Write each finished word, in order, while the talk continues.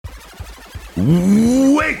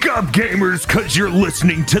Wake up, gamers, because you're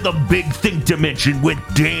listening to the Big Think Dimension with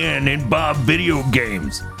Dan and Bob Video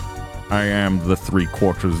Games. I am the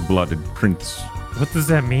 3/4 blooded prince. What does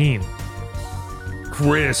that mean?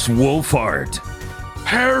 Chris Wolfhard.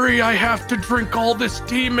 Harry, I have to drink all this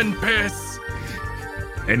demon piss.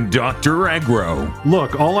 And Dr. Aggro.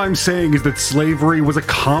 Look, all I'm saying is that slavery was a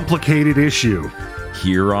complicated issue.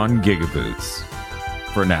 Here on Gigaboots.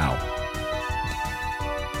 For now.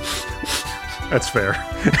 That's fair.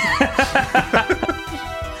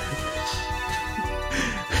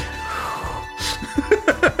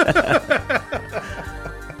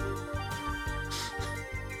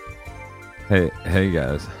 Hey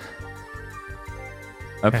guys.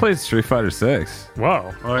 I played Street Fighter 6.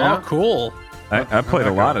 Whoa. Oh, yeah? Oh, cool. I played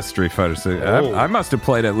a lot of Street Fighter 6. I must have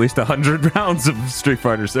played at least 100 rounds of Street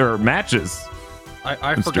Fighter 6, or matches.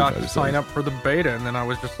 I forgot to sign up for the beta, and then I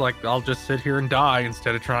was just like, I'll just sit here and die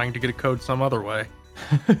instead of trying to get a code some other way.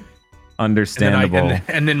 Understandable.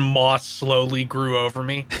 And then moss slowly grew over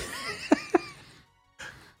me.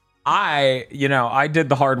 I did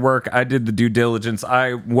the hard work. I did the due diligence.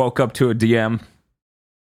 I woke up to a DM.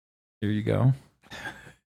 Here you go.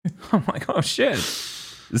 I'm like, oh shit.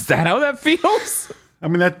 Is that how that feels? I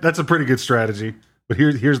mean, that's a pretty good strategy. But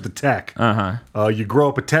here's the tech. You grow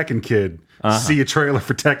up a Tekken kid, see a trailer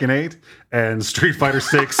for Tekken 8, and Street Fighter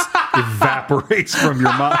 6 evaporates from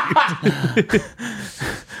your mind.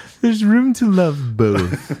 There's room to love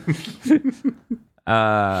both.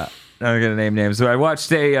 I'm gonna name names. So I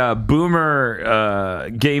watched a boomer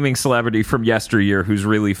gaming celebrity from yesteryear who's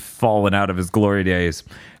really fallen out of his glory days,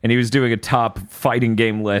 and he was doing a top fighting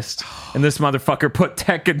game list, and this motherfucker put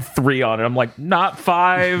Tekken 3 on it. I'm like, not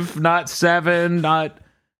 5, not 7, not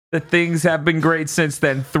the things have been great since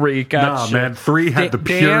then. 3, gotcha. Nah, man, 3 had the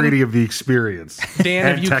purity of the experience. Dan,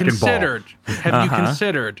 have you considered? Have you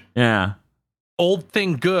considered? Yeah. Old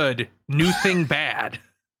thing good, new thing bad.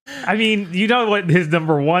 I mean, you know what his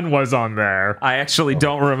number 1 was on there? I actually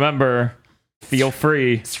don't remember. Feel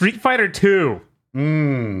free. Street Fighter 2.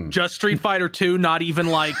 Just Street Fighter 2, not even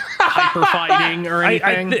like hyper fighting or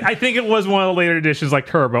anything. I think it was one of the later editions, like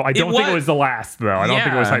Turbo. I don't think it was the last, though. I don't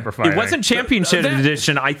think it was hyper fighting. It wasn't Championship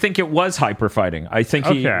Edition. I think it was hyper fighting. I think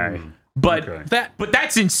he. But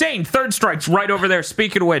that's insane. Third Strike's right over there.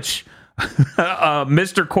 Speaking of which,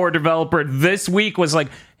 Mr. Core developer this week was like,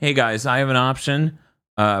 "Hey guys, I have an option."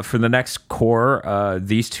 For the next core,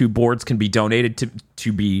 these 2 boards can be donated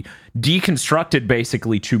to be deconstructed,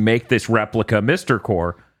 basically, to make this replica Mr.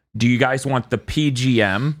 Core. Do you guys want the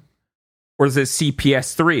PGM or the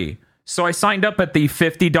CPS 3? So I signed up at the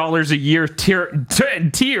 $50 a year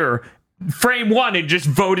tier, frame 1, and just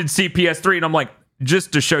voted CPS 3. And I'm like,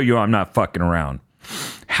 just to show you I'm not fucking around,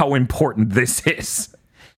 how important this is.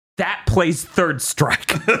 That plays Third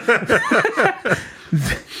Strike.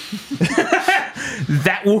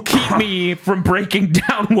 That will keep me from breaking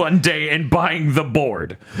down one day and buying the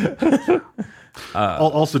board.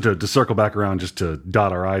 Also, to circle back around, just to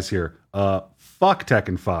dot our I's here, fuck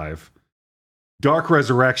Tekken 5. Dark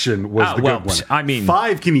Resurrection was the good one. I mean,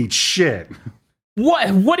 5 can eat shit.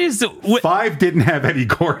 What is it? 5 didn't have Eddie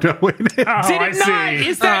Gordo in it. Did it not?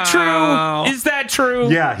 Is that true? Is that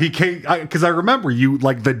true? Yeah, he came, because I remember you,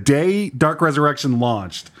 like, the day Dark Resurrection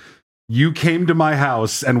launched, you came to my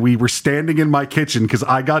house and we were standing in my kitchen because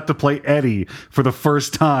I got to play Eddie for the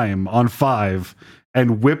first time on 5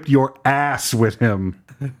 and whipped your ass with him.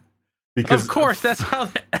 Because of course, that's how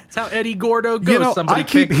Eddie Gordo goes. You know, I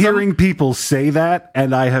keep hearing people say that,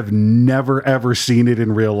 and I have never ever seen it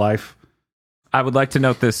in real life. I would like to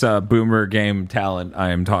note this boomer game talent I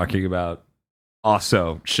am talking about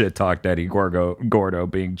also shit talked Eddie Gordo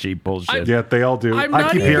being cheap bullshit. Yeah, they all do.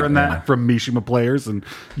 I keep hearing that from Mishima players, and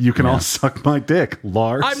you can all suck my dick,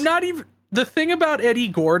 Lars. I'm not even. The thing about Eddie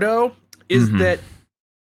Gordo is that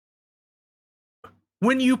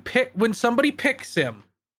when somebody picks him,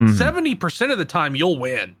 70% of the time you'll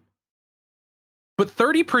win. But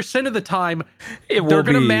 30% of the time, they're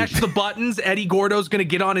going to mash the buttons. Eddie Gordo's going to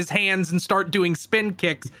get on his hands and start doing spin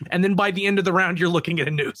kicks. And then by the end of the round, you're looking at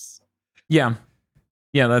a noose. Yeah.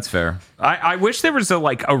 Yeah, that's fair. I wish there was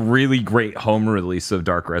a really great home release of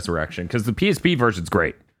Dark Resurrection, because the PSP version's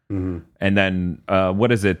great. And then,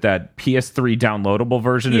 what is it? That PS3 downloadable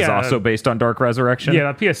version is also based on Dark Resurrection?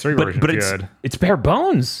 Yeah, that PS3 version is good. It's bare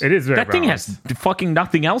bones. It is bare bones. That thing has fucking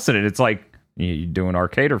nothing else in it. It's like, you doing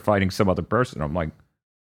arcade or fighting some other person. I'm like,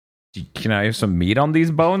 can I have some meat on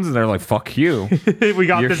these bones? And they're like, fuck you. We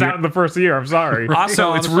got this out in the first year. I'm sorry.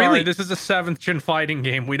 Also, it's really... This is a 7th gen fighting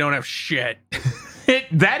game. We don't have shit.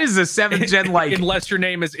 That is a 7th gen, like... Unless your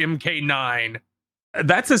name is MK9.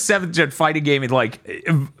 That's a 7th gen fighting game. If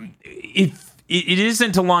it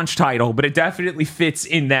isn't a launch title, but it definitely fits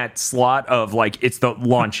in that slot of like it's the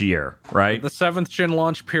launch year, right? The 7th gen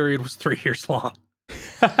launch period was 3 years long.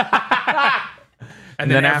 And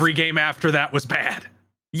then every game after that was bad.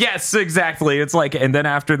 Yes, exactly. It's like, and then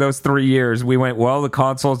after those 3 years, we went, well, the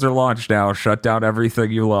consoles are launched now. Shut down everything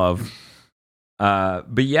you love.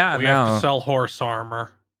 But yeah, we have to sell horse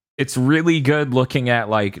armor. It's really good looking at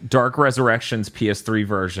like Dark Resurrection's PS3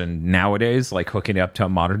 version nowadays, like hooking it up to a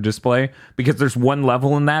modern display, because there's one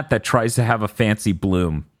level in that tries to have a fancy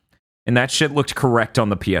bloom. And that shit looked correct on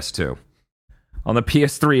the PS2. On the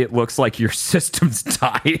PS3, it looks like your system's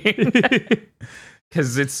dying.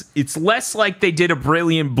 Because it's less like they did a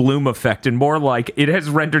brilliant bloom effect and more like it has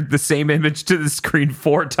rendered the same image to the screen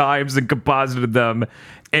 4 times and composited them,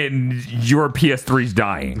 and your PS3's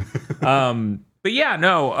dying. But yeah,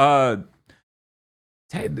 no.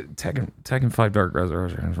 Tekken 5 Dark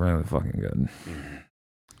Resurrection is really fucking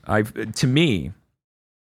good. To me,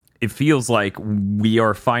 it feels like we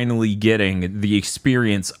are finally getting the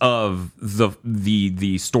experience of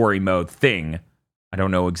the story mode thing. I don't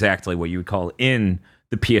know exactly what you would call it in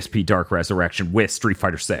the PSP Dark Resurrection with Street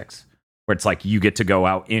Fighter 6, where it's like you get to go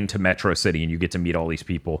out into Metro City and you get to meet all these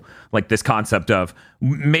people. Like this concept of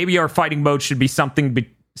maybe our fighting mode should be something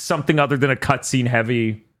other than a cutscene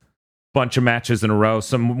heavy bunch of matches in a row,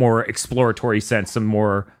 some more exploratory sense, some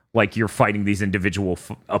more like you're fighting these individual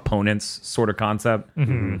opponents sort of concept.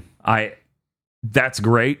 Mm-hmm. That's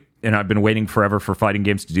great, and I've been waiting forever for fighting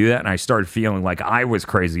games to do that, and I started feeling like I was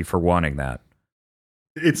crazy for wanting that.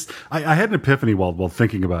 I had an epiphany while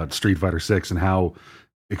thinking about Street Fighter 6 and how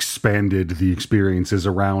expanded the experiences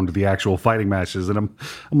around the actual fighting matches, and I'm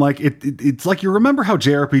like, it's like, you remember how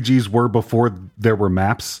JRPGs were before there were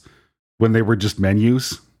maps, when they were just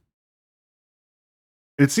menus?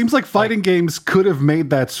 It seems like fighting games could have made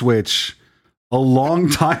that switch a long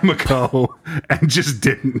time ago and just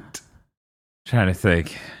didn't. Trying to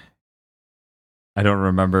think. I don't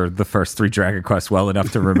remember the first 3 Dragon Quest well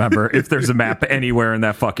enough to remember if there's a map anywhere in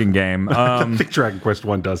that fucking game. I think Dragon Quest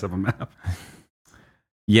 1 does have a map.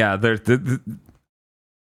 Yeah,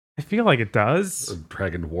 I feel like it does.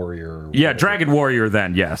 Dragon Warrior. Yeah, Dragon Warrior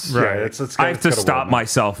then, yes. Right. Yeah, I have to stop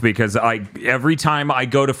myself because every time I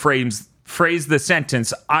go to phrase the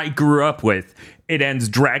sentence I grew up with, it ends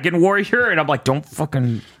Dragon Warrior, and I'm like, they'll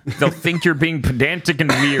think you're being pedantic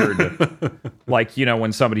and weird. Like, you know,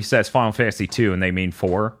 when somebody says Final Fantasy 2 and they mean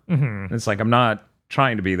 4. Mm-hmm. It's like, I'm not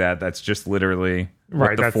trying to be that. That's just literally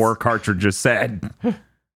what the 4 cartridges said.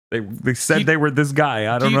 They said they were this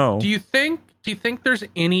guy. I don't know. Do you think there's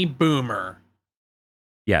any boomer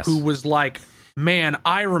who was like, man,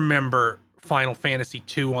 I remember Final Fantasy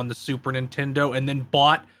 2 on the Super Nintendo and then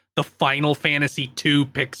bought the Final Fantasy 2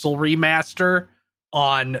 Pixel Remaster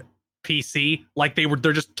on PC? Like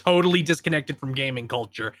they're just totally disconnected from gaming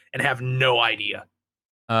culture and have no idea.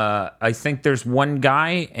 I think there's one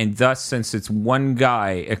guy, and thus, since it's one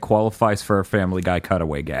guy, it qualifies for a Family Guy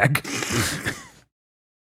cutaway gag.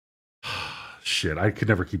 Shit, I could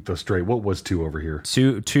never keep those straight. What was 2 over here?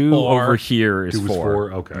 2 over here is 2 was 4.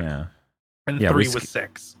 4? Okay. Yeah. And 3 was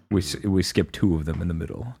 6. We skipped 2 of them in the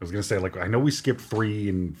middle. I was going to say, like, I know we skipped 3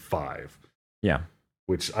 and 5. Yeah.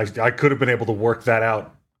 Which I could have been able to work that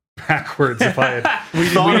out backwards if I had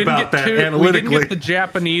thought about that analytically. We didn't get the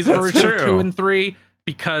Japanese version of 2 and 3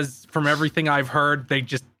 because from everything I've heard,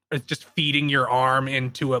 it's just feeding your arm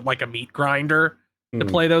into a meat grinder to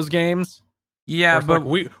play those games. Yeah, but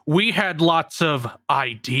we had lots of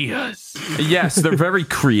ideas. Yes, they're very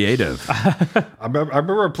creative. I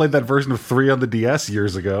remember I played that version of 3 on the DS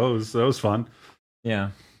years ago. That was fun.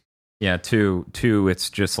 Yeah. Yeah, 2, it's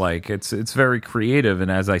just like, it's very creative, and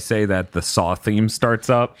as I say that, the Saw theme starts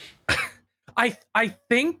up. I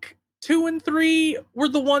think 2 and 3 were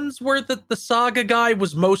the ones where the Saga guy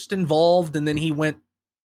was most involved, and then he went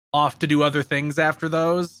off to do other things after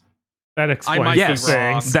those. That explains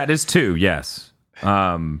things. That is 2, yes.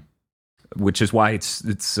 Which is why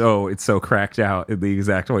it's so cracked out in the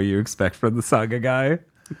exact way you expect from the Saga guy.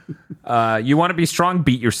 You want to be strong,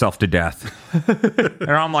 beat yourself to death.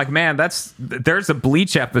 And I'm like, man, there's a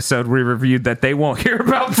Bleach episode we reviewed that they won't hear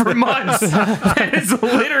about for months. That is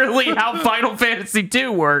literally how Final Fantasy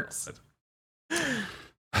 2 works.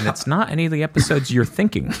 And it's not any of the episodes you're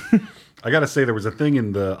thinking. I gotta say, there was a thing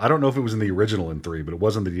I don't know if it was in the original in 3, but it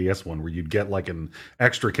was in the DS one, where you'd get like an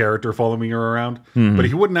extra character following you around, but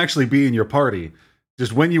he wouldn't actually be in your party.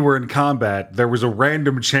 Just when you were in combat, there was a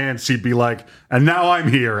random chance he'd be like, and now I'm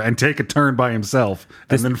here, and take a turn by himself,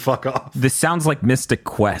 and then fuck off. This sounds like Mystic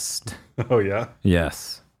Quest. Oh, yeah?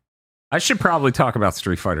 Yes. I should probably talk about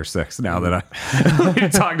Street Fighter 6 now that we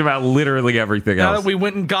talked about literally everything else. Now that we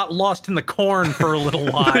went and got lost in the corn for a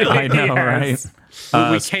little while. I know, right?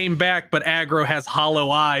 We came back, but Aggro has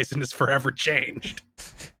hollow eyes and is forever changed.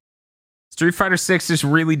 Street Fighter 6 is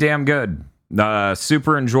really damn good.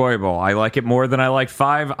 Super enjoyable. I like it more than I like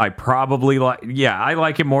 5. I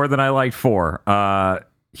like it more than I like 4.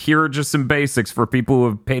 Here are just some basics for people who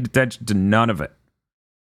have paid attention to none of it.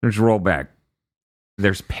 There's rollback.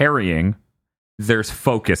 There's parrying. There's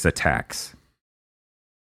focus attacks.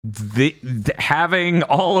 Having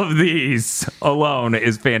all of these alone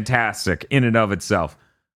is fantastic in and of itself.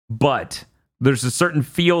 But there's a certain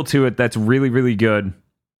feel to it that's really, really good.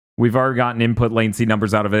 We've already gotten input latency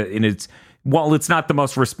numbers out of it, and while it's not the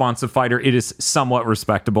most responsive fighter, it is somewhat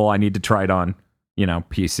respectable. I need to try it on,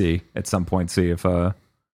 PC at some point, see if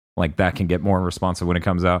that can get more responsive when it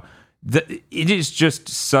comes out. It is just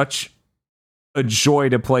such a joy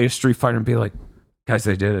to play a Street Fighter and be like, guys,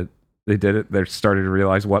 they did it. They did it. They're starting to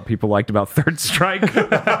realize what people liked about Third Strike.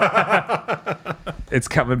 It's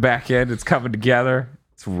coming back in. It's coming together.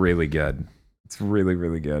 It's really good. It's really,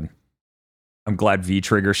 really good. I'm glad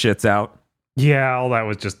V-Trigger shit's out. Yeah, all that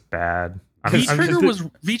was just bad.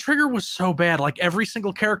 V-Trigger was so bad. Like every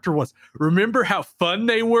single character was. Remember how fun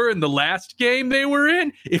they were in the last game they were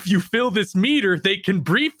in? If you fill this meter, they can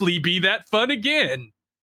briefly be that fun again.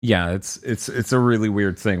 Yeah, it's a really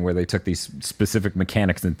weird thing where they took these specific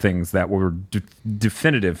mechanics and things that were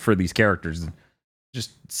definitive for these characters and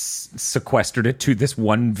just sequestered it to this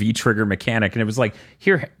one V-Trigger mechanic. And it was like,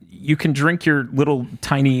 here, you can drink your little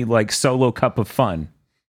tiny solo cup of fun.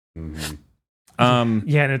 Mm-hmm.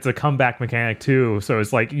 Yeah, and it's a comeback mechanic too. So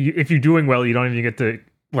it's like if you're doing well, you don't even get to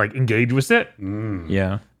engage with it.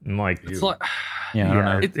 Yeah, and it's like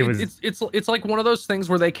yeah, it's like one of those things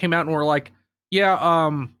where they came out and were like, yeah,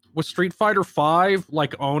 with Street Fighter 5,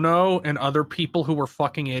 Ono and other people who were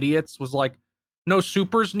fucking idiots was like, no,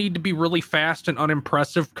 supers need to be really fast and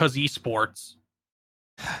unimpressive because esports.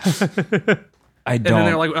 And then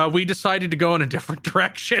they're like, we decided to go in a different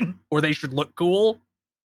direction, or they should look cool.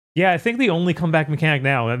 Yeah, I think the only comeback mechanic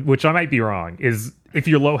now, which I might be wrong, is if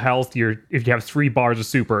you're low health, if you have 3 bars of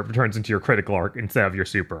super, it turns into your critical art instead of your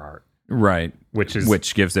super art. Right.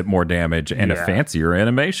 Which gives it more damage and a fancier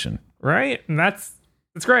animation. Right? And that's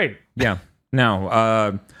great. Yeah.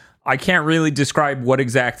 No, I can't really describe what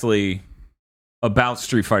exactly about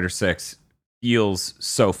Street Fighter 6 feels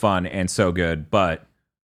so fun and so good, but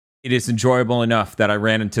it is enjoyable enough that I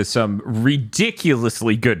ran into some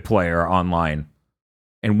ridiculously good player online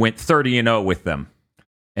and went 30-0 with them.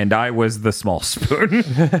 And I was the small spoon.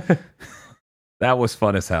 That was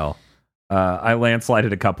fun as hell. I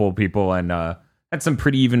landslided a couple of people and had some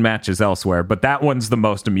pretty even matches elsewhere, but that one's the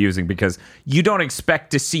most amusing because you don't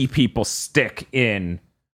expect to see people stick in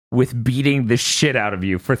with beating the shit out of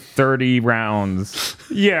you for 30 rounds.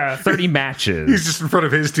 Yeah. 30 matches. He's just in front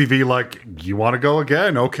of his TV like, you want to go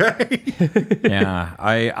again? Okay. Yeah,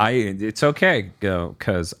 it's okay,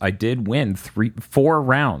 because I did win 4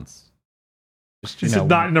 rounds. Just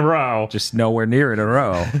not in a row. Just nowhere near in a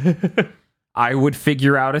row. I would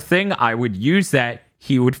figure out a thing. I would use that.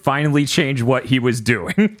 He would finally change what he was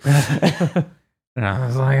doing. And I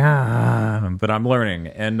was like, but I'm learning.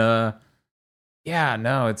 And yeah,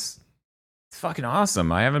 no, it's fucking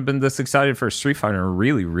awesome. I haven't been this excited for Street Fighter in a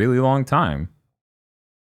really, really long time.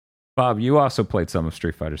 Bob, you also played some of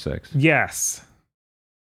Street Fighter 6. Yes.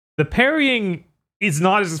 The parrying is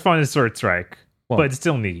not as fun as Third Strike, but it's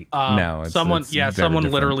still neat. No, someone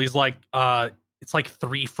literally is like, it's like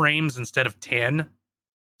 3 frames instead of 10.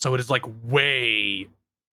 So it is like you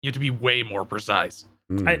have to be way more precise.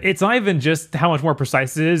 It's not even just how much more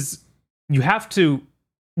precise it is. You have to,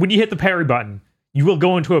 when you hit the parry button, you will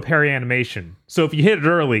go into a parry animation. So if you hit it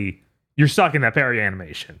early, you're stuck in that parry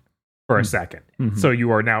animation for a second. Mm-hmm. So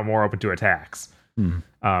you are now more open to attacks,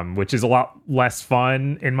 which is a lot less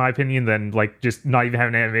fun, in my opinion, than just not even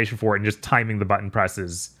having an animation for it and just timing the button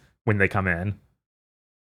presses when they come in.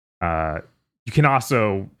 You can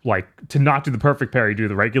also, to not do the perfect parry, do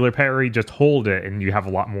the regular parry, just hold it, and you have a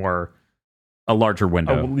larger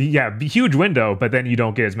window. Huge window, but then you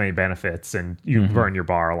don't get as many benefits, and you burn your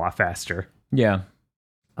bar a lot faster. Yeah.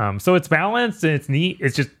 So it's balanced, and it's neat.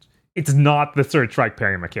 It's not the Third Strike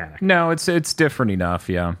parry mechanic. No, it's different enough,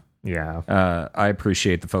 yeah. Yeah. I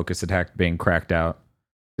appreciate the focus attack being cracked out.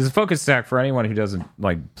 There's a focus attack for anyone who doesn't,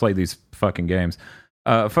 play these fucking games.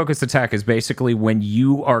 Focus attack is basically when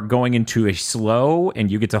you are going into a slow and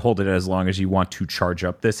you get to hold it as long as you want to charge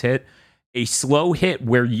up this hit. A slow hit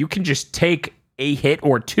where you can just take a hit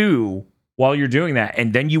or 2 while you're doing that,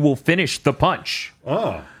 and then you will finish the punch.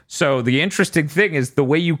 Oh. So the interesting thing is the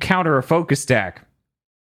way you counter a focus attack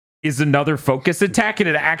is another focus attack, and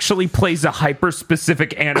it actually plays a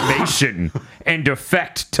hyper-specific animation and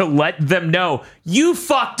effect to let them know you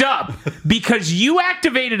fucked up because you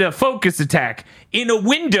activated a focus attack in a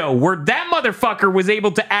window where that motherfucker was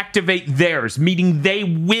able to activate theirs, meaning they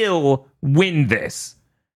will win this.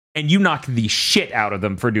 And you knock the shit out of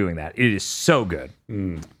them for doing that. It is so good.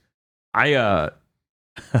 I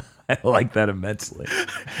like that immensely.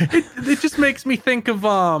 It just makes me think of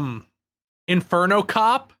Inferno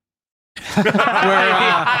Cop.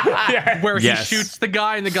 where he shoots the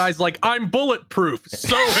guy and the guy's like, I'm bulletproof,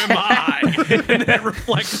 so am I. And then it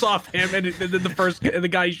reflects off him, and then the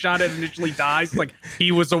guy he shot at initially dies. Like,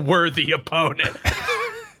 he was a worthy opponent.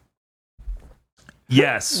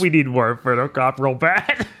 Yes. We need more Inferno Cop real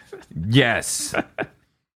bad. Yes.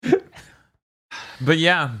 But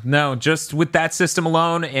yeah, no, just with that system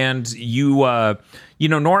alone, and you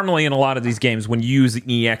normally in a lot of these games, when you use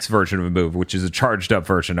the EX version of a move, which is a charged up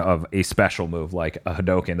version of a special move, like a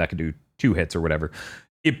Hadouken that can do 2 hits or whatever,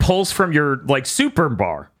 it pulls from your, like, super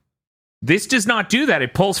bar. This does not do that.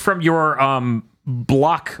 It pulls from your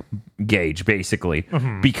block gauge, basically,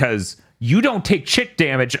 because you don't take chit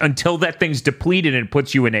damage until that thing's depleted and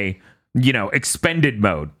puts you in a, expended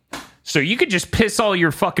mode. So you could just piss all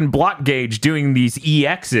your fucking block gauge doing these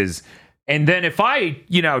EXs. And then if I,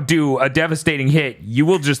 do a devastating hit, you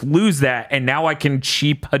will just lose that. And now I can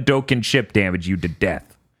cheap Hadouken chip damage you to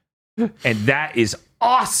death. And that is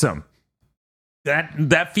awesome.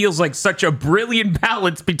 That feels like such a brilliant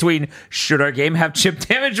balance between should our game have chip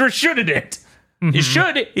damage or shouldn't it? It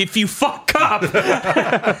should if you fuck up.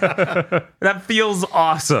 That feels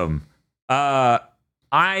awesome. I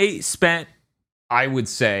would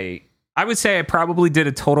say I probably did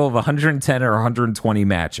a total of 110 or 120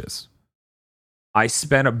 matches. I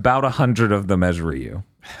spent about 100 of them as Ryu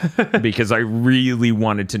because I really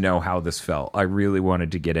wanted to know how this felt. I really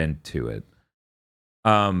wanted to get into it.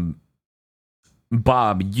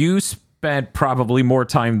 Bob, you spent probably more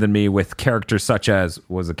time than me with characters such as,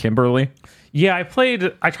 was it Kimberly? Yeah, I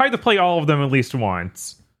tried to play all of them at least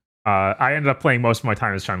once. I ended up playing most of my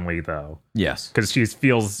time as Chun-Li, though. Yes. Because she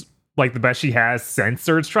feels like the best she has since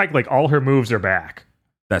Third Strike. Like, all her moves are back.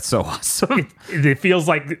 That's so awesome. It feels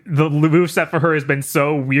like the moveset for her has been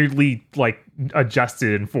so weirdly, like,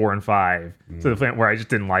 adjusted in 4 and 5 to the point where I just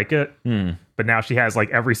didn't like it. But now she has, like,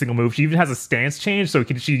 every single move. She even has a stance change, so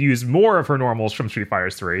she use more of her normals from Street Fighter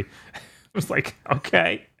 3. I was like,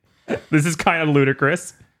 okay, this is kind of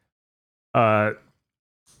ludicrous. And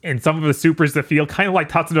some of the supers that feel kind of like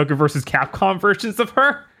Tatsunoko versus Capcom versions of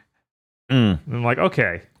her. I'm like,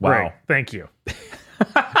 okay, wow, great, thank you.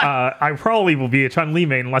 I probably will be a Chun-Li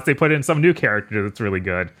main unless they put in some new character that's really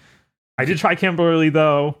good. I did try Kimberly,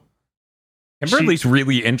 though. Kimberly's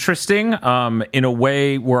really interesting in a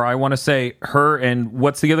way where I want to say her and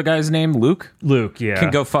what's the other guy's name? Luke, yeah. Can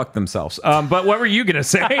go fuck themselves. But what were you going to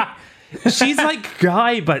say? She's like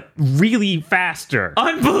Guy, but really faster.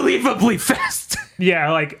 Unbelievably fast.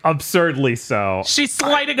 Yeah, like absurdly so. She's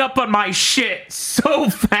sliding up on my shit so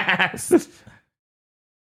fast.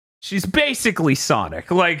 She's basically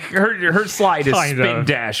Sonic. Like, her slide is spin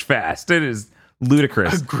dash fast. It is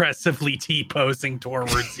ludicrous. Aggressively T-posing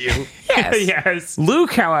towards you. Yes.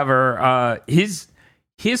 Luke, however, his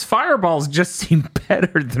fireballs just seem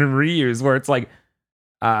better than Ryu's, where it's like,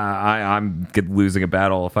 I'm losing a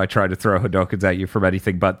battle if I try to throw Hadoukens at you from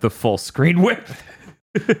anything but the full screen width.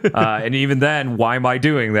 And even then, why am I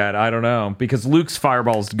doing that? I don't know. Because Luke's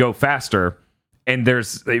fireballs go faster, and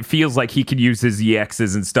it feels like he can use his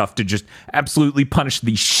EXs and stuff to just absolutely punish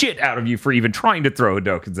the shit out of you for even trying to throw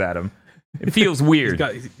Hadoukens at him. It feels weird.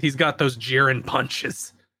 He's got those Jiren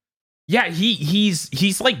punches. Yeah,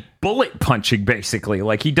 he's like bullet punching, basically.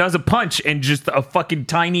 Like, he does a punch and just a fucking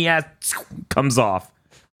tiny ass comes off.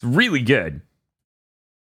 It's really good.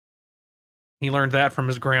 He learned that from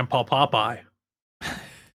his grandpa Popeye.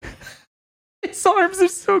 His arms are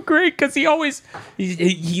so great because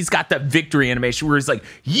he's got that victory animation where he's like,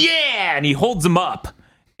 yeah, and he holds them up,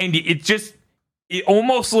 and it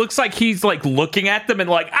almost looks like he's like looking at them and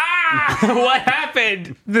like, what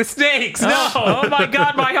happened? The snakes. No. Oh my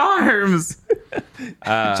God, my arms.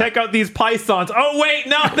 Check out these pythons. Oh wait,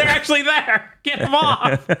 no, they're actually there. Get them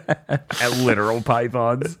off. Literal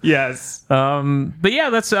pythons. Yes. But yeah,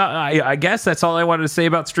 that's I guess that's all I wanted to say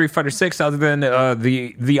about Street Fighter 6, other than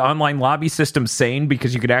the online lobby system sane,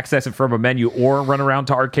 because you could access it from a menu or run around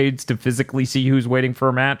to arcades to physically see who's waiting for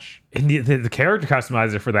a match. And the character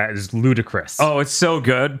customizer for that is ludicrous. Oh, it's so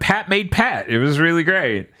good. Pat made Pat. It was really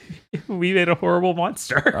great. We made a horrible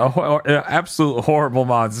monster. An absolute horrible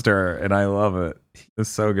monster, and I love it. It's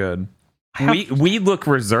so good. We look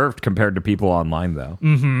reserved compared to people online, though.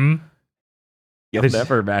 Mm-hmm. You'll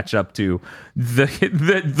never match up to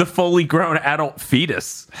the fully grown adult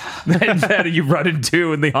fetus that you run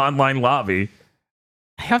into in the online lobby.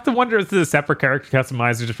 I have to wonder if this is a separate character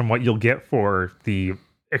customizer from what you'll get for the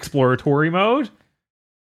exploratory mode.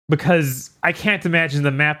 Because I can't imagine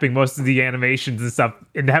them mapping most of the animations and stuff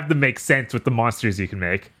and have them make sense with the monsters you can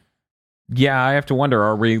make. Yeah, I have to wonder,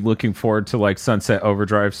 are we looking forward to like Sunset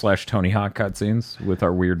Overdrive / Tony Hawk cutscenes with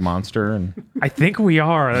our weird monster? And I think we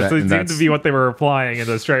are. That seemed to be what they were applying in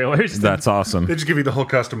those trailers. That's awesome. They just give you the whole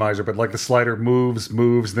customizer, but like the slider moves,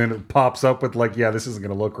 then it pops up with like, yeah, this isn't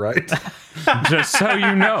going to look right. Just so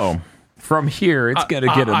you know, from here, it's going to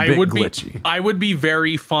get a bit glitchy. I would be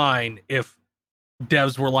very fine if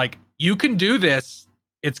devs were like, you can do this.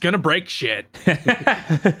 It's going to break shit.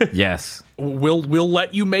 Yes. We'll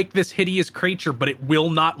let you make this hideous creature, but it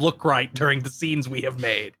will not look right during the scenes we have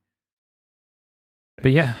made.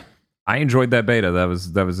 But yeah, I enjoyed that beta. That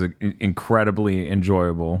was incredibly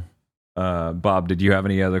enjoyable. Bob, did you have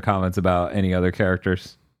any other comments about any other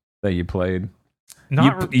characters that you played?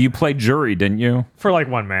 You played Jury, didn't you? For like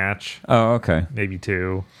one match. Oh, okay. Maybe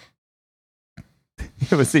two.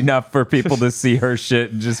 It was enough for people to see her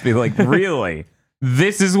shit and just be like, really?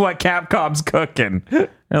 This is what Capcom's cooking.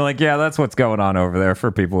 And like, yeah, that's what's going on over there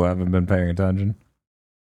for people who haven't been paying attention.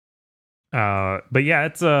 But yeah,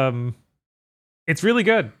 it's really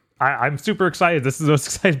good. I'm super excited. This is the most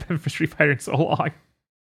excited I've been for Street Fighter in so long.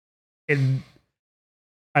 And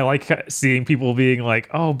I like seeing people being like,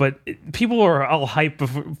 oh, but people are all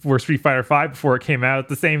hyped for Street Fighter 5 before it came out. It's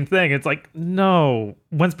the same thing. It's like, no.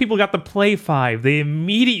 Once people got to play 5, they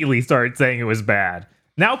immediately started saying it was bad.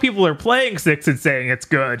 Now people are playing 6 and saying it's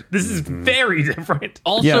good. This is very different.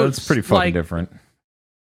 Also, yeah, it's pretty fucking different.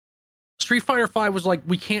 Street Fighter 5 was like,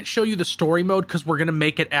 we can't show you the story mode because we're going to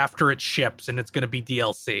make it after it ships and it's going to be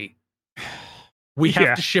DLC. We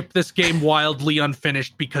have to ship this game wildly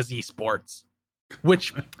unfinished because esports.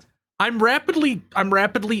 Which I'm rapidly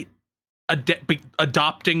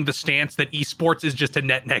adopting the stance that esports is just a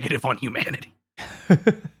net negative on humanity.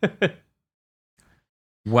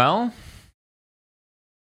 Well,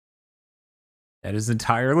 that is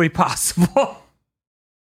entirely possible.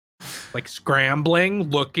 Like scrambling,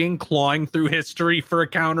 looking, clawing through history for a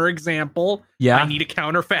counterexample. Yeah. I need a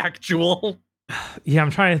counterfactual. Yeah,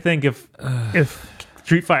 I'm trying to think if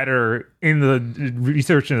Street Fighter in the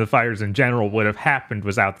research into the fighters in general would have happened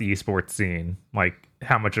without the esports scene. Like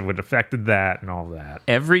how much it would have affected that and all that.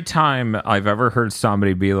 Every time I've ever heard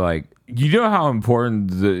somebody be like, you know how important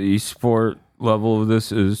the esport level of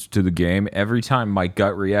this is to the game? Every time my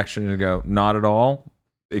gut reaction is to go, not at all.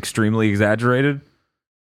 Extremely exaggerated.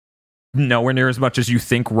 Nowhere near as much as you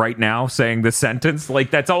think right now saying this sentence.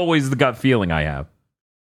 Like that's always the gut feeling I have.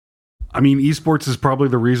 I mean, esports is probably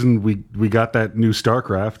the reason we got that new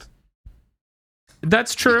StarCraft.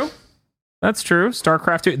 That's true. That's true.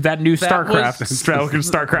 StarCraft 2. That new StarCraft.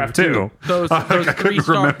 StarCraft 2. Those I couldn't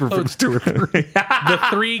remember if it was 2 or 3. The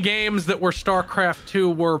 3 games that were StarCraft 2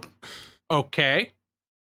 were okay.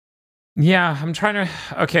 Yeah, I'm trying to...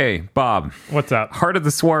 Okay, Bob. What's up? Heart of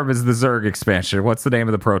the Swarm is the Zerg expansion. What's the name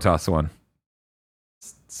of the Protoss one?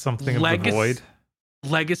 Something of the Void.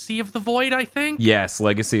 Legacy of the Void, I think? Yes,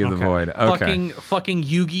 Legacy of the Void. Okay. Fucking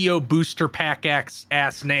Yu-Gi-Oh! Booster Pack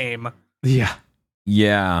ass name. Yeah.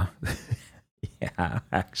 Yeah. Yeah,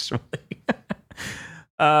 actually.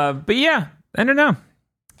 But yeah, I don't know.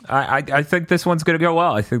 I think this one's going to go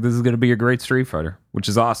well. I think this is going to be a great Street Fighter, which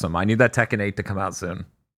is awesome. I need that Tekken 8 to come out soon.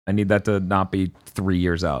 I need that to not be 3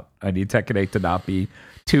 years out. I need Tekken 8 to not be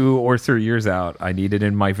 2 or 3 years out. I need it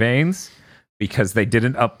in my veins. Because they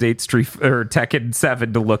didn't update Tekken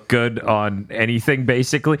 7 to look good on anything,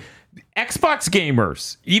 basically. Xbox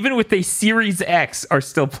gamers, even with a Series X, are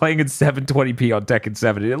still playing in 720p on Tekken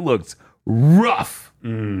 7. It looks rough.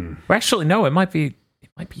 Well, actually, no, it might be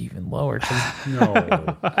even lower. No.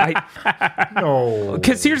 No.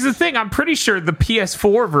 Because here's the thing. I'm pretty sure the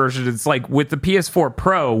PS4 version, it's like with the PS4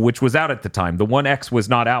 Pro, which was out at the time. The 1X was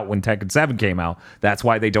not out when Tekken 7 came out. That's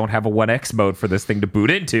why they don't have a 1X mode for this thing to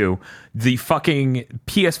boot into. The fucking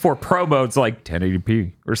PS4 Pro mode's like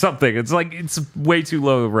 1080p or something. It's like, it's way too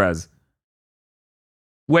low res.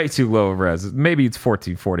 Way too low res. Maybe it's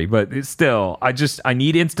 1440, but it's still, I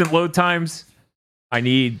need instant load times. I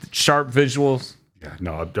need sharp visuals. Yeah,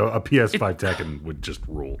 no, a PS5 Tekken would just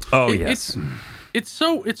rule. Oh, yes. It's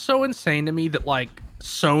so insane to me that, like,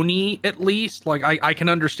 Sony, at least, like, I can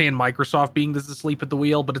understand Microsoft being this asleep at the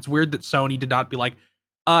wheel, but it's weird that Sony did not be like,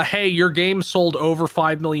 hey, your game sold over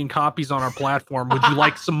 5 million copies on our platform. Would you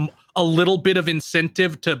like a little bit of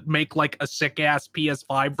incentive to make like a sick ass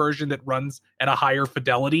PS5 version that runs at a higher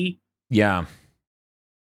fidelity? Yeah.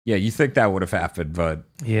 Yeah, you think that would have happened, but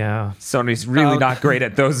yeah, Sony's really not great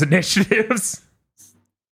at those initiatives.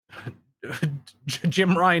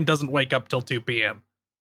 Jim Ryan doesn't wake up till 2 p.m.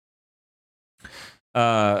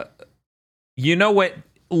 You know what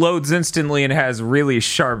loads instantly and has really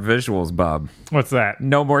sharp visuals, Bob? What's that?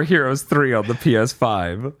 No More Heroes 3 on the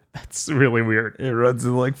PS5. That's really weird. It runs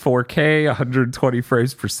in like 4K, 120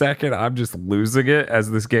 frames per second. I'm just losing it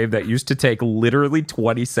as this game that used to take literally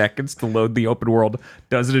 20 seconds to load the open world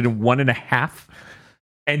does it in 1.5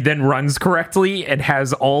 and then runs correctly and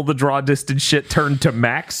has all the draw distance shit turned to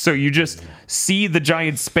max. So you just see the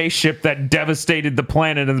giant spaceship that devastated the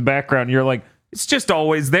planet in the background. You're like, it's just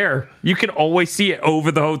always there. You can always see it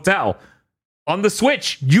over the hotel. On the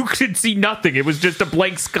Switch, you could see nothing. It was just a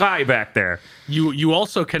blank sky back there. You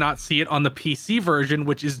also cannot see it on the PC version,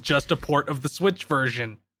 which is just a port of the Switch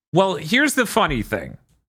version. Well, here's the funny thing.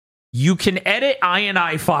 You can edit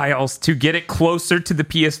INI files to get it closer to the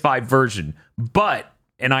PS5 version. But,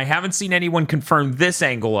 and I haven't seen anyone confirm this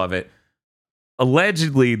angle of it,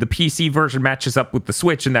 allegedly the PC version matches up with the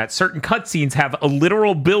Switch in that certain cutscenes have a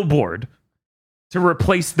literal billboard to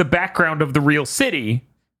replace the background of the real city,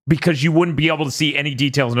 because you wouldn't be able to see any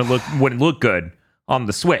details and it wouldn't look good on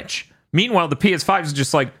the Switch. Meanwhile, the PS5 is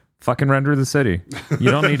just like, fucking render the city.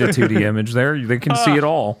 You don't need a 2D image there. They can see it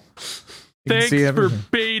all. Thanks for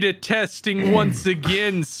beta testing once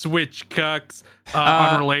again, Switch cucks.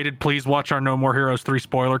 Unrelated, please watch our No More Heroes 3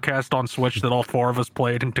 spoiler cast on Switch that all 4 of us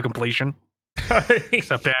played into completion.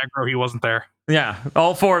 Except Aggro, he wasn't there. Yeah,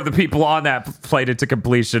 all 4 of the people on that played it to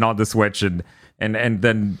completion on the Switch, and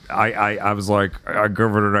then I was like, I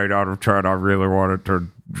give it an 8 out of 10. I really wanted to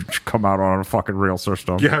come out on a fucking real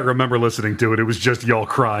system. Yeah, I remember listening to it. It was just y'all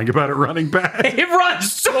crying about it running bad. It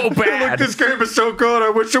runs so bad. Like, this game is so good. I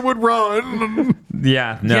wish it would run.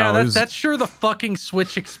 Yeah, no. Yeah, that's sure the fucking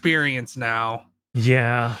Switch experience now.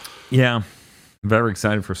 Yeah. Yeah. Very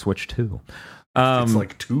excited for Switch 2. It's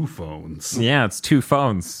like 2 phones. Yeah, it's 2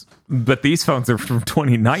 phones. But these phones are from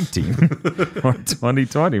 2019 or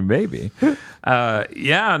 2020, maybe. So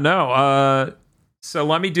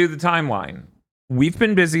let me do the timeline. We've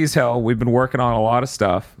been busy as hell. We've been working on a lot of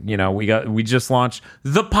stuff. You know, we just launched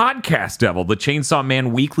the Podcast Devil, the Chainsaw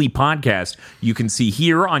Man weekly podcast. You can see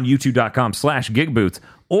here on youtube.com/gigboots.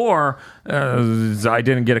 Or I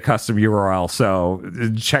didn't get a custom URL, so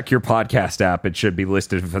check your podcast app. It should be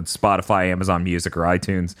listed for Spotify, Amazon Music, or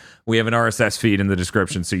iTunes. We have an RSS feed in the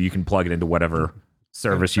description, so you can plug it into whatever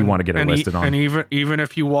service you want to get it listed on. And even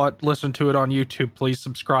if you listen to it on YouTube, please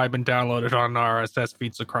subscribe and download it on RSS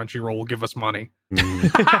feed so Crunchyroll will give us money.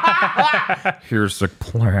 Here's the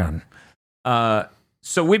plan.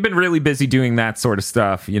 So we've been really busy doing that sort of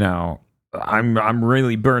stuff, you know. I'm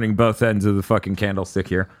really burning both ends of the fucking candlestick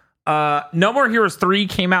here. No More Heroes 3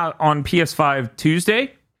 came out on PS5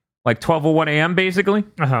 Tuesday, like 12:01 a.m. basically.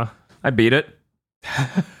 I beat it.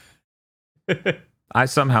 I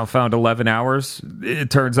somehow found 11 hours. It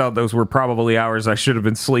turns out those were probably hours I should have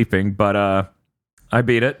been sleeping, but I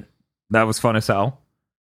beat it. That was fun as hell.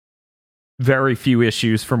 Very few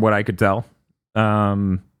issues from what I could tell.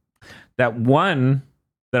 That one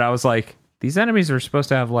that I was like, these enemies are supposed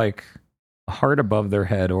to have like a heart above their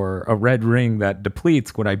head or a red ring that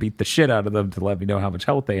depletes when I beat the shit out of them to let me know how much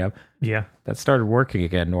health they have. Yeah. That started working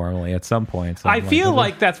again normally at some point. So I feel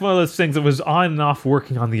like that's one of those things that was on and off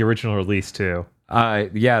working on the original release too.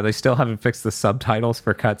 Yeah, they still haven't fixed the subtitles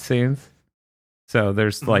for cutscenes. So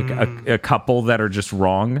there's like a couple that are just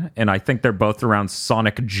wrong, and I think they're both around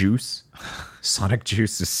Sonic Juice. Sonic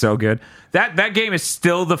Juice is so good. That game is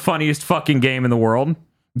still the funniest fucking game in the world.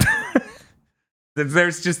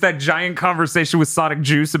 There's just that giant conversation with Sonic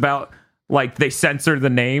Juice about like they censor the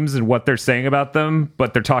names and what they're saying about them,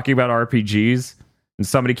 but they're talking about RPGs, and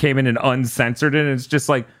somebody came in and uncensored it, and it's just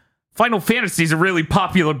like, Final Fantasy is a really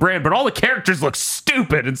popular brand, but all the characters look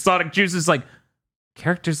stupid. And Sonic Juice is like,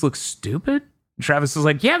 characters look stupid? And Travis is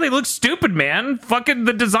like, yeah, they look stupid, man. Fucking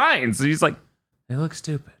the designs. And he's like, they look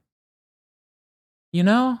stupid. You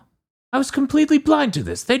know, I was completely blind to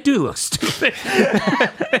this. They do look stupid.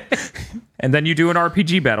 And then you do an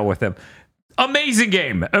RPG battle with them. Amazing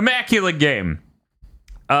game. Immaculate game.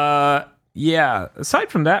 Yeah. Aside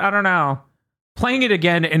from that, I don't know. Playing it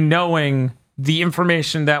again and knowing the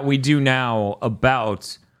information that we do now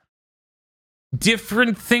about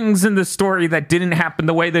different things in the story that didn't happen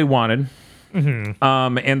the way they wanted. And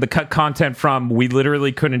the cut content from, we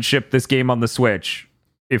literally couldn't ship this game on the Switch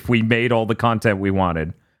if we made all the content we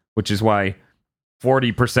wanted, which is why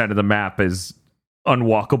 40% of the map is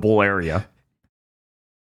unwalkable area.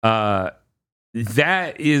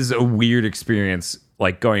 That is a weird experience,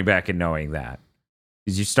 like going back and knowing that.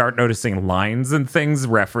 Because you start noticing lines and things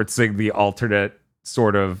referencing the alternate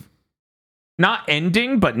sort of not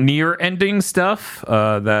ending, but near ending stuff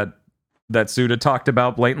that Suda talked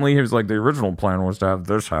about blatantly. He was like, the original plan was to have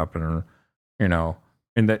this happen, or, you know,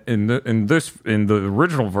 in the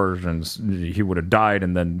original versions, he would have died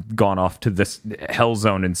and then gone off to this hell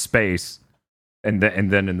zone in space, and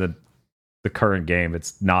then in the current game,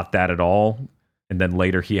 it's not that at all. And then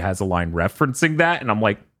later he has a line referencing that, and I'm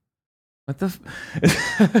like, what the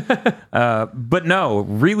but no,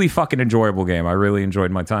 really fucking enjoyable game. I really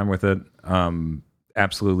enjoyed my time with it.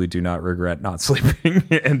 Absolutely do not regret not sleeping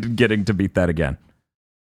and getting to beat that again.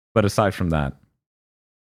 But aside from that,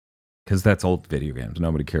 because that's old video games,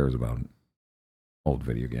 nobody cares about old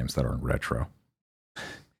video games that aren't retro.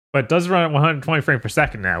 But it does run at 120 frames per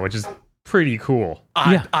second now, which is pretty cool.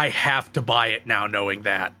 I have to buy it now, knowing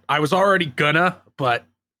that. I was already gonna, but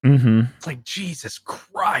it's like, Jesus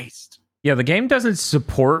Christ. Yeah, the game doesn't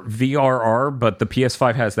support VRR, but the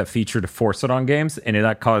PS5 has that feature to force it on games, and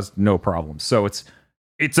that caused no problems. So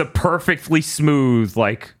it's a perfectly smooth,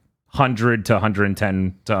 like 100 to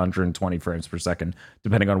 110 to 120 frames per second,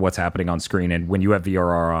 depending on what's happening on screen. And when you have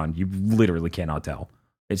VRR on, you literally cannot tell.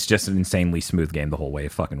 It's just an insanely smooth game the whole way.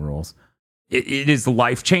 It fucking rules. It is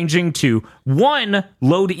life-changing to, one,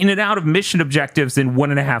 load in and out of mission objectives in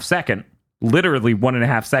 1.5 seconds. Literally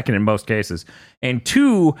 1.5 seconds in most cases. And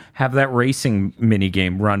two, have that racing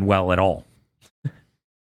minigame run well at all.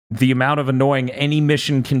 The amount of annoying any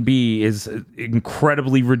mission can be is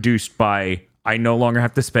incredibly reduced by, I no longer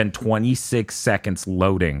have to spend 26 seconds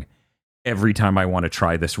loading every time I want to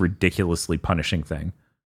try this ridiculously punishing thing,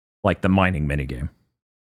 like the mining minigame.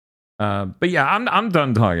 But yeah, I'm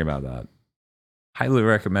done talking about that. Highly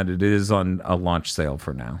recommended. It is on a launch sale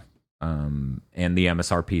for now. And the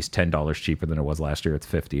MSRP is $10 cheaper than it was last year. It's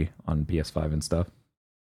 $50 on PS5 and stuff.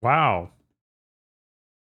 Wow.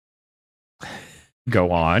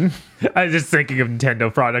 Go on. I was just thinking of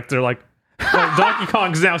Nintendo products. They're like, well, Donkey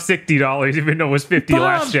Kong's now $60, even though it was $50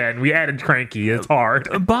 last gen. We added Cranky. It's hard.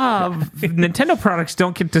 Bob, Nintendo products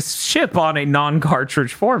don't get to ship on a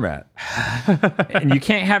non-cartridge format. And you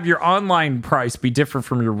can't have your online price be different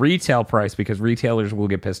from your retail price because retailers will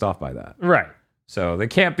get pissed off by that. Right. So they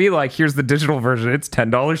can't be like, here's the digital version, it's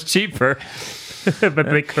 $10 cheaper. But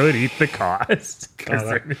they could eat the cost because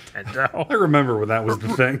they're Nintendo. I remember when that was the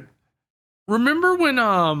thing. Remember when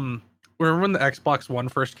the Xbox One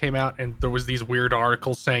first came out and there was these weird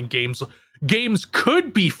articles saying games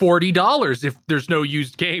could be $40 if there's no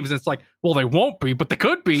used games, and it's like, well, they won't be, but they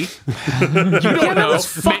could be. You don't know. That's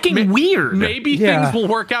fucking weird. Maybe things will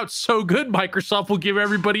work out so good Microsoft will give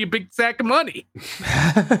everybody a big sack of money.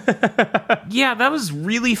 Yeah, that was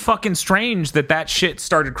really fucking strange that shit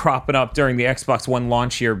started cropping up during the Xbox One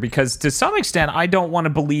launch year, because to some extent I don't want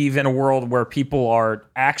to believe in a world where people are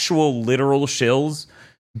actual literal shills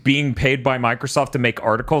being paid by Microsoft to make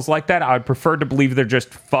articles like that. I'd prefer to believe they're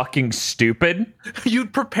just fucking stupid.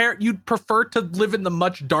 You'd prefer to live in the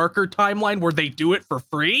much darker timeline where they do it for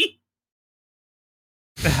free?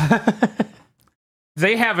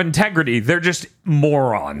 They have integrity. They're just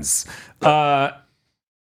morons. But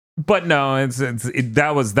no,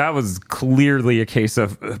 that was clearly a case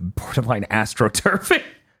of borderline astroturfing,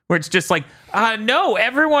 where it's just like, no,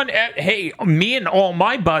 everyone, hey, me and all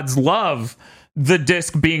my buds love the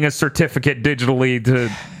disc being a certificate digitally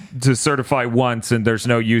to certify once, and there's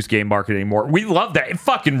no used game market anymore. We love that. It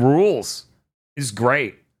fucking rules. It's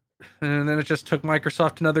great. And then it just took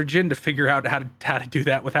Microsoft another gin to figure out how to do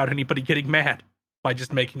that without anybody getting mad by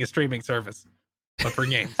just making a streaming service, but for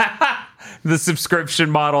games. The subscription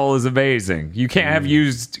model is amazing. You can't have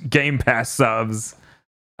used Game Pass subs.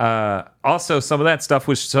 Also, some of that stuff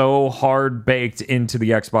was so hard baked into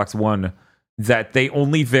the Xbox One that they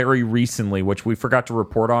only very recently, which we forgot to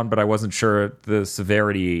report on, but I wasn't sure the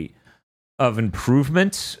severity of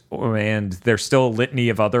improvement, and there's still a litany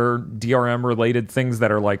of other DRM related things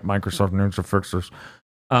that are like Microsoft Ninja fixes.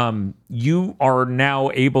 You are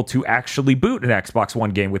now able to actually boot an Xbox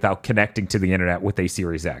One game without connecting to the internet with a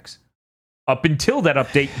Series X. Up until that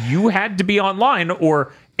update, you had to be online,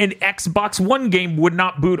 or an Xbox One game would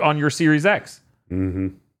not boot on your Series X. Mm-hmm.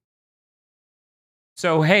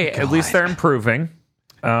 So, hey, at least they're improving.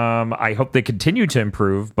 I hope they continue to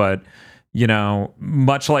improve, but, you know,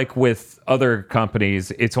 much like with other companies,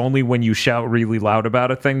 it's only when you shout really loud about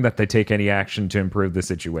a thing that they take any action to improve the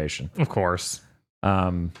situation. Of course.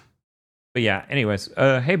 But yeah, anyways,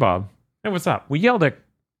 hey, Bob. Hey, what's up? We yelled at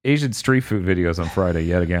Asian street food videos on Friday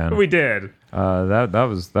yet again. We did. That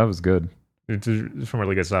was good. There's some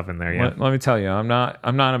really good stuff in there. Yeah. Let me tell you, I'm not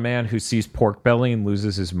a man who sees pork belly and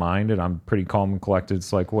loses his mind, and I'm pretty calm and collected.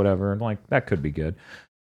 It's like whatever, and like that could be good,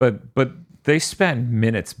 but they spend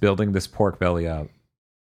minutes building this pork belly up.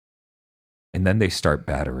 And then they start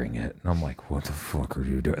battering it. And I'm like, what the fuck are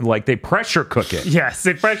you doing? Like, they pressure cook it. Yes,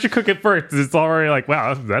 they pressure cook it first. It's already like,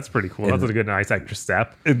 wow, that's pretty cool. That's a good, nice extra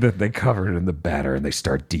step. And then they cover it in the batter and they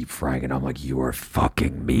start deep frying. And I'm like, you are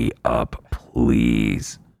fucking me up,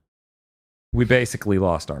 please. We basically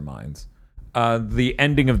lost our minds. The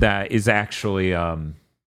ending of that is actually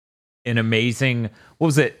an amazing, what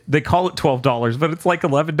was it? They call it $12, but it's like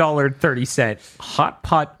 $11.30 hot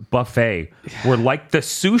pot buffet. Where like the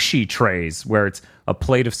sushi trays, where it's a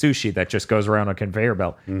plate of sushi that just goes around a conveyor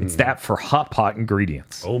belt. It's that for hot pot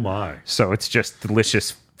ingredients. Oh my. So it's just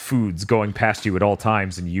delicious foods going past you at all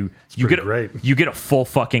times, and you get a full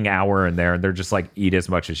fucking hour in there, and they're just like, eat as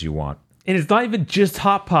much as you want. And it's not even just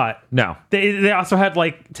hot pot. No. They also had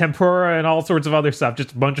like tempura and all sorts of other stuff,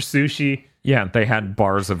 just a bunch of sushi. Yeah, they had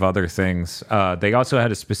bars of other things. They also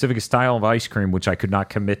had a specific style of ice cream, which I could not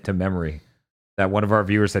commit to memory, that one of our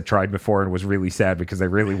viewers had tried before and was really sad because they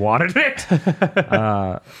really wanted it.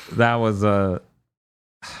 That was it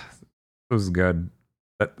was good.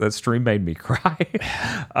 That stream made me cry.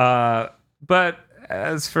 But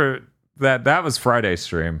as for that was Friday's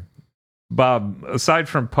stream. Bob, aside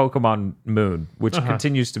from Pokemon Moon, which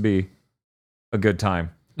continues to be a good time,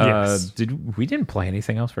 yes. We didn't play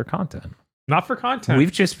anything else for content. Not for content.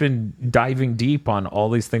 We've just been diving deep on all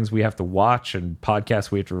these things we have to watch and podcasts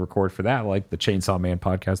we have to record for that, like the Chainsaw Man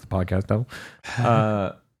podcast, the podcast devil.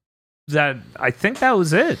 That I think that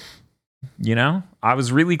was it. You know, I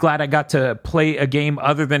was really glad I got to play a game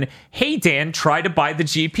other than, hey Dan, try to buy the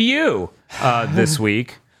GPU this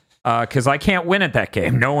week. Because I can't win at that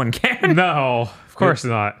game. No one can. No, of course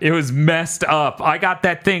not. It was messed up. I got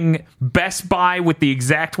that thing Best Buy with the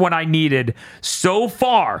exact one I needed. So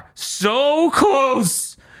far, so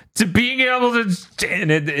close to being able to,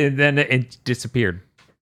 and then it disappeared.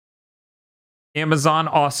 Amazon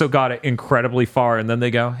also got it incredibly far, and then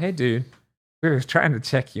they go, "Hey, dude, we were trying to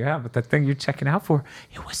check you out, but that thing you're checking out for,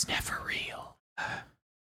 it was never real."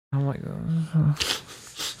 I'm like,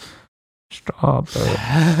 stop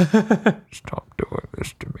it. Stop doing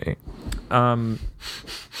this to me.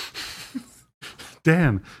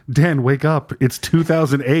 Dan, wake up. It's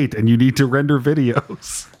 2008 and you need to render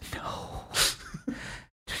videos.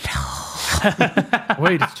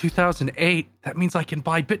 Wait, it's 2008. That means I can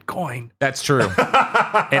buy Bitcoin. That's true.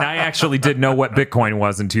 And I actually did know what Bitcoin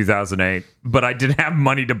was in 2008, but I didn't have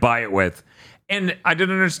money to buy it with. And I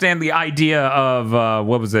didn't understand the idea of,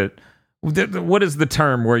 what was it? What is the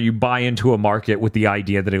term where you buy into a market with the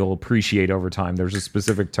idea that it will appreciate over time? There's a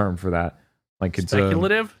specific term for that. Like it's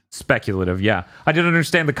speculative? Speculative, yeah. I didn't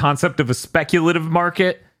understand the concept of a speculative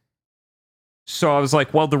market. So I was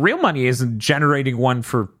like, well, the real money isn't generating one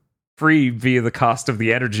for free via the cost of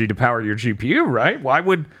the energy to power your GPU, right? Why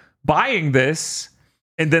would buying this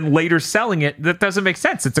and then later selling it, that doesn't make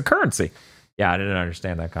sense. It's a currency. Yeah, I didn't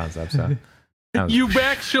understand that concept, so... You've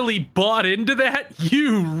actually bought into that?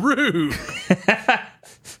 You rude.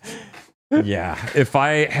 Yeah, if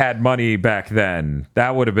I had money back then,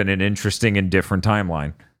 that would have been an interesting and different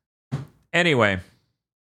timeline. Anyway.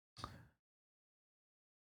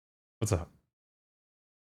 What's up?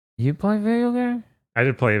 You play video game? I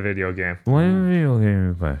did play a video game. What video game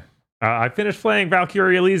you play? I finished playing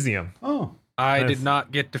Valkyrie Elysium. Oh. I did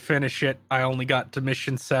not get to finish it. I only got to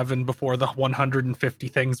mission 7 before the 150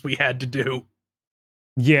 things we had to do.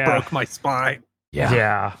 Yeah. Broke my spine.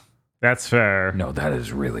 Yeah. That's fair. No, that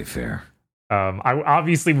is really fair. I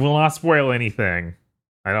obviously will not spoil anything.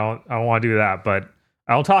 I don't want to do that, but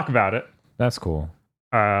I'll talk about it. That's cool.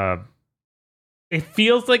 It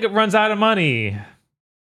feels like it runs out of money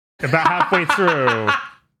about halfway through.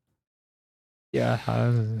 That's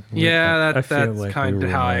like kind of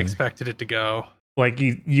how I expected it to go. Like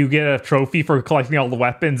you get a trophy for collecting all the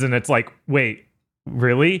weapons, and it's like, wait,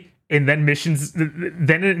 really? And then missions,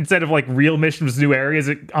 then instead of like real missions, new areas,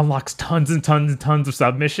 it unlocks tons and tons and tons of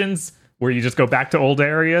submissions where you just go back to old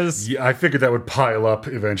areas. Yeah, I figured that would pile up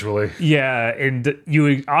eventually. Yeah, and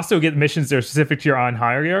you also get missions that are specific to your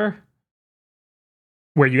Einherjar,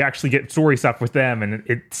 where you actually get story stuff with them. And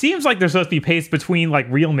it seems like they're supposed to be paced between like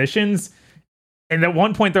real missions. And at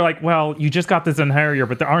one point they're like, well, you just got this Einherjar,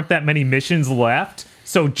 but there aren't that many missions left.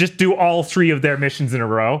 So just do all 3 of their missions in a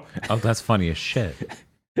row. Oh, that's funny as shit.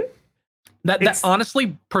 That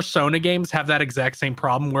honestly, Persona games have that exact same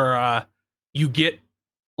problem where you get,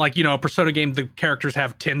 like, you know, a Persona game, the characters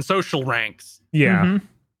have 10 social ranks. Yeah. Mm-hmm.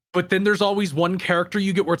 But then there's always one character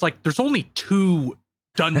you get where it's like, there's only 2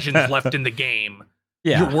 dungeons left in the game.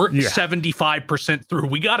 Yeah. You're 75% through.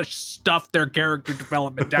 We got to stuff their character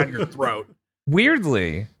development down your throat.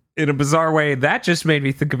 Weirdly, in a bizarre way, that just made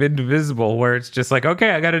me think of Indivisible, where it's just like,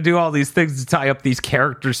 okay, I got to do all these things to tie up these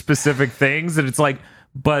character-specific things, and it's like,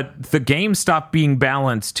 but the game stopped being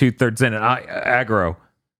balanced 2/3 in. And aggro,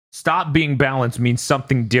 stop being balanced means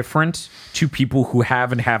something different to people who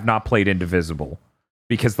have and have not played Indivisible.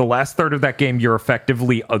 Because the last third of that game, you're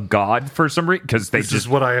effectively a god for some reason. Because this is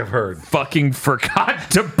what I have heard. Fucking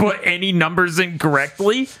forgot to put any numbers in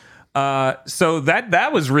correctly. So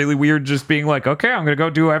that was really weird. Just being like, okay, I'm gonna go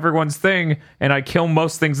do everyone's thing, and I kill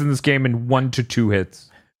most things in this game in 1 to 2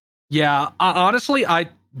 hits. Yeah, honestly,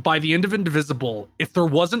 by the end of Indivisible, if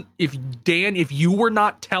you were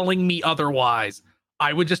not telling me otherwise,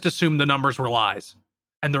 I would just assume the numbers were lies,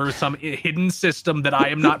 and there is some hidden system that I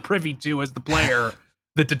am not privy to as the player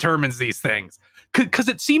that determines these things. Because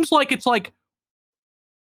it seems like it's like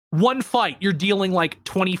one fight, you're dealing like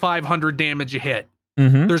 2,500 damage a hit.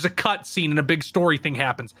 Mm-hmm. There's a cut scene and a big story thing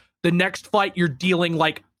happens. The next fight, you're dealing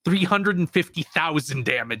like 350,000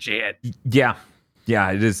 damage a hit. Yeah,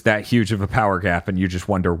 it is that huge of a power gap, and you just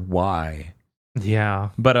wonder why. Yeah.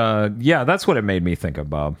 But yeah, that's what it made me think of,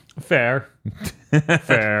 Bob. Fair.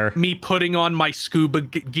 Me putting on my scuba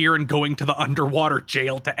gear and going to the underwater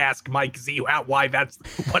jail to ask Mike Z why that's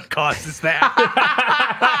what causes that.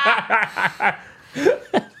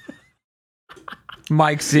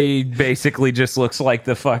 Mike Z basically just looks like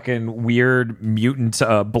the fucking weird mutant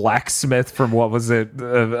blacksmith from, what was it,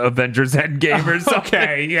 Avengers Endgame or something.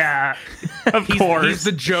 Okay, yeah. Of course. He's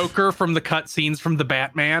the Joker from the cutscenes from the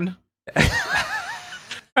Batman.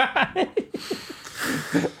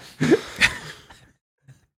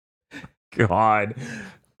 God.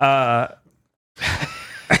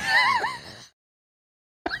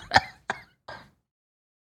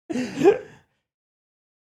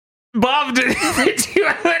 Bob, did you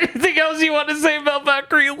have anything else you want to say about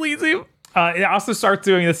Valkyrie Elysium? It also starts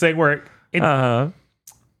doing this thing where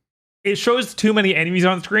it shows too many enemies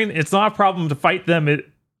on the screen. It's not a problem to fight them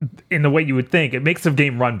in the way you would think. It makes the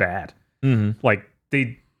game run bad. Mm-hmm. Like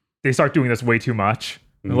they start doing this way too much.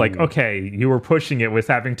 Like, okay, you were pushing it with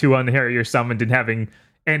having 2 unharrier summoned and having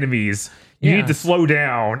enemies. You need to slow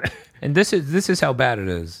down. And this is how bad it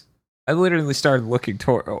is. I literally started looking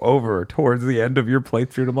towards the end of your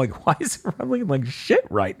playthrough, and I'm like, why is it running like shit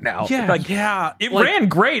right now? It ran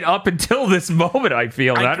great up until this moment, I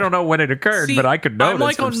feel. I don't know when it occurred, but I could notice. I'm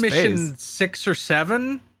like on space. mission 6 or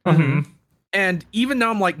 7. Mm-hmm. And even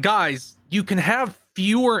now I'm like, guys, you can have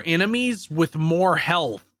fewer enemies with more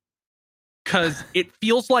health. Because it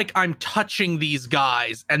feels like I'm touching these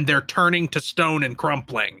guys and they're turning to stone and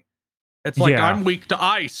crumpling. It's like, I'm weak to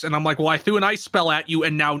ice. And I'm like, well, I threw an ice spell at you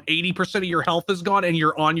and now 80% of your health is gone and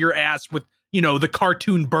you're on your ass with, the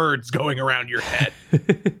cartoon birds going around your head.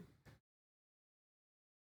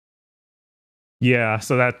 Yeah,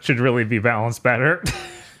 so that should really be balanced better.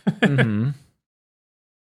 Mm-hmm.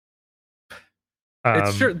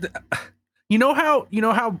 It's true. You know how,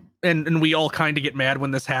 and we all kind of get mad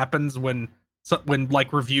when this happens, when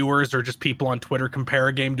like reviewers or just people on Twitter compare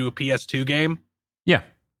a game to a PS2 game. Yeah.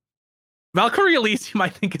 Valkyrie Elysium, I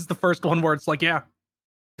think, is the first one where it's like, yeah.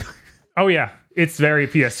 Oh, yeah. It's very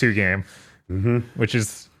PS2 game, which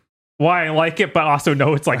is why I like it, but also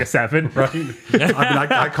know it's like a 7. Right?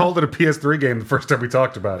 I called it a PS3 game the first time we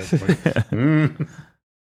talked about it. Like,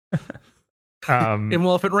 and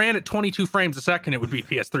well, if it ran at 22 frames a second, it would be a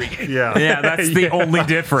PS3 game. Yeah, that's the only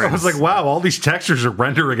difference. I was like, wow, all these textures are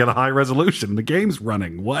rendering at a high resolution. The game's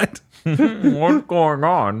running. What? What's going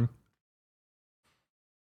on?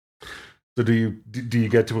 So do you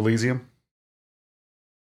get to Elysium?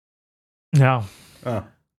 No. Oh.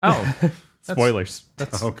 Spoilers.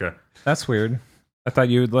 That's okay. That's weird. I thought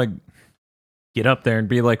you would like get up there and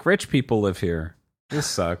be like, rich people live here. This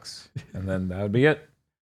sucks. And then that would be it.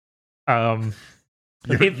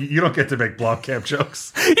 You don't get to make Blomkamp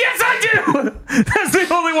jokes. Yes, I do. That's the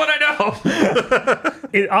only one I know.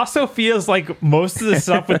 It also feels like most of the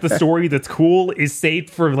stuff with the story that's cool is saved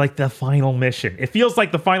for like the final mission. It feels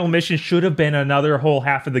like the final mission should have been another whole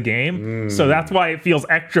half of the game. So that's why it feels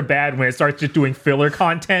extra bad when it starts just doing filler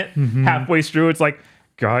content halfway through. It's like,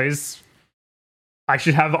 guys, I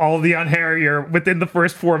should have all the Unharrier within the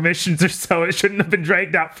first 4 missions or so. It shouldn't have been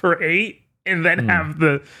dragged out for 8 and then have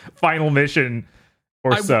the final mission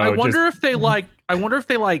or so. I wonder if they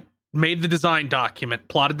made the design document,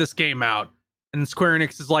 plotted this game out, and Square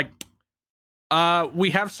Enix is like, we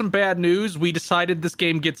have some bad news. We decided this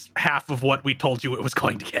game gets half of what we told you it was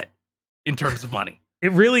going to get in terms of money.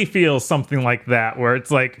 It really feels something like that, where it's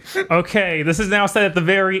like, okay, this is now set at the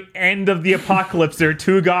very end of the apocalypse. There are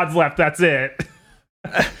 2 gods left. That's it.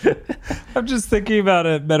 I'm just thinking about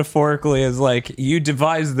it metaphorically as like you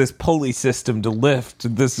devised this pulley system to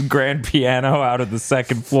lift this grand piano out of the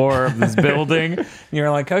 2nd floor of this building. And you're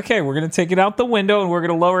like, okay, we're going to take it out the window and we're going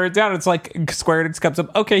to lower it down. It's like Square Enix comes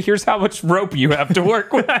up, okay, here's how much rope you have to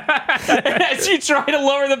work with. As you try to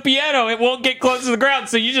lower the piano, it won't get close to the ground,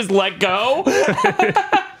 so you just let go.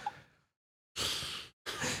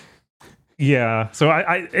 Yeah, so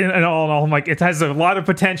I in all in all, I'm like, it has a lot of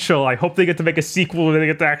potential. I hope they get to make a sequel where they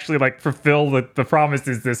get to actually like fulfill the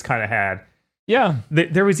promises this kind of had. Yeah,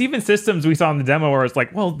 there was even systems we saw in the demo where it's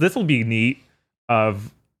like, well, this will be neat.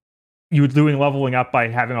 Of you doing leveling up by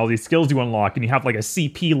having all these skills you unlock, and you have like a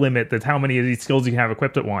CP limit that's how many of these skills you can have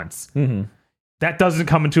equipped at once. Mm-hmm. That doesn't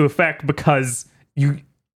come into effect because you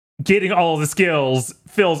getting all the skills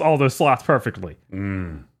fills all those slots perfectly.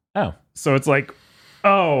 Oh, so it's like,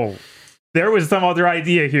 oh. There was some other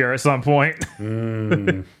idea here at some point.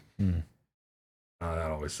 Oh, that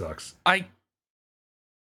always sucks. I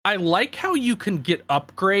like how you can get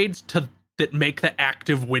upgrades that make the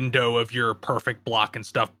active window of your perfect block and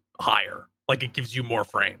stuff higher. Like it gives you more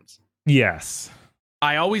frames. Yes.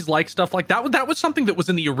 I always like stuff like that. That was something that was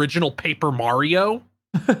in the original Paper Mario.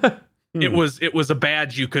 It was a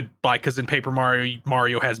badge you could buy because in Paper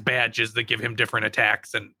Mario has badges that give him different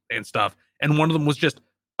attacks and stuff. And one of them was just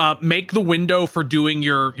make the window for doing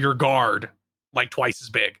your guard like twice as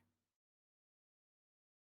big.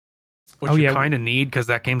 Which you kind of need because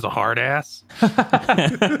that game's a hard ass.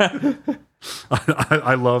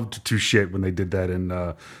 I loved to shit when they did that in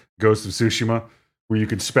Ghost of Tsushima, where you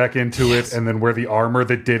could spec into it and then wear the armor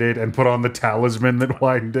that did it and put on the talisman that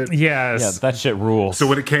widened it. Yes. Yeah, that shit rules. So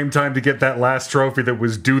when it came time to get that last trophy that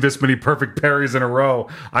was do this many perfect parries in a row,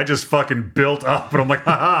 I just fucking built up and I'm like,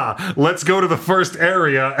 haha, let's go to the first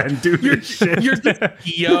area and do this shit. You're just,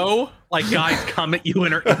 like guys come at you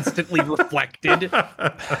and are instantly reflected.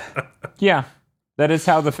 Yeah, that is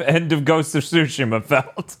how the end of Ghost of Tsushima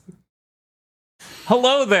felt.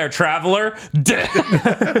 Hello there, traveler.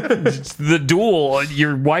 The duel,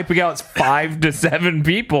 you're wiping out 5 to 7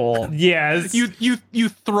 people. Yes. You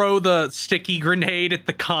throw the sticky grenade at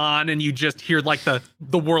the con and you just hear like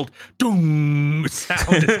the world doom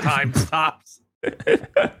sound as time stops.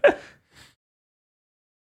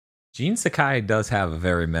 Gene Sakai does have a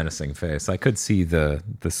very menacing face. I could see the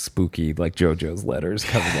spooky, like JoJo's letters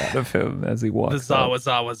coming out of him as he walks. The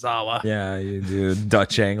Zawa. Yeah, you do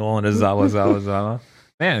Dutch angle on his Zawa.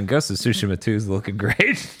 Man, Ghost of Tsushima 2 is looking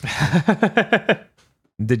great.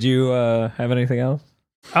 Did you have anything else?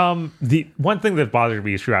 The one thing that bothered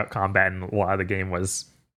me throughout combat in a lot of the game was,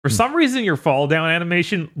 for some reason, your fall down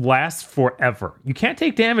animation lasts forever. You can't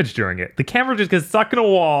take damage during it. The camera just gets stuck in a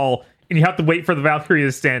wall, and you have to wait for the Valkyrie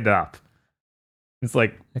to stand up. It's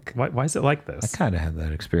like, why is it like this? I kind of had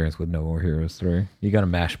that experience with No More Heroes 3. You got to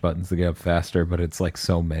mash buttons to get up faster, but it's like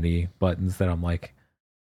so many buttons that I'm like,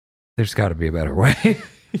 there's got to be a better way.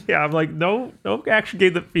 Yeah, I'm like, no action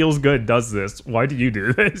game that feels good does this. Why do you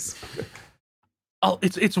do this? Oh,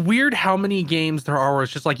 it's weird how many games there are where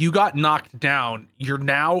it's just like you got knocked down, you're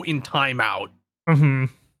now in timeout. Mm-hmm.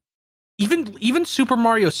 Even Super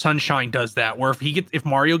Mario Sunshine does that, where if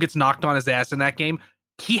Mario gets knocked on his ass in that game,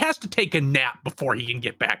 he has to take a nap before he can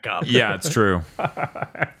get back up. Yeah, it's true.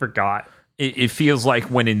 I forgot. It feels like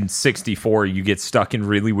when in 64 you get stuck in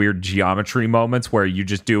really weird geometry moments where you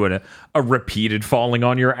just do a repeated falling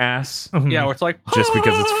on your ass. Yeah, where it's like just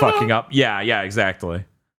because it's fucking up. Yeah, exactly.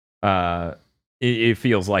 It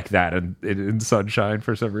feels like that in Sunshine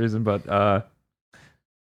for some reason, but oh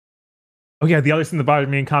yeah, the other thing that bothered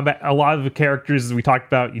me in combat, a lot of the characters, as we talked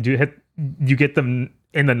about, you get them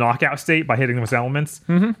in the knockout state by hitting them with elements.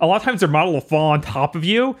 Mm-hmm. A lot of times their model will fall on top of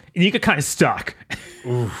you and you get kind of stuck.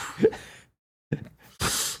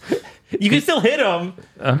 You can still hit them,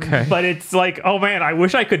 okay, but it's like, oh man, I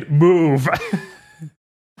wish I could move.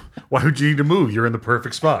 Why would you need to move? You're in the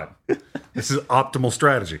perfect spot. This is optimal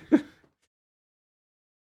strategy.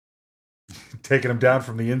 Taking them down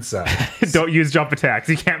from the inside. Don't use jump attacks.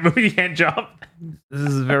 You can't move, you can't jump. This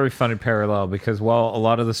is a very funny parallel because while a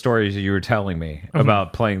lot of the stories you were telling me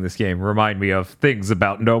about playing this game remind me of things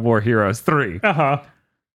about No More Heroes 3.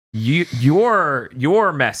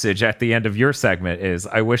 Your message at the end of your segment is,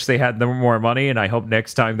 I wish they had more money and I hope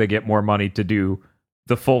next time they get more money to do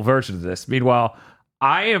the full version of this. Meanwhile,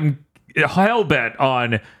 I am hell-bent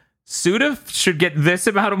on Suda should get this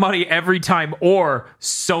amount of money every time or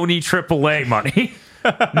Sony AAA money.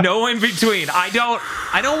 No in between. I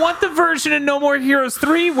don't want the version in No More Heroes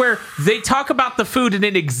 3 where they talk about the food and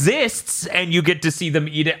it exists and you get to see them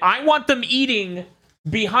eat it. I want them eating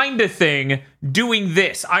behind a thing doing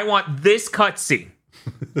this. I want this cutscene.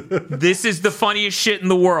 This is the funniest shit in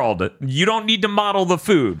the world. You don't need to model the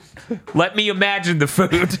food. Let me imagine the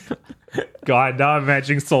food. God, now I'm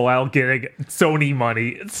imagining Soleil getting Sony money.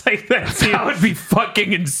 It's like that would be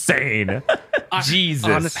fucking insane. Jesus.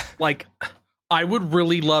 Honest, like, I would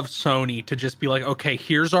really love Sony to just be like, okay,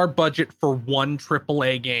 here's our budget for one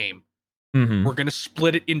AAA game. Mm-hmm. We're gonna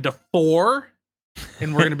split it into 4,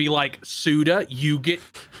 and we're gonna be like, Suda, you get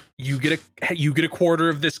a quarter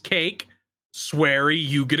of this cake. Swery,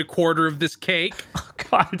 you get a quarter of this cake. Oh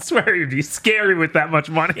God, Swery would be scary with that much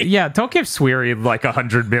money. Yeah, don't give Swery like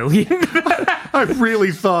 $100 million. I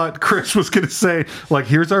really thought Chris was going to say, like,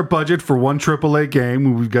 here's our budget for one AAA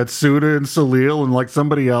game. We've got Suda and Salil and like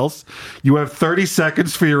somebody else. You have 30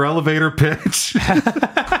 seconds for your elevator pitch.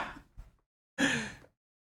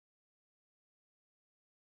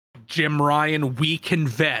 Jim Ryan, we can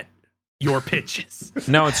vet your pitches.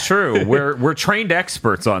 No, it's true. We're trained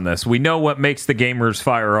experts on this. We know what makes the gamers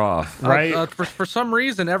fire off. Right? For some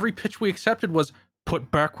reason, every pitch we accepted was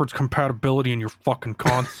put backwards compatibility in your fucking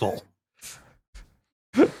console.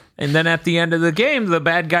 And then at the end of the game, the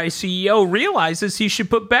bad guy CEO realizes he should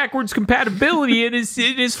put backwards compatibility in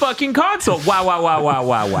his fucking console.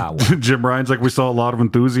 Wow. Jim Ryan's like, we saw a lot of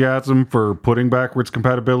enthusiasm for putting backwards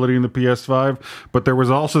compatibility in the PS5, but there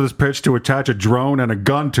was also this pitch to attach a drone and a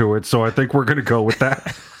gun to it, so I think we're going to go with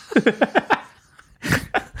that.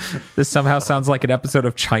 This somehow sounds like an episode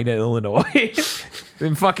of China, Illinois.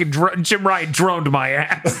 And fucking Jim Ryan droned my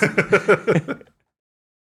ass.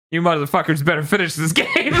 You motherfuckers better finish this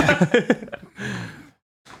game.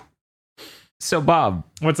 So, Bob,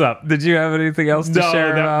 what's up? Did you have anything else to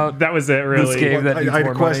share about that was it, really? This game that I had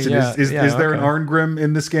a question. Is there an Arngrim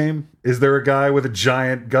in this game? Is there a guy with a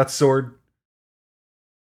giant gut sword?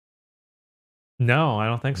 No, I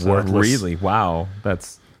don't think so. Worthless. Really? Wow.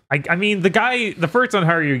 That's... I mean, the first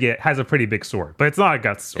Onharu you get has a pretty big sword, but it's not a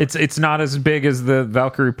guts sword. It's not as big as the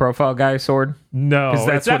Valkyrie profile guy sword? No,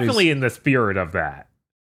 it's definitely in the spirit of that.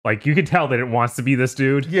 Like, you can tell that it wants to be this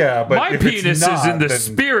dude. Yeah, but my penis is in the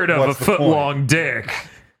spirit of a foot-long dick.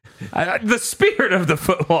 The spirit of the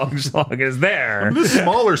foot-long schlong is there. I mean, this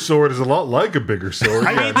smaller sword is a lot like a bigger sword.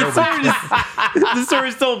 I mean, the sword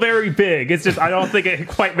is still very big. It's just, I don't think it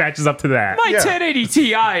quite matches up to that. My 1080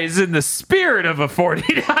 Ti is in the spirit of a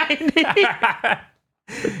 4090.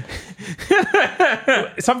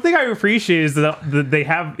 Something I appreciate is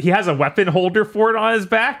that he has a weapon holder for it on his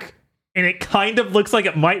back. And it kind of looks like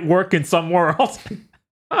it might work in some world.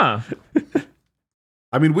 Huh.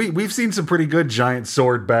 I mean, we've seen some pretty good giant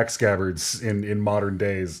sword backscabbards in modern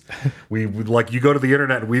days. We like, you go to the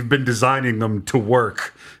internet, we've been designing them to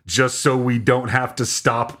work just so we don't have to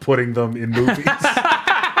stop putting them in movies.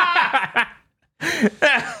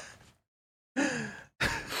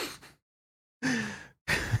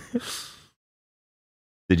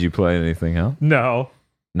 Did you play anything else? No.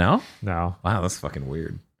 No? No. Wow, that's fucking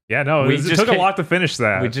weird. Yeah, no, it took a lot to finish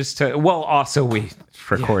that. We just also we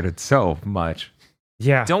recorded so much.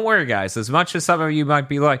 Yeah. Don't worry, guys. As much as some of you might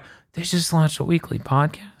be like, they just launched a weekly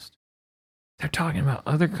podcast. They're talking about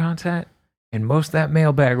other content, and most of that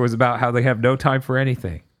mailbag was about how they have no time for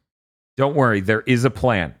anything. Don't worry, there is a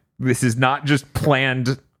plan. This is not just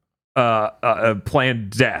planned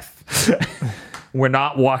death. We're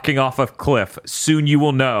not walking off a cliff. Soon you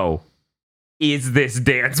will know, is this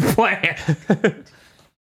Dan's plan?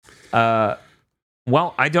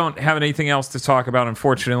 Well, I don't have anything else to talk about,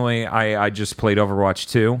 unfortunately. I just played Overwatch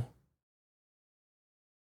 2.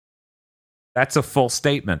 That's a full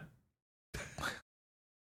statement.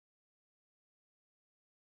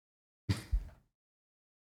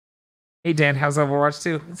 Hey, Dan, how's Overwatch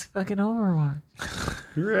 2? It's fucking Overwatch.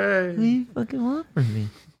 Hooray. What do you fucking want from me?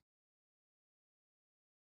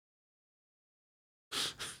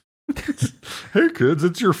 Hey kids,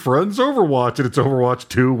 it's your friend's Overwatch, and it's Overwatch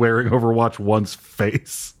 2 wearing Overwatch 1's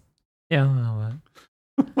face. Yeah,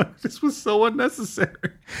 this was so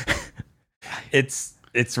unnecessary. It's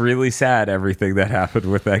really sad, everything that happened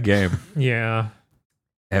with that game. Yeah.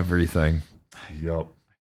 Everything. Yup.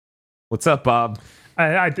 What's up, Bob?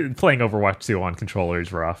 I did, playing Overwatch 2 on controller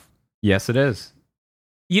is rough. Yes, it is.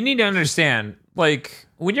 You need to understand, like,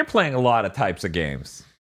 when you're playing a lot of types of games,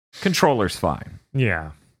 controller's fine.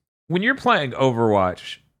 Yeah. When you're playing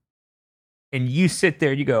Overwatch and you sit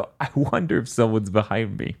there and you go, I wonder if someone's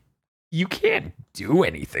behind me. you can't do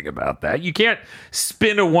anything about that. You can't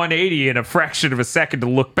spin a 180 in a fraction of a second to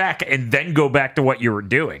look back and then go back to what you were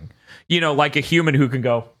doing. Like a human who can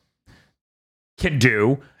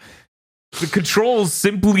do. The controls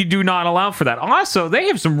simply do not allow for that. Also, they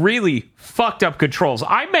have some really fucked up controls.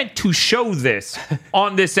 I meant to show this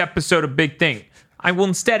on this episode of Big Thing. I will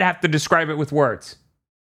instead have to describe it with words.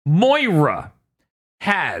 Moira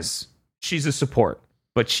she's a support,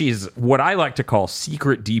 but she's what I like to call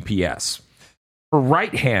secret DPS. Her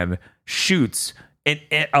right hand shoots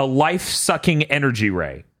a life-sucking energy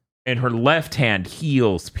ray, and her left hand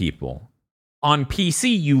heals people. On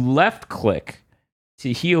PC, you left-click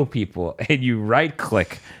to heal people, and you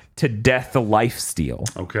right-click to death the lifesteal.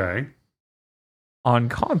 Okay. On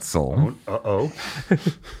console... Uh-oh.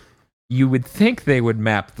 You would think they would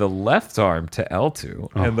map the left arm to L2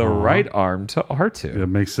 and the right arm to R2. That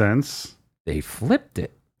makes sense. They flipped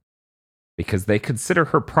it because they consider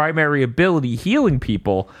her primary ability healing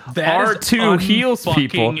people. That R2 heals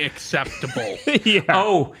people. Acceptable. Yeah.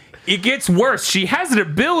 Oh, it gets worse. She has an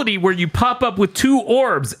ability where you pop up with 2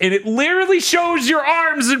 orbs, and it literally shows your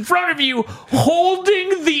arms in front of you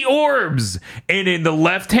holding the orbs. And in the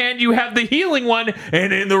left hand, you have the healing one,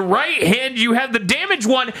 and in the right hand, you have the damage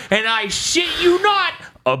one. And I shit you not,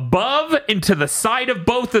 above and to the side of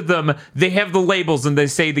both of them, they have the labels, and they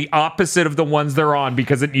say the opposite of the ones they're on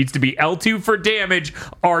because it needs to be L2 for damage,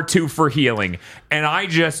 R2 for healing. And I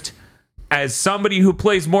just... as somebody who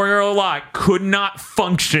plays Moira a lot, could not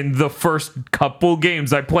function the first couple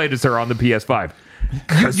games I played as her on the PS5.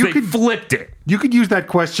 Because they flipped it. You could use that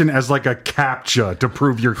question as like a CAPTCHA to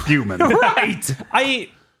prove you're human. Right. I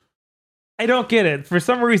don't get it. For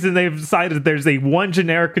some reason, they've decided that there's one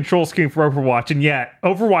generic control scheme for Overwatch, and yet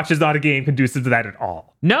Overwatch is not a game conducive to that at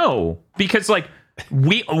all. No, because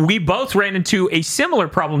we both ran into a similar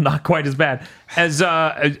problem, not quite as bad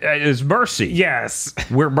as Mercy. Yes,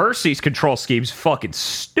 where Mercy's control scheme's fucking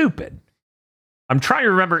stupid. I'm trying to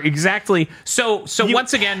remember exactly. So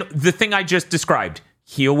once again, the thing I just described: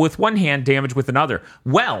 heal with one hand, damage with another.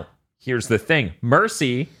 Well, here's the thing: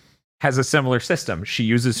 Mercy has a similar system. She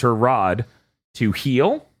uses her rod to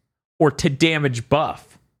heal or to damage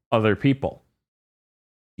buff other people.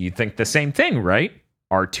 You think the same thing, right?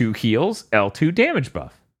 R2 heals, L2 damage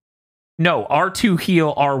buff. No, R2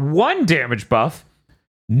 heal, R1 damage buff.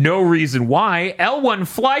 No reason why. L1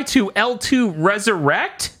 fly to, L2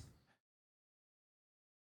 resurrect.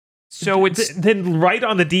 So it's... Then right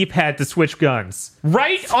on the D-pad to switch guns.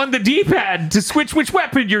 Right on the D-pad to switch which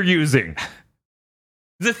weapon you're using.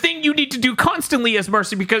 The thing you need to do constantly as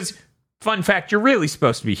Mercy, because, fun fact, you're really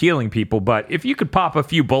supposed to be healing people, but if you could pop a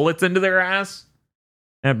few bullets into their ass,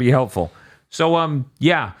 that'd be helpful. So,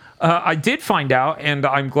 I did find out, and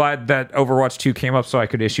I'm glad that Overwatch 2 came up so I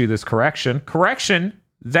could issue this correction.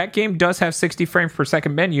 That game does have 60 frames per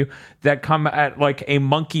second menu that come at like a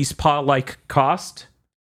monkey's paw-like cost.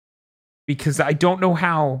 Because I don't know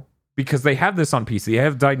how, because they have this on PC. They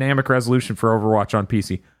have dynamic resolution for Overwatch on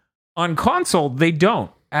PC. On console, they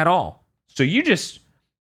don't at all. So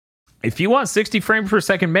if you want 60 frames per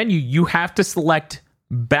second menu, you have to select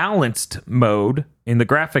balanced mode in the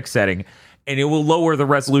graphics setting, and it will lower the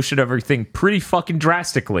resolution of everything pretty fucking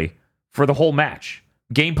drastically for the whole match.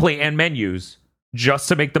 Gameplay and menus, just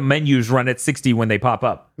to make the menus run at 60 when they pop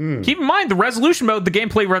up. Keep in mind, the resolution mode, the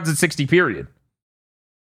gameplay runs at 60, period.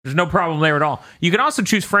 There's no problem there at all. You can also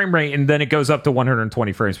choose frame rate, and then it goes up to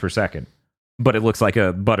 120 frames per second. But it looks like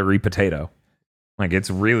a buttery potato. Like, it's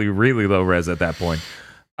really, really low res at that point.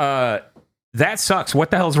 That sucks.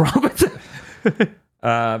 What the hell's wrong with it?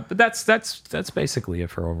 But that's basically it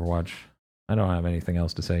for Overwatch. I don't have anything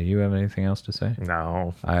else to say. You have anything else to say?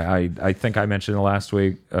 No. I think I mentioned it last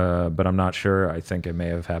week, but I'm not sure. I think it may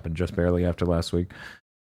have happened just barely after last week.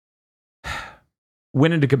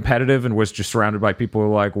 Went into competitive and was just surrounded by people who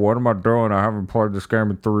were like, what am I doing? I haven't played this game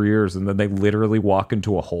in 3 years. And then they literally walk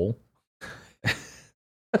into a hole.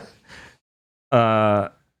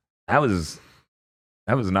 That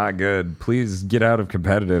was not good. Please get out of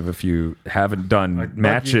competitive if you haven't done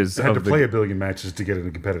matches. You had to play a billion matches to get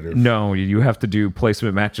into competitive. No, you have to do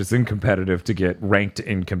placement matches in competitive to get ranked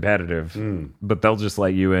in competitive. But they'll just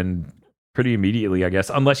let you in pretty immediately, I guess,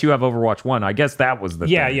 unless you have Overwatch 1. I guess that was the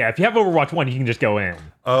thing. Yeah. If you have Overwatch 1, you can just go in.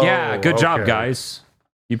 Oh, yeah, good job, guys.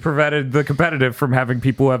 You prevented the competitive from having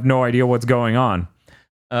people who have no idea what's going on.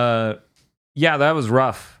 Yeah, that was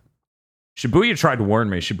rough. Shibuya tried to warn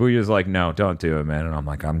me. Shibuya's like, no, don't do it, man. And I'm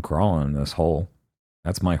like, I'm crawling in this hole.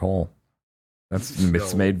 That's my hole.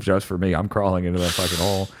 It's made just for me. I'm crawling into that fucking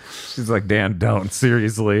hole. She's like, Dan, don't.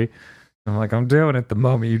 Seriously. I'm like, I'm doing it the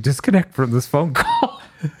moment you disconnect from this phone call.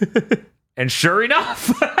 And sure enough,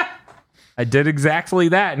 I did exactly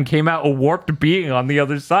that and came out a warped being on the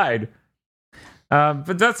other side.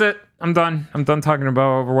 But that's it. I'm done. I'm done talking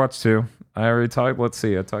about Overwatch 2. I already talked. Let's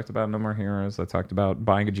see. I talked about No More Heroes. I talked about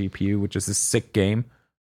buying a GPU, which is a sick game.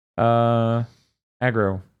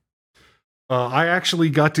 Aggro. I actually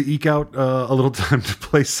got to eke out a little time to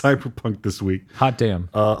play Cyberpunk this week. Hot damn.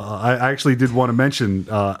 I actually did want to mention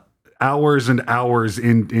hours and hours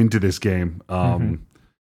into this game.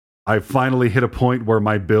 I finally hit a point where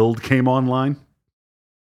my build came online,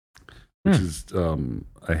 which is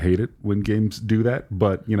I hate it when games do that,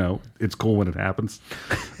 but you know it's cool when it happens.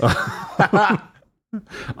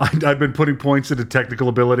 I've been putting points into technical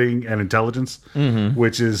ability and intelligence,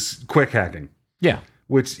 which is quick hacking. Yeah.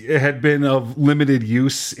 Which had been of limited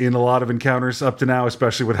use in a lot of encounters up to now,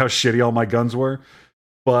 especially with how shitty all my guns were.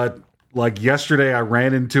 But like yesterday, I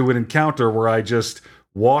ran into an encounter where I just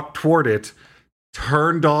walked toward it,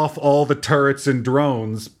 turned off all the turrets and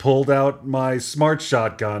drones, pulled out my smart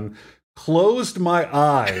shotgun, closed my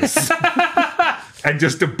eyes, and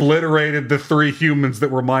just obliterated the 3 humans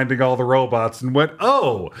that were minding all the robots and went,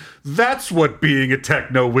 oh, that's what being a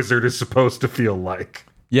techno wizard is supposed to feel like.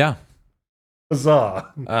 Yeah.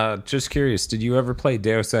 Huzzah. Just curious, did you ever play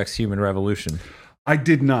Deus Ex Human Revolution? I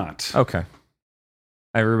did not. Okay.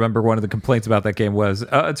 I remember one of the complaints about that game was,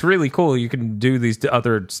 it's really cool. You can do these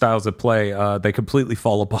other styles of play. They completely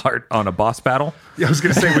fall apart on a boss battle. Yeah, I was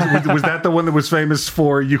going to say, was that the one that was famous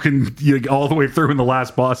for you all the way through and the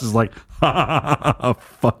last boss is like,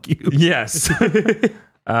 fuck you? Yes.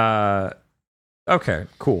 Okay,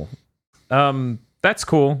 cool. That's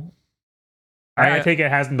cool. I take it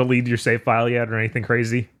hasn't deleted your save file yet or anything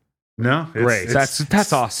crazy. No, great.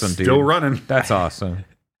 That's awesome, dude. Still running. That's awesome.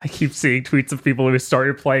 I keep seeing tweets of people who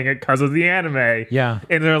started playing it because of the anime. Yeah.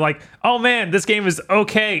 And they're like, oh man, this game is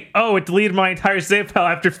okay. Oh, it deleted my entire save file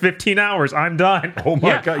after 15 hours. I'm done. Oh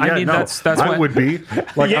my God. Yeah, I mean, that's I would be.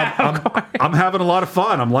 Like, yeah, I'm having a lot of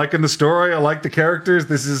fun. I'm liking the story. I like the characters.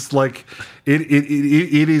 This is like, it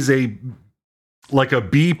is a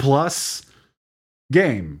B+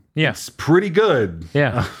 game. Yeah. It's pretty good.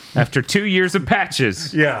 Yeah. After 2 years of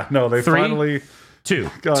patches. Yeah. No, they finally. 2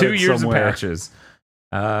 years of patches.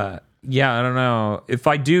 Yeah, I don't know. If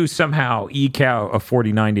I do somehow eke out a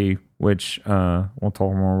 4090, which we'll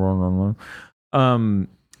talk more about, I'm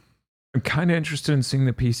kind of interested in seeing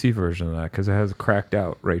the PC version of that because it has cracked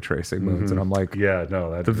out ray tracing modes, and I'm like, yeah,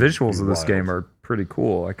 no, the visuals of this game are pretty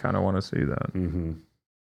cool. I kind of want to see that. And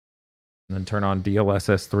then turn on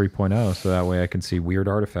DLSS 3.0 so that way I can see weird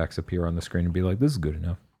artifacts appear on the screen and be like, this is good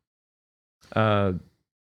enough.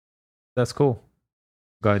 That's cool.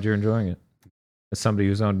 Glad you're enjoying it. As somebody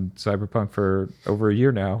who's on Cyberpunk for over a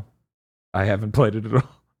year now, I haven't played it at all.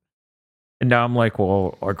 And now I'm like,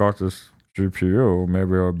 well, I got this GPU.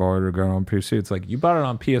 Maybe I'll buy it again on PC. It's like, you bought it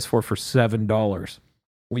on PS4 for $7.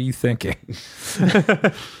 What are you thinking?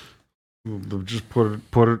 Just put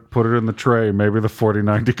it in the tray. Maybe the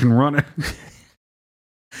 4090 can run it.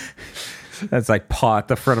 That's like paw at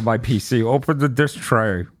the front of my PC. Open the disk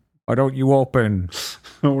tray. Why don't you open?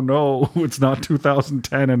 Oh no, it's not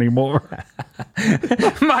 2010 anymore.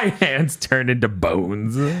 My hands turn into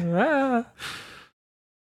bones. But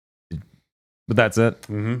that's it.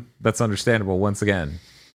 That's understandable. Once again,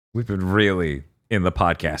 we've been really in the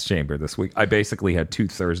podcast chamber this week. I basically had 2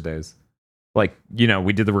 Thursdays. Like, you know,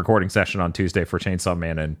 we did the recording session on Tuesday for Chainsaw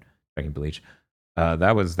Man and Dragon Bleach.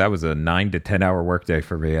 That was a 9 to 10 hour workday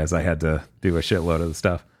for me as I had to do a shitload of the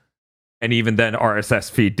stuff. And even then,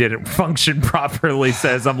 RSS feed didn't function properly.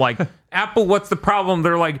 Says, I'm like, Apple, what's the problem?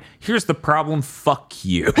 They're like, here's the problem. Fuck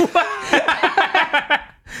you.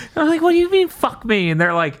 I'm like, what do you mean, fuck me? And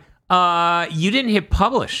they're like, you didn't hit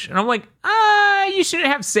publish. And I'm like, you shouldn't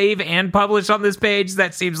have save and publish on this page.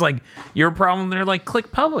 That seems like your problem. They're like,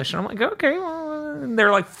 click publish. And I'm like, okay. Well. And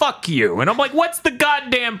they're like, fuck you. And I'm like, what's the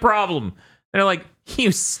goddamn problem? And they're like,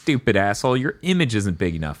 you stupid asshole. Your image isn't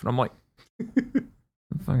big enough. And I'm like,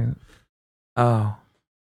 fucking. Oh,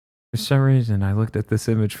 for some reason, I looked at this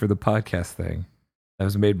image for the podcast thing that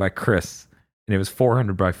was made by Chris, and it was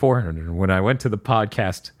 400 by 400. And when I went to the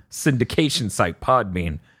podcast syndication site,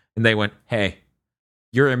 Podbean, and they went, hey,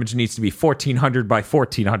 your image needs to be 1400 by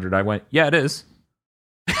 1400. I went, yeah, it is.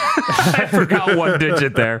 I forgot one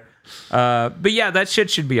digit there. But yeah, that shit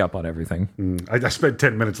should be up on everything. I spent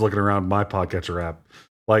 10 minutes looking around my Podcatcher app.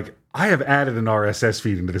 Like, I have added an RSS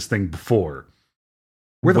feed into this thing before.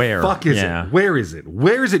 Where the fuck is it? Where is it?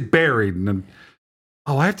 Where is it buried? And then,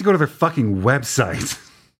 I have to go to their fucking website.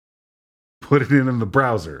 Put it in the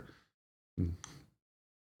browser.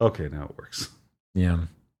 Okay, now it works. Yeah.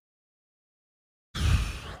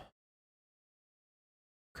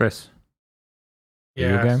 Chris.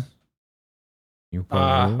 Yeah.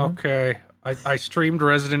 Okay. I streamed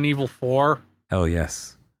Resident Evil 4. Hell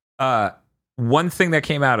yes. One thing that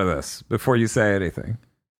came out of this before you say anything.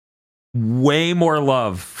 Way more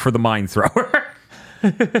love for the mine thrower.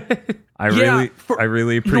 I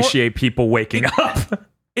really appreciate people waking up.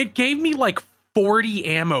 It gave me like 40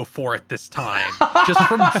 ammo for it this time, just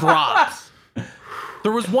from drops.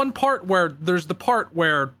 There was one part where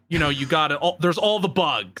you gotta there's all the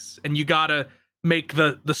bugs and you gotta make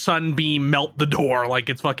the sunbeam melt the door like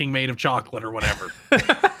it's fucking made of chocolate or whatever.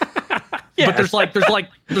 But there's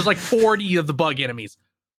like 40 of the bug enemies.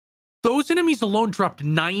 Those enemies alone dropped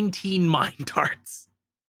 19 mine darts.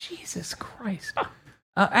 Jesus Christ.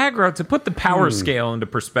 Aggro, to put the power scale into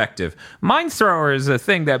perspective, mine thrower is a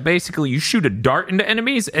thing that basically you shoot a dart into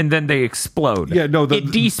enemies and then they explode. Yeah, no, it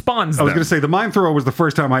despawns them. I was going to say, the mine thrower was the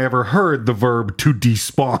first time I ever heard the verb to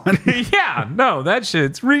despawn. Yeah, no, that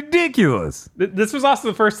shit's ridiculous. This was also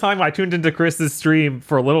the first time I tuned into Chris's stream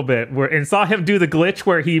for a little bit and saw him do the glitch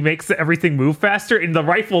where he makes everything move faster and the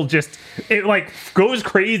rifle it goes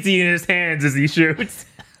crazy in his hands as he shoots.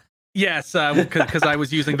 Yes, because I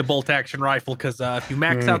was using the bolt action rifle. Because if you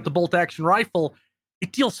max out the bolt action rifle,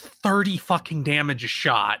 it deals 30 fucking damage a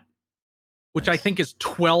shot, which I think is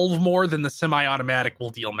 12 more than the semi-automatic will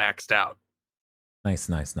deal maxed out. Nice.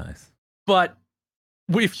 But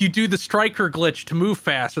if you do the striker glitch to move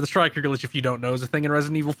fast, or the striker glitch, if you don't know, is a thing in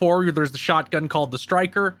Resident Evil 4. There's the shotgun called the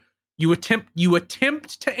striker. You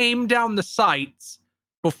attempt to aim down the sights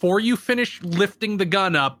before you finish lifting the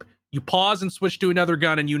gun up. You pause and switch to another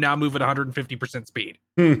gun, and you now move at 150% speed.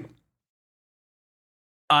 It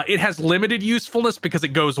has limited usefulness because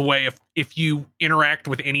it goes away if you interact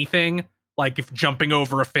with anything, like if jumping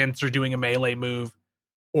over a fence or doing a melee move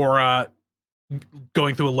or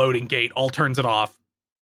going through a loading gate, all turns it off.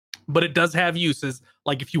 But it does have uses,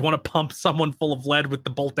 like if you want to pump someone full of lead with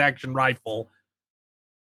the bolt-action rifle.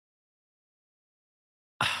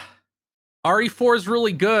 RE4 is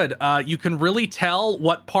really good. You can really tell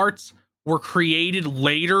what parts were created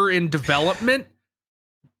later in development.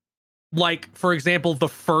 Like, for example, the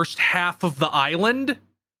first half of the island,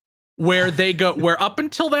 where up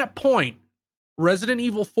until that point, Resident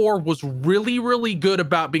Evil 4 was really, really good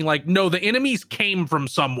about being like, no, the enemies came from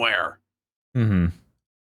somewhere. Mm-hmm.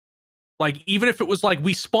 Like, even if it was like,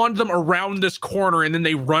 we spawned them around this corner and then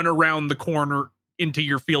they run around the corner into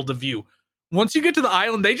your field of view. Once you get to the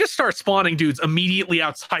island, they just start spawning dudes immediately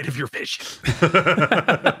outside of your vision.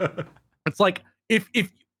 It's like if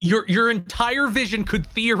your entire vision could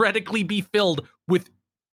theoretically be filled with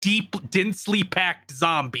deep, densely packed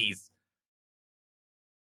zombies.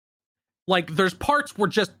 Like, there's parts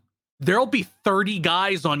where there'll be 30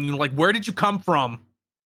 guys on you. Like, where did you come from?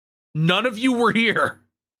 None of you were here.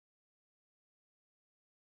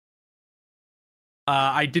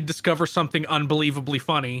 I did discover something unbelievably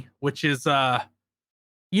funny, which is,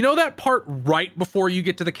 you know that part right before you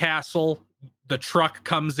get to the castle? The truck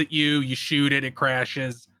comes at you, you shoot it, it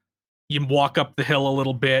crashes. You walk up the hill a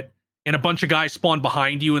little bit, and a bunch of guys spawn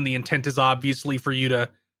behind you, and the intent is obviously for you to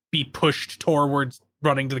be pushed towards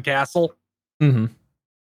running to the castle. Mm-hmm.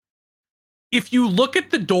 If you look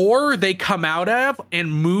at the door they come out of and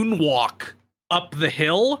moonwalk up the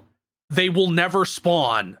hill, they will never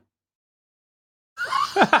spawn.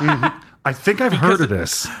 I think I've heard of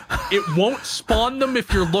this. It won't spawn them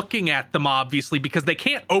if you're looking at them, obviously, because they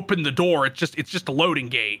can't open the door. It's just a loading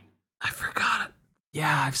gate. I forgot it.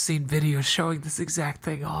 Yeah, I've seen videos showing this exact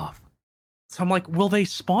thing off. So I'm like, will they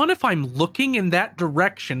spawn if I'm looking in that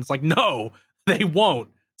direction? It's like, no, they won't.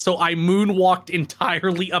 So I moonwalked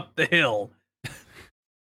entirely up the hill.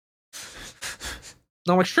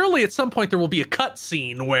 I'm like, surely at some point there will be a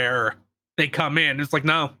cutscene where they come in. It's like,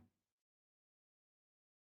 no.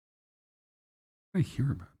 I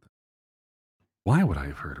hear about that. Why would I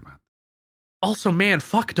have heard about that? Also, man,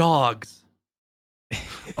 fuck dogs.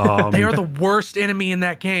 They are the worst enemy in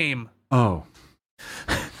that game. Oh.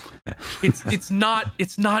 It's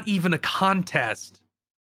not even a contest.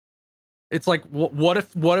 It's like, what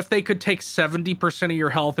if they could take 70% of your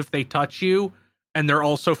health if they touch you, and they're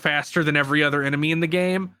also faster than every other enemy in the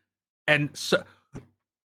game? And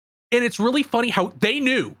it's really funny how they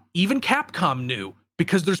knew, even Capcom knew,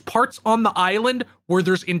 because there's parts on the island where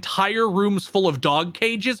there's entire rooms full of dog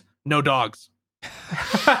cages, no dogs.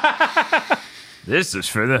 This is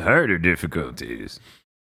for the harder difficulties.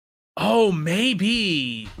 Oh,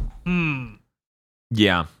 maybe.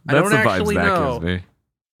 Yeah, that's the vibes that gives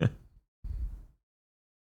me.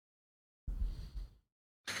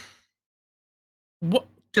 What?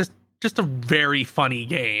 Just a very funny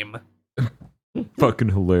game. Fucking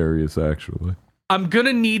hilarious, actually. I'm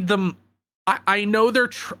gonna need them. I know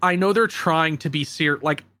they're trying to be serious.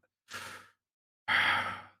 Like, a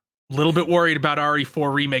little bit worried about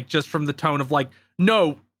RE4 remake just from the tone of like,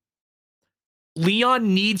 no,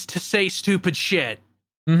 Leon needs to say stupid shit.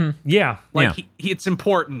 Mm-hmm. Yeah, like it's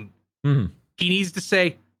important. Mm-hmm. He needs to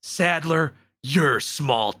say, Sadler, you're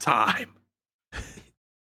small time.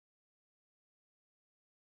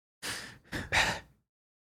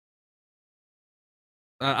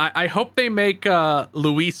 I hope they make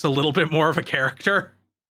Luis a little bit more of a character.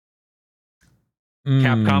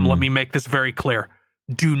 Capcom, let me make this very clear.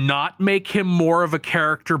 Do not make him more of a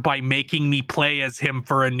character by making me play as him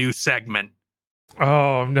for a new segment.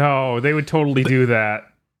 Oh, no. They would totally do that.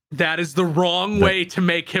 That is the wrong way to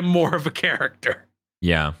make him more of a character.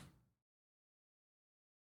 Yeah.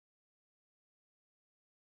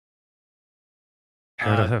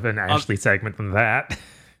 I would have an Ashley segment from that.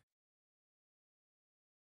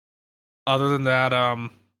 Other than that,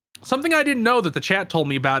 something I didn't know that the chat told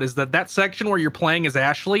me about is that section where you're playing as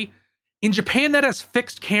Ashley, in Japan, that has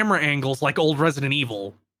fixed camera angles like old Resident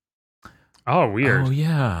Evil. Oh, weird. Oh,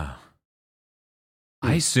 yeah.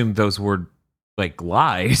 I assumed those were, like,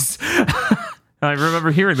 lies. I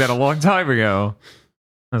remember hearing that a long time ago.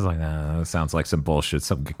 I was like, nah, that sounds like some bullshit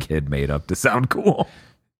some kid made up to sound cool.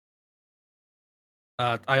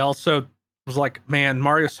 I also was like, man,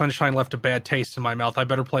 Mario Sunshine left a bad taste in my mouth. I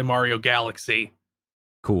better play Mario Galaxy.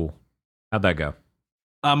 Cool. How'd that go?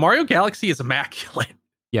 Mario Galaxy is immaculate.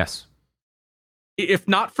 Yes. If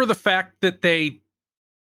not for the fact that they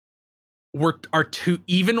are too,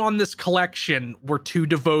 even on this collection, we're too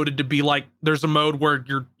devoted to be like, there's a mode where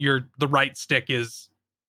the right stick is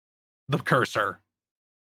the cursor.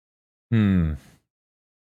 If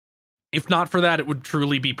not for that, it would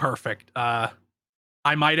truly be perfect.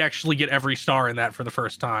 I might actually get every star in that for the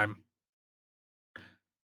first time.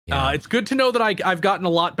 Yeah. It's good to know that I've gotten a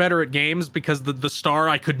lot better at games, because the star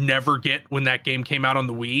I could never get when that game came out on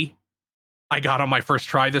the Wii, I got on my first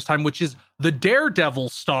try this time, which is the Daredevil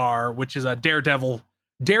star, which is a Daredevil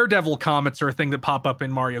comets are a thing that pop up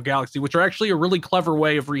in Mario Galaxy, which are actually a really clever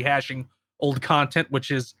way of rehashing old content,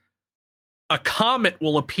 which is a comet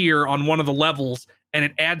will appear on one of the levels and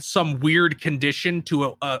it adds some weird condition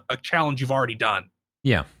to a challenge you've already done.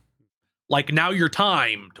 Yeah. Like, now you're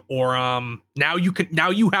timed, or now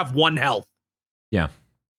you have 1 health. Yeah.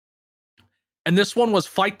 And this one was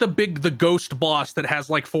fight the ghost boss that has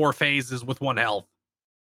like 4 phases with 1 health.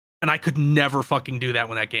 And I could never fucking do that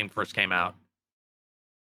when that game first came out.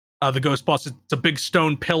 The ghost boss, it's a big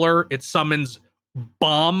stone pillar. It summons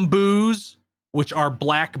bomb boos, which are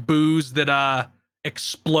black boos that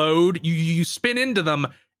explode. You spin into them,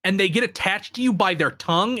 and they get attached to you by their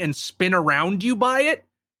tongue and spin around you by it,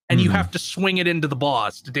 and you have to swing it into the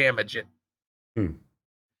boss to damage it. And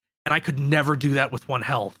I could never do that with 1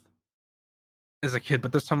 health as a kid,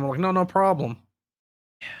 but this time I'm like, no problem.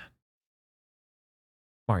 Yeah.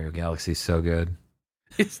 Mario Galaxy is so good.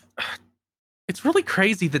 It's really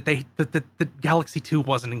crazy that that Galaxy 2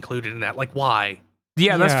 wasn't included in that. Like, why?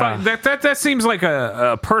 Yeah, that's fine. That seems like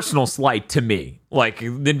a personal slight to me. Like,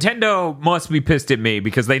 Nintendo must be pissed at me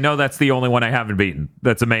because they know that's the only one I haven't beaten.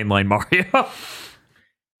 That's a mainline Mario.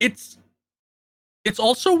 It's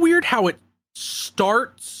also weird how it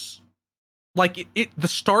starts. Like, the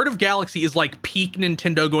start of Galaxy is like peak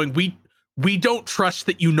Nintendo going, we don't trust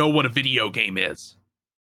that you know what a video game is.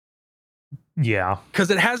 Yeah. Because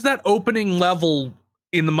it has that opening level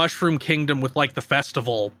in the Mushroom Kingdom with like the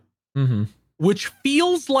festival. Mm-hmm. Which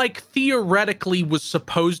feels like theoretically was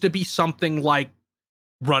supposed to be something like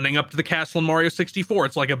running up to the castle in Mario 64.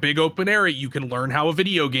 It's like a big open area you can learn how a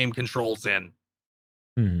video game controls in.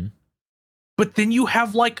 Mm-hmm. But then you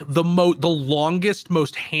have like the longest,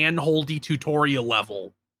 most hand-holdy tutorial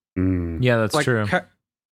level. Yeah, that's like, true.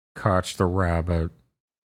 Catch the rabbit.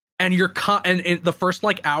 And you're and in the first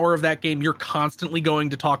like hour of that game, you're constantly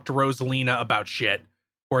going to talk to Rosalina about shit.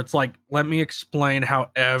 Where it's like, let me explain how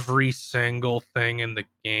every single thing in the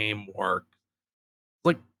game works.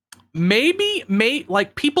 Like,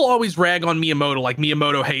 like, people always rag on Miyamoto, like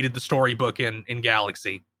Miyamoto hated the storybook in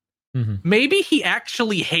Galaxy. Mm-hmm. Maybe he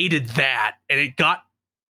actually hated that, and it got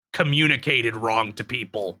communicated wrong to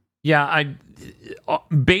people. Yeah,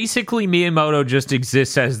 basically Miyamoto just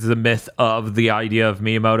exists as the myth of the idea of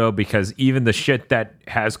Miyamoto, because even the shit that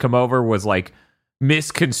has come over was like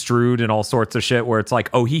misconstrued and all sorts of shit where it's like,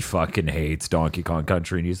 oh, he fucking hates Donkey Kong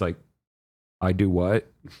Country, and he's like, I do what?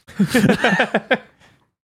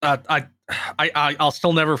 I'll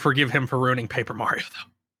still never forgive him for ruining Paper Mario,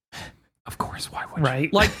 though. Of course, why would right? you?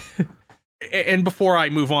 Like, and before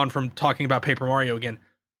I move on from talking about Paper Mario again,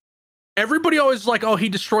 everybody always is like, oh, he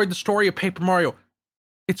destroyed the story of Paper Mario.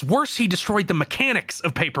 It's worse, he destroyed the mechanics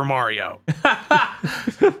of Paper Mario.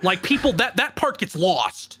 Like, people, that part gets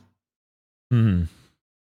lost.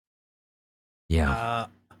 Yeah.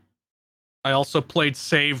 I also played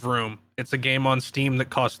Save Room. It's a game on Steam that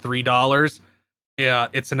costs $3. Yeah,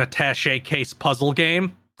 it's an attaché case puzzle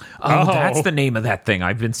game. Oh, that's the name of that thing.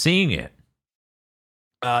 I've been seeing it.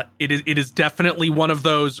 It is definitely one of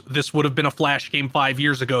those, this would have been a Flash game 5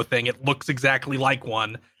 years ago thing. It looks exactly like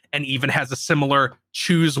one, and even has a similar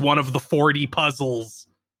choose one of the 40 puzzles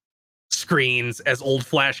screens as old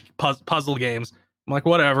Flash puzzle games. I'm like,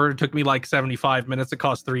 whatever. It took me like 75 minutes. It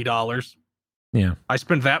cost $3. Yeah. I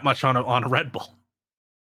spent that much on a Red Bull.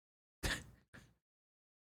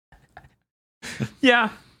 Yeah.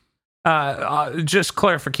 Just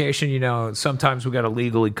clarification, sometimes we got to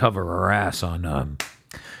legally cover our ass on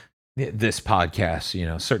this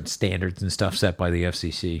podcast, certain standards and stuff set by the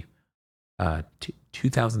FCC.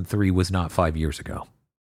 2003 was not 5 years ago.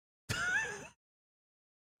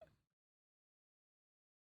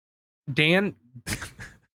 Dan,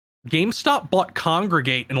 GameStop bought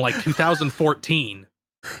Congregate in like 2014.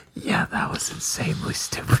 Yeah, that was insanely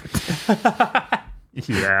stupid.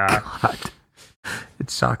 Yeah. God. It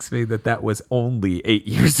shocks me that was only 8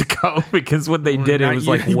 years ago, because when they did it was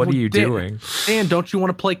like, what are you doing? Dan, don't you want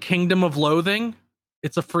to play Kingdom of Loathing?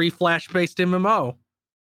 It's a free Flash-based MMO.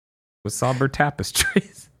 With somber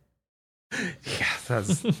tapestries. Yeah,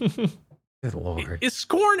 that's... Good Lord. Is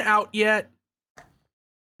Scorn out yet?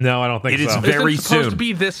 No, I don't think so. It is very soon. It's supposed to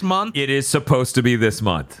be this month? It is supposed to be this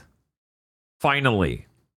month. Finally,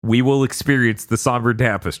 we will experience the somber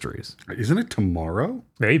tapestries. Isn't it tomorrow?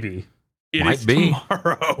 Maybe. It Might be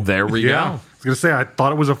tomorrow. There we go. I was going to say, I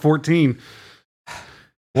thought it was a 14.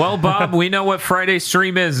 Well, Bob, we know what Friday's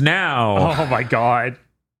stream is now. Oh, my God.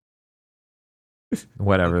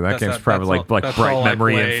 Whatever. That game's probably like Bright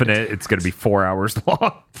Memory Infinite. It's going to be 4 hours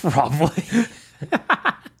long. Probably.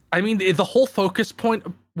 I mean, the whole focus point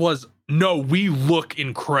was, no, we look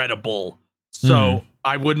incredible. So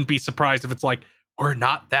I wouldn't be surprised if it's like, we're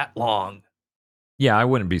not that long. Yeah, I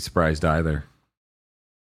wouldn't be surprised either.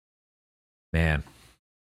 Man,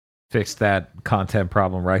 fixed that content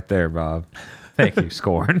problem right there, Bob. Thank you,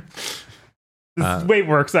 Scorn. This is way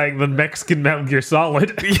more exciting than Mexican Metal Gear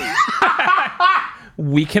Solid.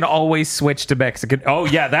 We can always switch to Mexican. Oh,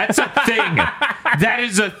 yeah, that's a thing. That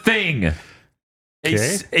is a thing.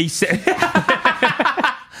 Okay.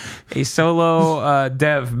 A solo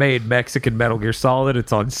dev made Mexican Metal Gear Solid.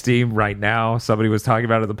 It's on Steam right now. Somebody was talking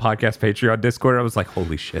about it in the podcast Patreon Discord. I was like,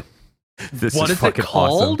 holy shit. This is fucking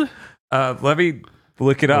called? Awesome. Let me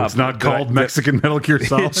look it up. It's not called Mexican Metal Gear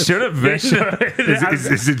Solid. It should have been.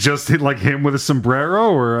 Is it just like him with a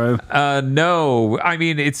sombrero, or no? I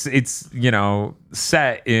mean, it's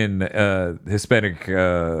set in Hispanic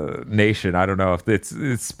nation. I don't know if it's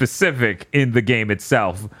specific in the game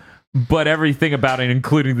itself, but everything about it,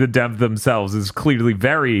 including the dev themselves, is clearly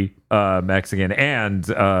very Mexican and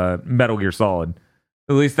Metal Gear Solid.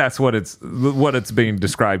 At least that's what it's being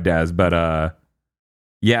described as. But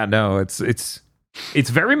yeah, no, it's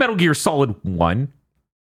very Metal Gear Solid 1,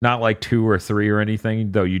 not like 2 or 3 or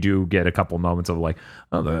anything, though you do get a couple moments of like,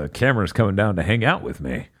 oh, the camera's coming down to hang out with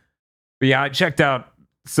me. But yeah, I checked out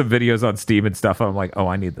some videos on Steam and stuff, and I'm like, oh,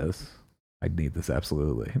 I need this. I need this,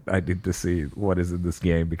 absolutely. I need to see what is in this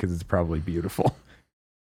game, because it's probably beautiful.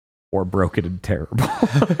 Or broken and terrible.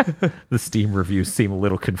 The Steam reviews seem a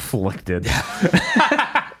little conflicted.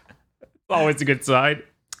 Always a good sign.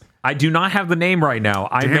 I do not have the name right now.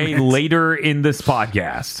 I may later in this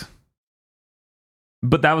podcast.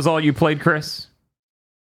 But that was all you played, Chris?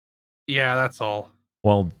 Yeah, that's all.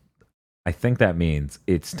 Well, I think that means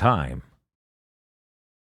it's time.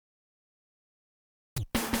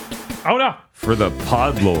 Oh, no. For the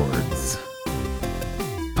Podlords.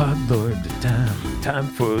 Podlord time. Time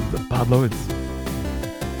for the Podlords.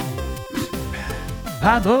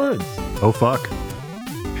 Podlords. Oh, fuck.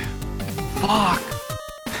 Fuck.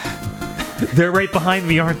 They're right behind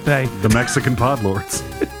me, aren't they? The Mexican Podlords.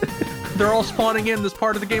 They're all spawning in. This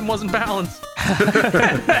part of the game wasn't balanced.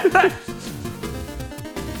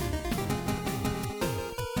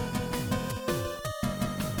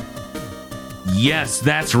 Yes,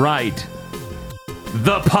 that's right.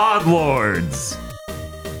 The Podlords.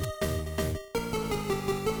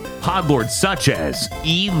 Podlords such as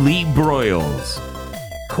E. Lee Broyles,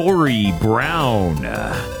 Corey Brown.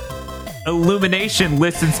 Illumination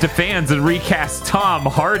listens to fans and recasts Tom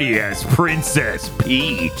Hardy as Princess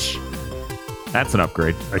Peach. That's an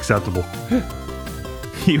upgrade. Acceptable.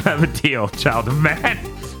 You have a deal, child of man.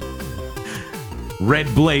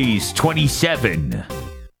 Red Blaze 27.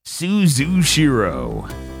 Suzu Shiro.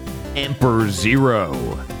 Emperor Zero,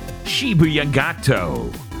 Shibuya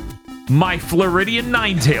Gato. My Floridian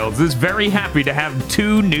Ninetales is very happy to have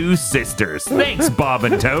 2 new sisters. Thanks, Bob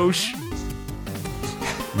and Tosh.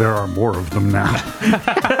 There are more of them now.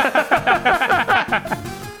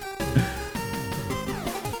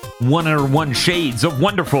 101 Shades of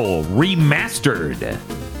Wonderful Remastered.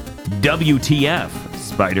 WTF,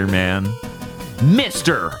 Spider-Man.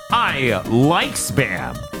 Mr. I Like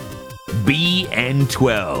Spam.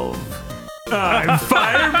 BN12. I'm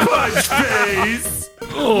Fire Punch Face.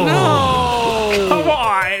 Oh, no! Come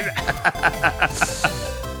on.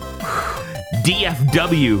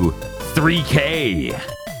 DFW 3K.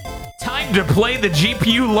 Time to play the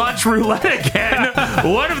GPU launch roulette again.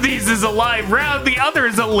 One of these is a live round, the other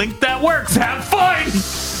is a link that works. Have fun!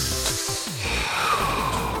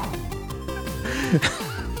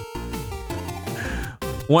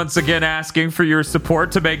 Once again, asking for your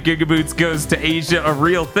support to make Gigaboots Goes to Asia a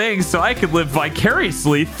real thing so I could live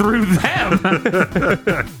vicariously through them.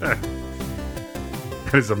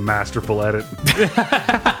 That is a masterful edit.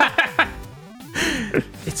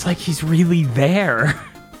 It's like he's really there.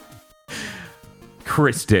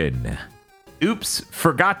 Kristen. Oops,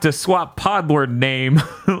 forgot to swap Podlord name.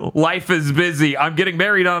 Life is busy. I'm getting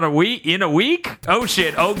married in a week? Oh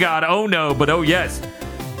shit, oh god, oh no, but oh yes.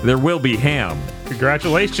 There will be ham.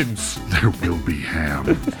 Congratulations. There will be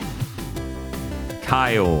ham.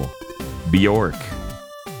 Kyle. Bjork.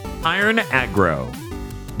 Iron Aggro.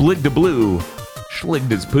 Blig to Blue.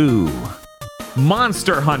 Schligda's Poo.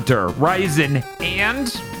 Monster Hunter. Ryzen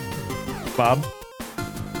and... Bob?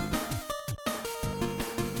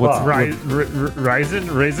 What's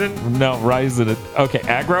Ryzen? No, Ryzen. Okay,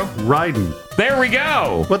 Aggro? Raiden. There we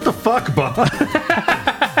go! What the fuck, Bob?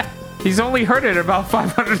 He's only heard it about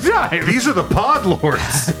 500 times. These are the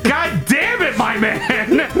Podlords. God damn it, my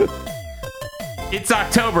man! It's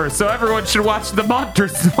October, so everyone should watch the Monster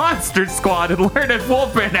Squad and learn if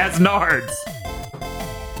Wolfman has Nards.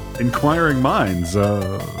 Inquiring minds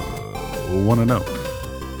want to know.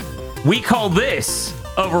 We call this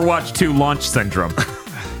Overwatch 2 launch syndrome.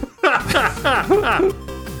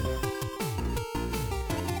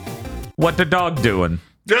 What the dog doing?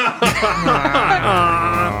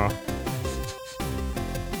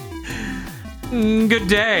 Good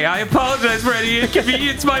day. I apologize for any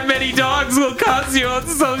inconvenience my many dogs will cause you on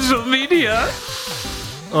social media.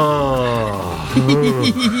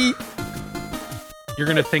 You're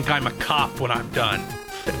gonna think I'm a cop when I'm done.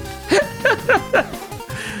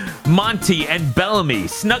 Monty and Bellamy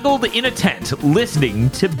snuggled in a tent listening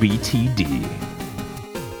to BTD.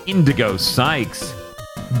 Indigo Sykes.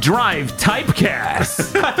 Drive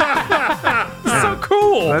Typecast. So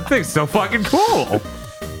cool. That thing's so fucking cool.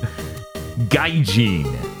 Gaijin.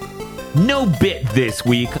 No bit this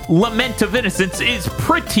week. Lament of Innocence is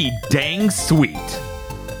pretty dang sweet.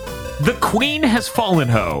 The Queen has fallen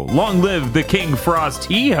ho. Long live the King Frost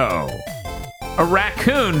he-ho. A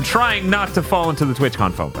raccoon trying not to fall into the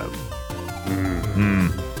TwitchCon phone boat.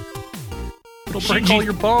 It'll break all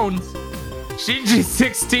your bones.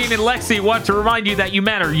 Shinji16 and Lexi want to remind you that you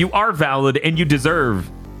matter, you are valid, and you deserve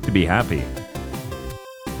to be happy.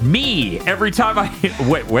 Me, every time I...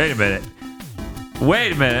 Wait a minute.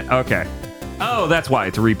 Okay. Oh, that's why.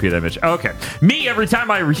 It's a repeat image. Okay. Me, every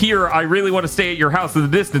time I hear I really want to stay at your house in the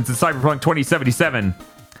distance in Cyberpunk 2077.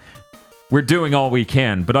 We're doing all we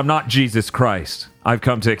can, but I'm not Jesus Christ. I've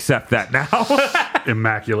come to accept that now.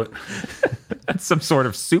 Immaculate. That's some sort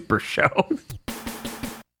of super show.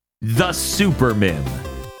 The Super Mim.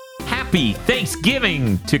 Happy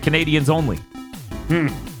Thanksgiving to Canadians only.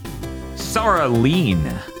 Sarah Lean.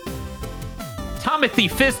 Timothy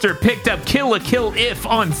Pfister picked up Kill la Kill If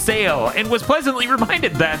on sale and was pleasantly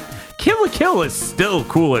reminded that Kill la Kill is still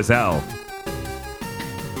cool as hell.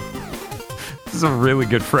 This is a really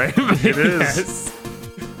good frame. It is. Yes.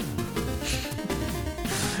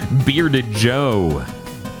 Bearded Joe.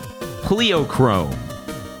 Pleochrome.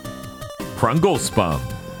 Krunglespum.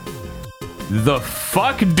 The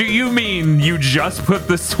fuck do you mean you just put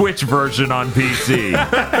the Switch version on PC?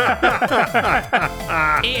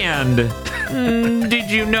 And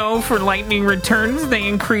did you know for Lightning Returns they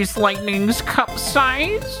increased Lightning's cup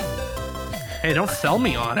size? Hey, don't sell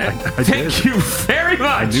me on it. Thank you very much.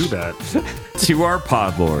 I knew that. To our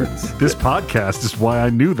Podlords. This podcast is why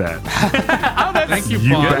I knew that. Thank you,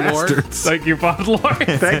 You Podlord. bastards. Thank you,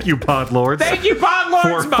 Podlord. Thank you, Podlords. Thank you,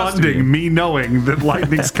 Podlords. For funding me knowing that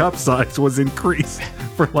Lightning's cup size was increased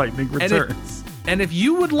for Lightning Returns. And if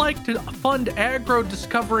you would like to fund Aggro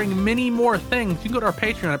discovering many more things, you can go to our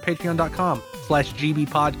Patreon at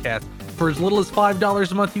patreon.com/GBpodcast. For as little as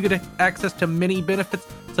 $5 a month, you get access to many benefits,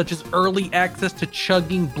 such as early access to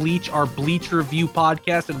Chugging Bleach, our Bleach review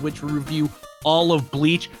podcast, in which we review all of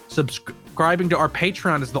Bleach. Subscribing to our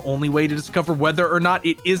Patreon is the only way to discover whether or not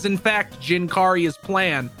it is, in fact, Jin Karia's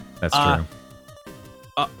plan. That's true.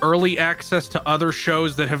 Early access to other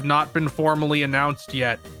shows that have not been formally announced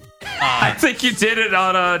yet. I think you did it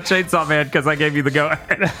on Chainsaw Man because I gave you the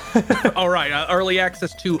go-ahead. All right. Early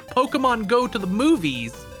access to Pokemon Go to the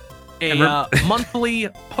Movies, a monthly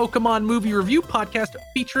Pokemon movie review podcast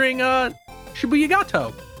featuring Shibuya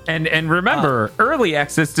Gato. And remember, early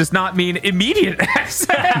access does not mean immediate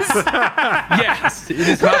access. Yes, it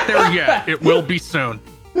is not there yet. It will be soon.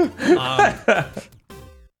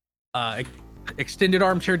 Extended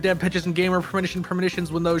armchair dev pitches and gamer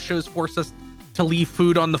premonitions when those shows force us to leave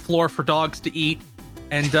food on the floor for dogs to eat.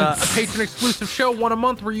 And a patron exclusive show one a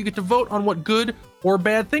month where you get to vote on what good or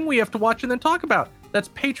bad thing we have to watch and then talk about. That's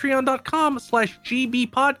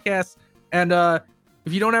patreon.com/GB podcasts. And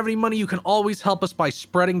if you don't have any money, you can always help us by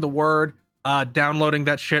spreading the word, downloading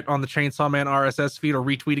that shit on the Chainsaw Man RSS feed or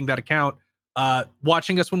retweeting that account,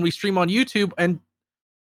 watching us when we stream on YouTube. And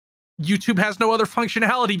YouTube has no other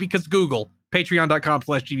functionality because Google.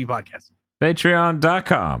 Patreon.com/GB podcast.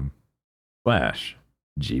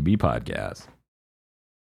 Patreon.com/GB podcast.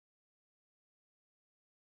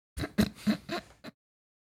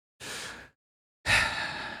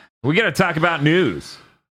 We got to talk about news.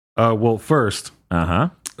 Well, first,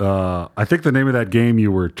 I think the name of that game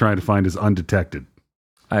you were trying to find is Undetected.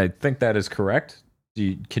 I think that is correct.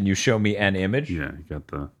 Can you show me an image? Yeah, you got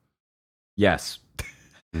the... Yes.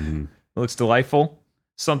 Mm-hmm. It looks delightful.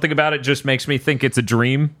 Something about it just makes me think it's a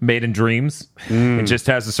dream made in dreams. It just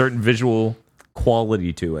has a certain visual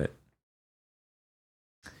quality to it.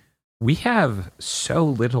 We have so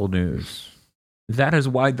little news. That is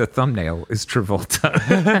why the thumbnail is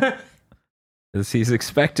Travolta. As he's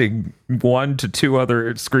expecting 1 to 2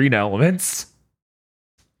 other screen elements.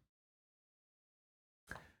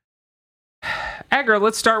 Agra,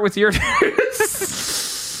 let's start with your news.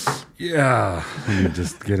 Yeah, let me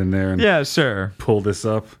just get in there and sure, pull this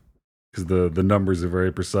up because the numbers are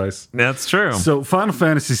very precise. That's true. So Final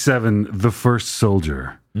Fantasy VII, The First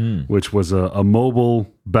Soldier, which was a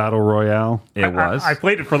mobile battle royale. It was. I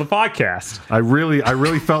played it for the podcast. I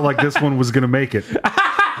really felt like this one was going to make it.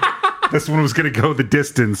 This one was going to go the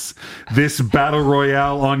distance. This battle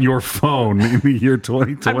royale on your phone in the year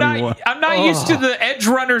 2021. I'm not used to the Edge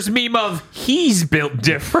Runners meme of he's built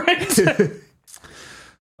different.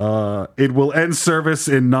 It will end service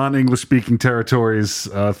in non-English speaking territories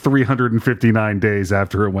 359 days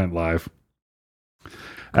after it went live.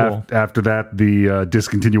 Cool. After that, the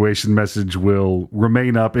discontinuation message will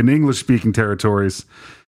remain up in English speaking territories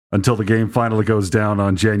until the game finally goes down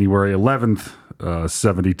on January 11th,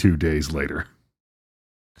 72 days later.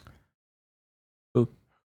 Who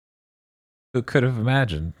could have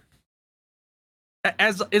imagined?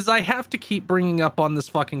 As I have to keep bringing up on this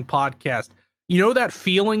fucking podcast, you know that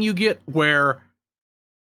feeling you get where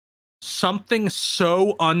something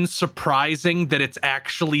so unsurprising that it's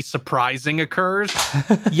actually surprising occurs?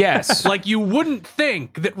 Yes. Like you wouldn't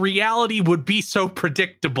think that reality would be so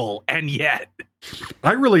predictable, and yet.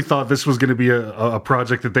 I really thought this was going to be a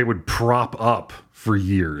project that they would prop up for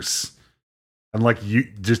years. And like you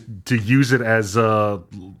just to use it as a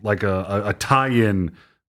tie-in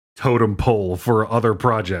totem pole for other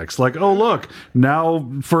projects. Like, oh look, now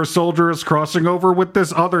First Soldier is crossing over with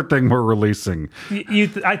this other thing we're releasing.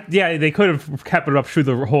 They could have kept it up through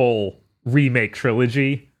the whole remake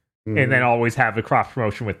trilogy, and then always have a cross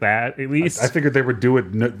promotion with that. At least I figured they would do it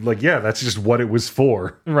that's just what it was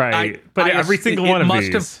for, right? Every single one of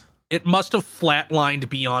these. It must have flatlined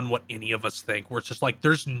beyond what any of us think. Where it's just like,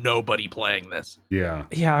 there's nobody playing this. Yeah.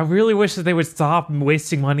 I really wish that they would stop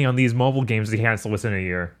wasting money on these mobile games they cancel within a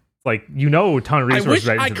year. Like, a ton of resources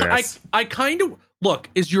into this. I kind of... Look,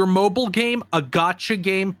 is your mobile game a gacha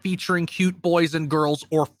game featuring cute boys and girls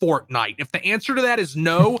or Fortnite? If the answer to that is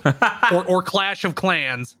no, or Clash of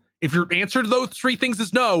Clans, if your answer to those 3 things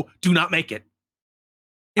is no, do not make it.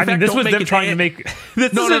 This was them trying to make...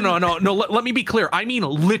 No. Let me be clear. I mean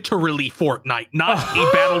literally Fortnite, not a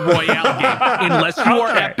battle royale game. Unless you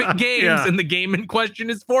are Epic Games and the game in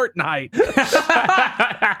question is Fortnite.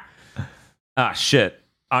 Shit.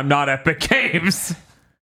 I'm not Epic Games.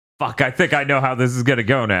 Fuck, I think I know how this is going to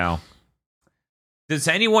go now. Does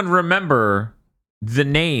anyone remember the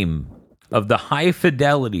name of the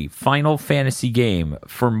high-fidelity Final Fantasy game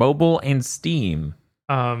for mobile and Steam?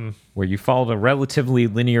 Where you followed a relatively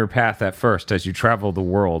linear path at first as you travel the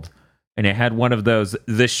world. And it had one of those,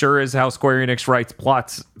 this sure is how Square Enix writes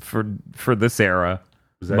plots for this era.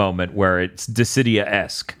 moment where it's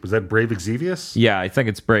Dissidia-esque. Was that Brave Exvius? Yeah, I think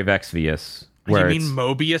it's Brave Exvius. You mean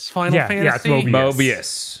Mobius Final Fantasy? Yeah, it's Mobius.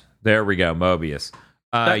 Mobius. There we go, Mobius.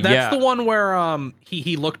 That's the one where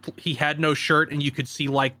he had no shirt and you could see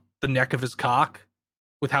like the neck of his cock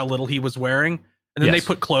with how little he was wearing. And then they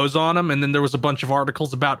put clothes on him, and then there was a bunch of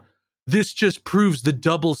articles about this just proves the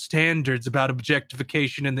double standards about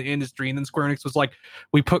objectification in the industry. And then Square Enix was like,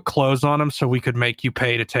 we put clothes on him so we could make you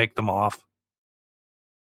pay to take them off.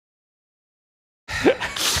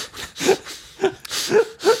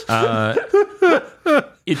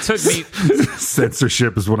 It took me...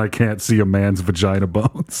 Censorship is when I can't see a man's vagina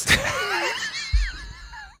bones.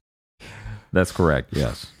 That's correct,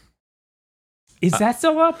 yes. Is that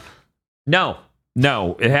still up? No,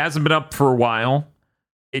 it hasn't been up for a while.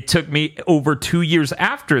 It took me over 2 years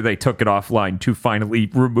after they took it offline to finally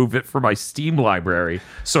remove it from my Steam library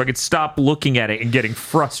so I could stop looking at it and getting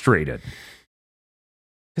frustrated.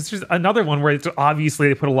 Because there's another one where it's obviously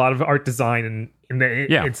they put a lot of art design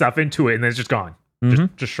and stuff into it, and then it's just gone.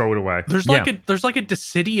 Just throw it away. There's like a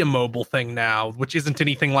Dissidia mobile thing now, which isn't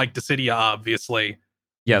anything like Dissidia, obviously.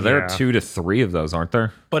 Yeah, there are 2 to 3 of those, aren't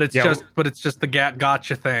there? But it's just the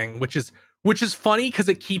gotcha thing, which is funny because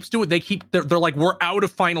it keeps doing. They're like, we're out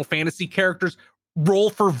of Final Fantasy characters.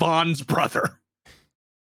 Roll for Vaughn's brother.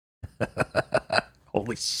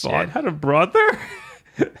 Holy shit! Vaughn had a brother.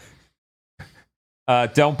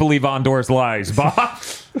 Don't believe Ondor's lies, Bob.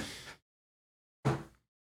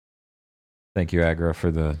 Thank you, Agra,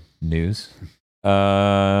 for the news.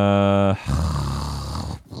 Fine,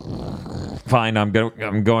 I'm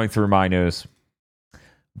going through my news.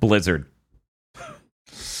 Blizzard.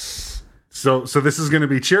 So this is going to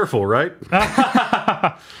be cheerful, right?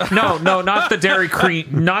 No, not the Dairy Queen,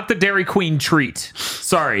 not the Dairy Queen treat.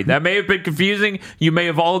 Sorry, that may have been confusing. You may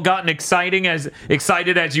have all gotten excited as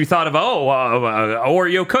you thought of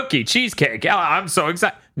Oreo cookie, cheesecake. I'm so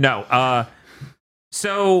excited. No,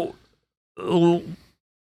 so.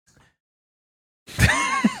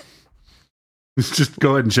 Let's just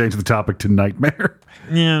go ahead and change the topic to nightmare.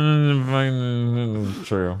 Yeah,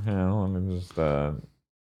 true. Yeah, let me just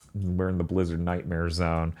we're in the Blizzard nightmare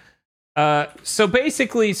zone. So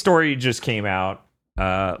basically, story just came out.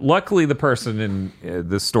 Luckily, the person in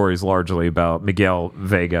this story is largely about Miguel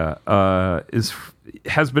Vega.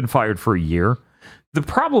 Has been fired for a year. The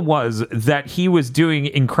problem was that he was doing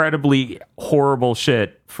incredibly horrible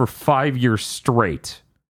shit for 5 years straight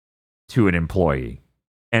to an employee,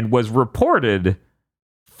 and was reported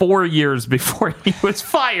 4 years before he was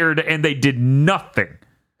fired, and they did nothing.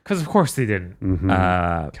 Because of course they didn't. Mm-hmm.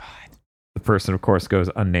 God. The person, of course, goes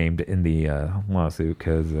unnamed in the lawsuit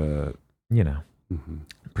because,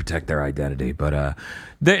 protect their identity. But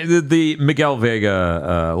the Miguel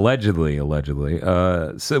Vega allegedly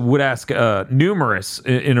would ask numerous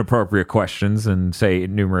inappropriate questions and say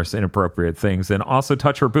numerous inappropriate things, and also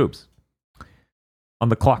touch her boobs on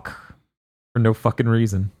the clock for no fucking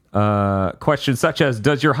reason. Questions such as,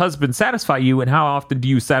 does your husband satisfy you, and how often do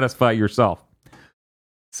you satisfy yourself?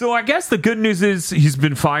 So I guess the good news is he's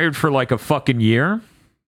been fired for like a fucking year.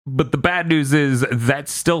 But the bad news is that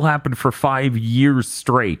still happened for 5 years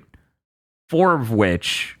straight. 4 of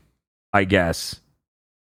which, I guess,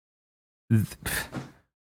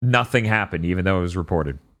 nothing happened, even though it was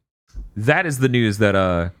reported. That is the news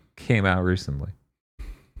that came out recently.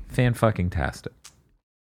 Fan-fucking-tastic.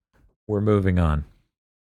 We're moving on.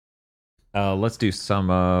 Let's do some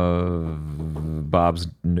of Bob's...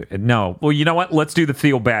 No. Well, you know what? Let's do the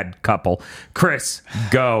feel-bad couple. Chris,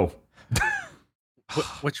 go.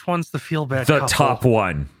 Which one's the feel-bad couple? The top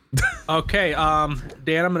one. Okay,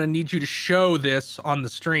 Dan, I'm going to need you to show this on the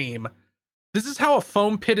stream. This is how a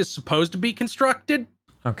foam pit is supposed to be constructed.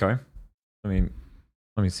 Okay. Let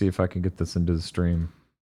me see if I can get this into the stream.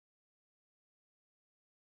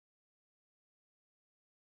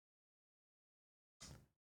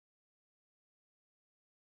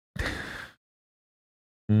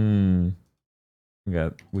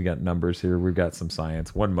 We got numbers here. We've got some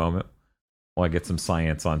science. One moment while I get some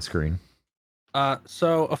science on screen.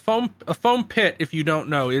 So a foam pit, if you don't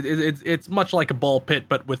know, it's much like a ball pit,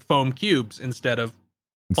 but with foam cubes instead of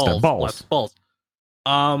balls. Less balls.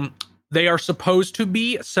 They are supposed to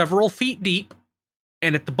be several feet deep,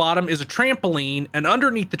 and at the bottom is a trampoline, and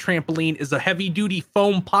underneath the trampoline is a heavy-duty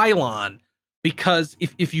foam pylon. Because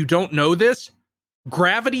if you don't know this,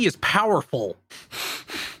 gravity is powerful.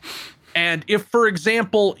 And if, for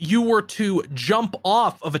example, you were to jump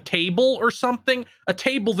off of a table or something, a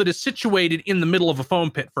table that is situated in the middle of a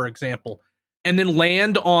foam pit, for example, and then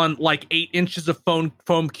land on like 8 inches of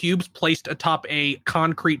foam cubes placed atop a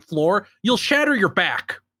concrete floor, you'll shatter your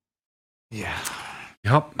back. Yeah.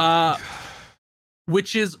 Yep.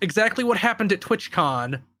 Which is exactly what happened at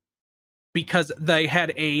TwitchCon, because they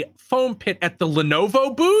had a foam pit at the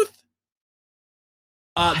Lenovo booth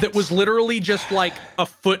that was literally just like a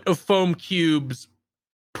foot of foam cubes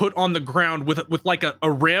put on the ground with like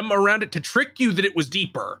a rim around it to trick you that it was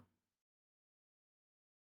deeper.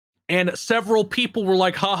 And several people were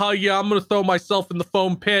like, haha, yeah, I'm going to throw myself in the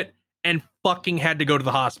foam pit, and fucking had to go to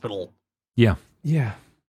the hospital. Yeah. Yeah.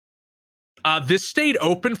 This stayed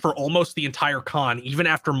open for almost the entire con, even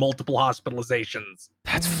after multiple hospitalizations.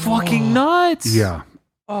 That's fucking nuts. Yeah.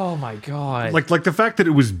 Oh my god. Like the fact that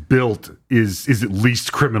it was built is at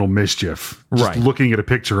least criminal mischief. Just right. Looking at a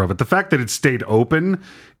picture of it. The fact that it stayed open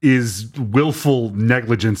is willful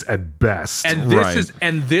negligence at best.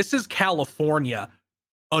 And this is California.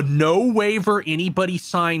 A no waiver anybody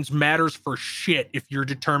signs matters for shit if you're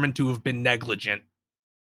determined to have been negligent.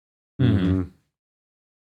 Mm-hmm.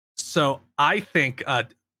 So I think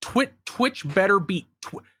Twitch better be...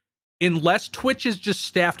 unless Twitch is just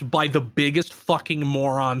staffed by the biggest fucking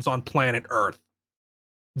morons on planet Earth,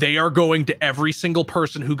 they are going to every single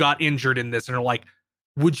person who got injured in this and are like,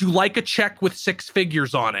 would you like a check with 6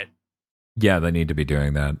 figures on it? Yeah, they need to be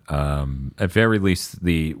doing that. At very least,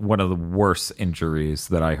 one of the worst injuries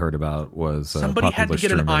that I heard about was somebody had to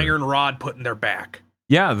get an iron rod put in their back.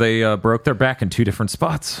 Yeah, they broke their back in 2 different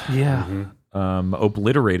spots. Yeah. Mm-hmm.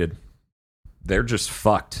 Obliterated. They're just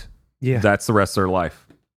fucked. Yeah. That's the rest of their life.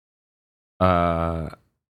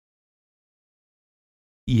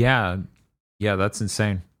 Yeah, that's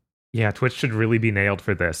insane. Yeah, Twitch should really be nailed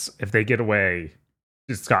for this. If they get away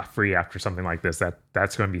scot-free after something like this,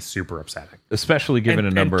 that's going to be super upsetting. Especially given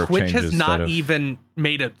a number of changes. Twitch has not even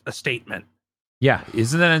made a statement. Yeah,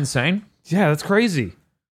 isn't that insane? Yeah, that's crazy.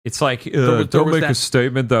 It's like, don't make a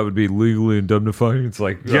statement that would be legally indemnifying. It's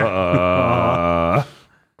like, yeah,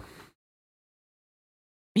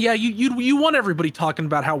 you want everybody talking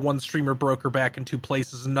about how one streamer broke her back in 2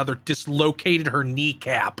 places, another dislocated her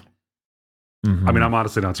kneecap. Mm-hmm. I mean, I'm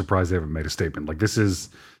honestly not surprised they haven't made a statement. Like, this isn't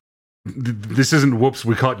whoops,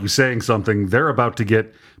 we caught you saying something. They're about to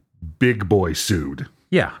get big boy sued.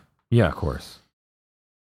 Yeah, of course.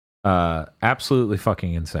 Absolutely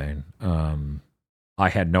fucking insane. I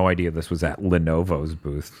had no idea this was at Lenovo's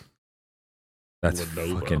booth. That's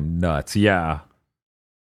fucking nuts. Yeah.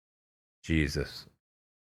 Jesus.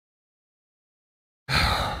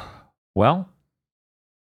 Well,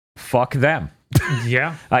 fuck them.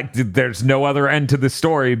 Yeah. There's no other end to the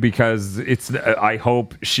story because I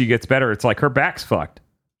hope she gets better. It's like her back's fucked.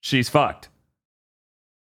 She's fucked.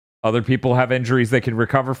 Other people have injuries they can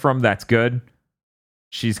recover from. That's good.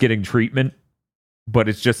 She's getting treatment. But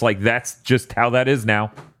it's just like, that's just how that is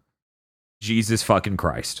now. Jesus fucking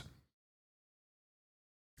Christ.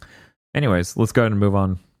 Anyways, let's go ahead and move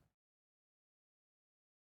on.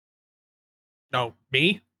 No,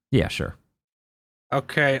 me? Yeah, sure.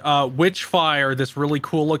 Okay, Witchfire, this really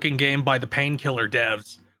cool looking game by the Painkiller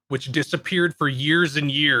devs, which disappeared for years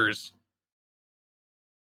and years.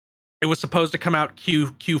 It was supposed to come out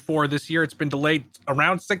Q4 this year. It's been delayed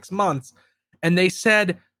around 6 months. And they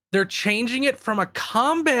said they're changing it from a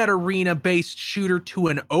combat arena based shooter to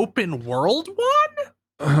an open world one?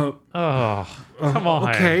 Come on.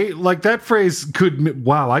 Okay, like that phrase could...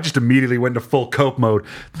 Wow, I just immediately went to full cope mode.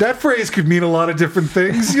 That phrase could mean a lot of different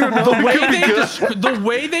things. You know, the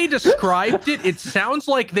way they described it, it sounds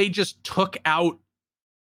like they just took out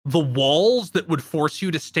the walls that would force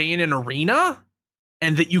you to stay in an arena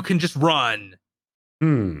and that you can just run.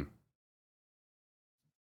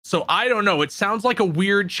 So I don't know. It sounds like a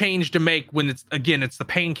weird change to make when it's the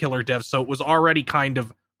Painkiller dev, so it was already kind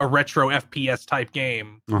of a retro FPS type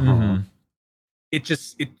game. Mm-hmm. It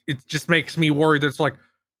just makes me worried that it's like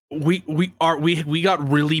we got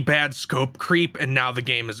really bad scope creep and now the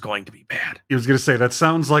game is going to be bad. I was going to say, that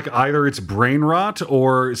sounds like either it's brain rot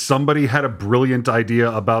or somebody had a brilliant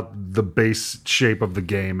idea about the base shape of the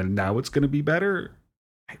game and now it's going to be better.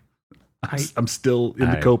 I'm still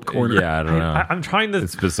in the cope corner. Yeah, I don't know. I'm trying to...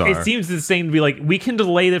 It's bizarre. It seems insane to be like, we can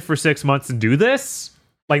delay it for 6 months and do this?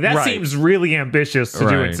 Like, that seems really ambitious to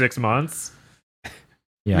do in 6 months.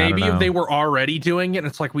 Yeah, maybe if they were already doing it, and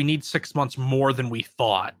it's like, we need 6 months more than we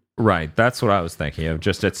thought. Right, that's what I was thinking of.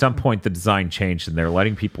 Just at some point, the design changed, and they're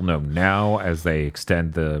letting people know now as they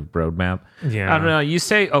extend the roadmap. Yeah. I don't know. You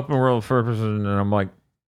say open world first person, and I'm like,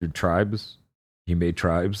 your tribes? You made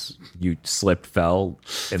tribes? You slipped, fell,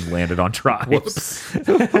 and landed on tribes?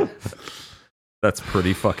 That's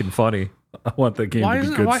pretty fucking funny. I want that game to be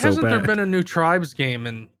good. Why hasn't there been a new Tribes game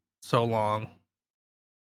in so long?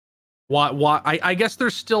 Why? I guess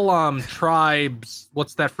there's still Tribes.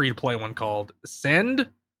 What's that free to play one called? Ascend?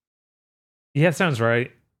 Yeah, that sounds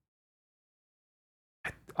right.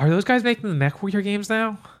 Are those guys making the MechWarrior games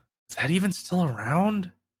now? Is that even still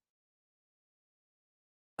around?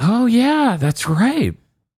 Oh, yeah, that's right.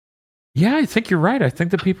 Yeah, I think you're right. I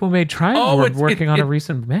think the people who made Triumph were working on a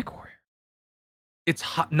recent MechWarrior. It's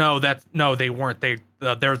hot. No, they weren't. They're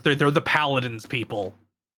the Paladins people.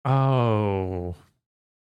 Oh.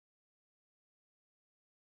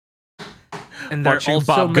 And they're watching also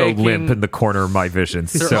Bob go limp in the corner of my vision.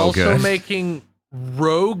 They're so also good. making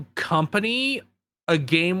Rogue Company, a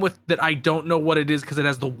game that I don't know what it is because it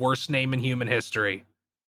has the worst name in human history.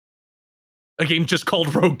 A game just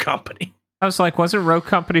called Rogue Company. I was like, wasn't Rogue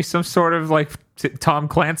Company some sort of like Tom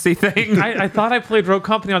Clancy thing? I thought I played Rogue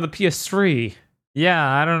Company on the PS3. Yeah,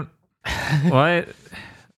 I don't. What?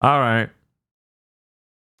 All right.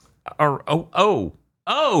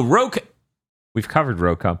 Rogue. We've covered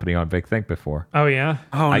Rogue Company on Big Think before. Oh yeah.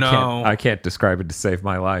 Oh no. I can't describe it to save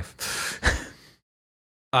my life.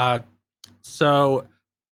 So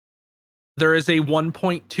there is a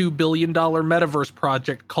 $1.2 billion metaverse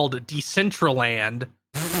project called Decentraland.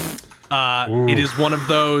 It is one of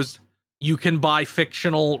those you can buy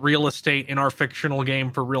fictional real estate in our fictional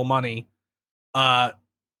game for real money.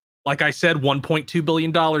 Like I said, $1.2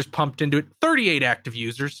 billion pumped into it. 38 active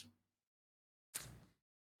users.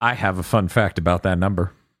 I have a fun fact about that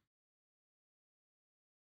number.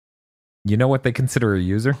 You know what they consider a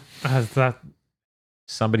user?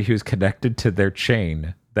 Somebody who's connected to their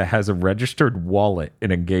chain that has a registered wallet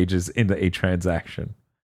and engages in a transaction.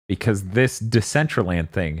 Because this Decentraland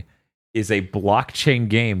thing is a blockchain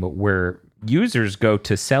game where users go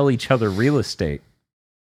to sell each other real estate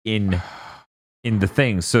in the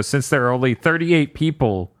things. So since there are only 38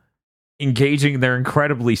 people engaging their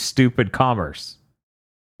incredibly stupid commerce,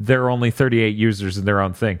 there are only 38 users in their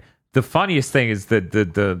own thing. The funniest thing is that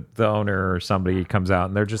the owner or somebody comes out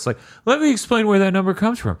and they're just like, let me explain where that number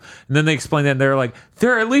comes from. And then they explain that and they're like,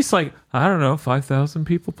 there are at least 5,000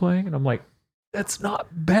 people playing. And I'm like, that's not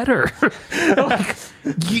better. Like,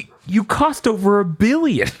 you cost over $1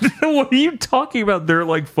 billion. What are you talking about? They're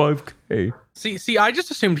like 5K. See, I just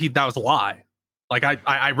assumed that was a lie. Like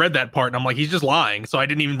I read that part and I'm like, he's just lying. So I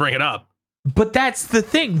didn't even bring it up. But that's the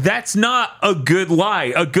thing. That's not a good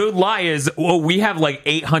lie. A good lie is, we have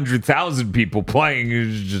 800,000 people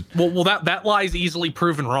playing. Well, that lie is easily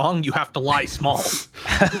proven wrong. You have to lie small.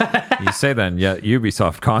 You say that, and yet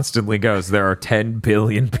Ubisoft constantly goes, there are 10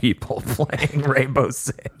 billion people playing Rainbow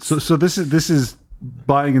Six. So this is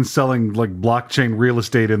buying and selling blockchain real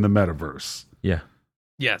estate in the metaverse. Yeah.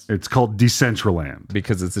 Yes. It's called Decentraland.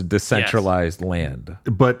 Because it's a decentralized land.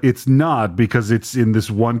 But it's not, because it's in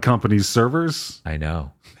this one company's servers. I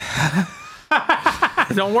know.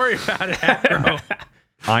 Don't worry about it, Agro.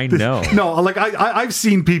 I know. No, I've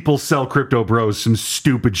seen people sell Crypto Bros some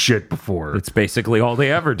stupid shit before. It's basically all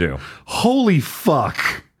they ever do. Holy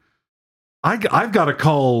fuck. I've got to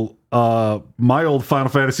call my old Final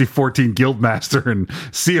Fantasy 14 Guildmaster and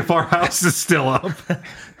see if our house is still up.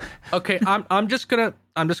 Okay, I'm just gonna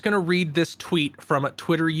read this tweet from a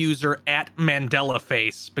Twitter user at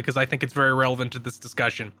MandelaFace because I think it's very relevant to this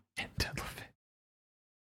discussion.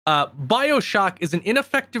 BioShock is an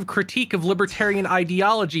ineffective critique of libertarian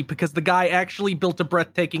ideology because the guy actually built a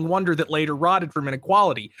breathtaking wonder that later rotted from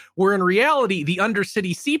inequality, where in reality the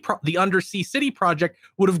Undersea City project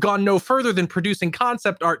would have gone no further than producing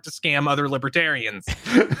concept art to scam other libertarians.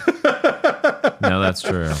 No, that's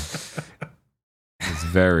true. It's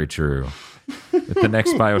very true. If the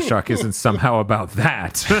next BioShock isn't somehow about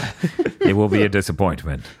that, it will be a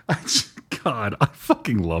disappointment. God, I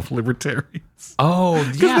fucking love libertarians. Oh,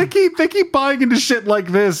 yeah. Because they keep buying into shit like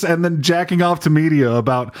this and then jacking off to media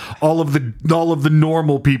about all of the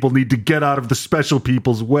normal people need to get out of the special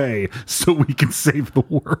people's way so we can save the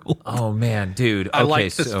world. Oh man, dude. I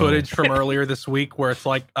like this footage from earlier this week where it's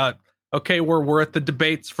like, okay, we're at the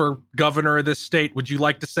debates for governor of this state. Would you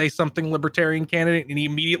like to say something, libertarian candidate? And he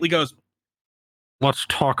immediately goes, let's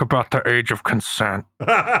talk about the age of consent.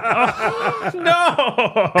 Oh,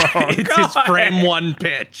 no! It's God. His frame one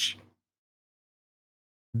pitch.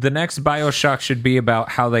 The next BioShock should be about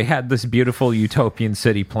how they had this beautiful utopian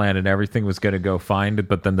city plan and everything was going to go fine,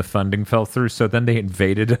 but then the funding fell through, so then they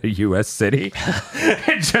invaded a U.S. city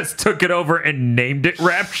and just took it over and named it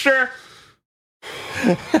Rapture.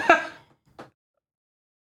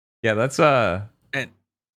 Yeah, that's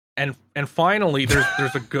and finally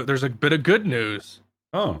there's a bit of good news.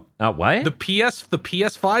 Oh, what? The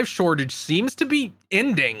PS5 shortage seems to be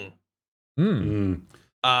ending.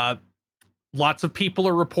 Lots of people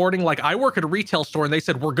are reporting, I work at a retail store and they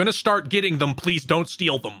said, we're going to start getting them. Please don't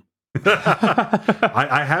steal them.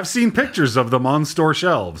 I have seen pictures of them on store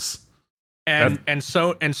shelves. and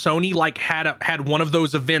Sony like had one of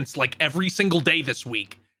those events like every single day this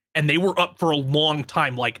week, and they were up for a long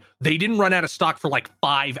time. Like they didn't run out of stock for like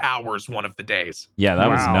 5 hours one of the days. Yeah, that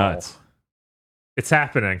was nuts. It's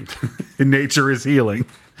happening. Nature is healing.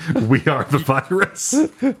 We are the virus.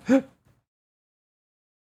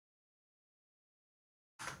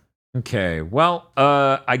 Okay, well,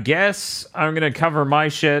 I guess I'm gonna cover my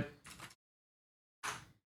shit.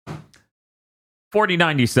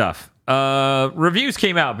 4090 stuff. Reviews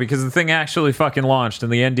came out because the thing actually fucking launched,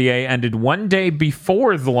 and the NDA ended one day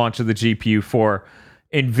before the launch of the GPU for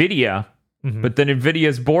NVIDIA. Mm-hmm. But then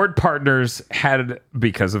NVIDIA's board partners had,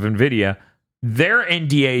 because of NVIDIA, their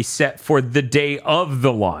NDA set for the day of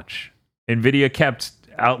the launch. NVIDIA kept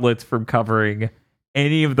outlets from covering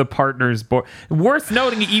any of the partners. Worth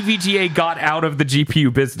noting, EVGA got out of the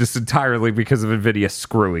GPU business entirely because of NVIDIA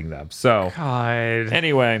screwing them. So, God.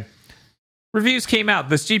 Anyway, reviews came out.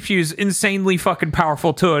 This GPU is insanely fucking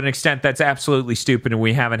powerful to an extent that's absolutely stupid, and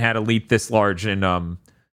we haven't had a leap this large in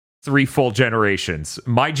 3 full generations.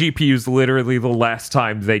 My GPU is literally the last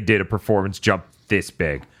time they did a performance jump this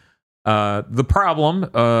big. The problem,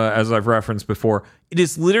 as I've referenced before, it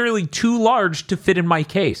is literally too large to fit in my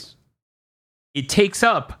case. It takes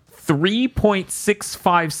up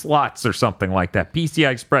 3.65 slots or something like that, PCI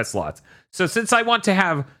Express slots. So since I want to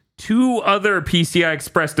have 2 other PCI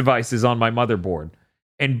Express devices on my motherboard,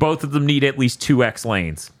 and both of them need at least 2x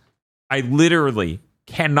lanes, I literally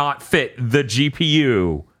cannot fit the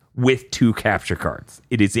GPU with 2 capture cards.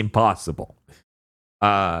 It is impossible.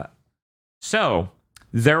 So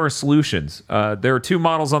there are solutions. There are 2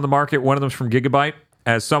 models on the market. One of them is from Gigabyte.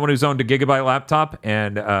 As someone who's owned a Gigabyte laptop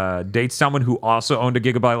and dates someone who also owned a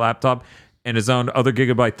Gigabyte laptop and has owned other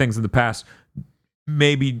Gigabyte things in the past,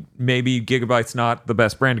 maybe Gigabyte's not the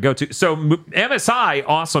best brand to go to. So MSI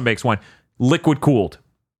also makes one, liquid cooled.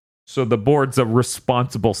 So the board's a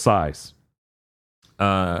responsible size.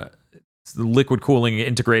 It's the liquid cooling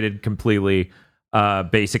integrated completely.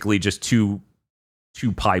 Basically just two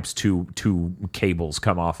pipes, two cables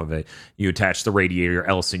come off of it. You attach the radiator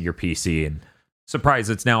else in your PC, and surprise,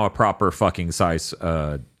 it's now a proper fucking size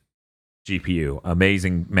GPU.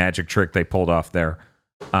 Amazing magic trick they pulled off there.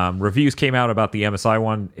 Reviews came out about the MSI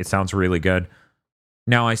one. It sounds really good.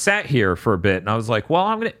 Now I sat here for a bit and I was like, well,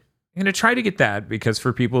 I'm gonna try to get that, because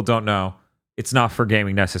for people who don't know, it's not for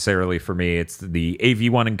gaming necessarily for me. It's the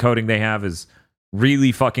AV1 encoding they have is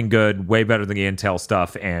really fucking good, way better than the Intel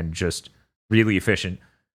stuff, and just really efficient.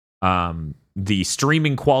 The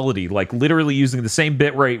streaming quality, like literally using the same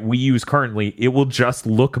bitrate we use currently, it will just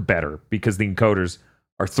look better because the encoders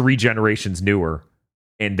are 3 generations newer,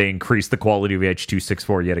 and they increase the quality of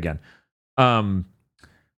H.264 yet again.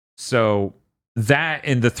 So that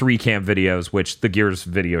and the 3-cam videos, which the Gears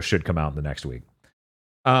video should come out in the next week.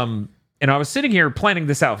 And I was sitting here planning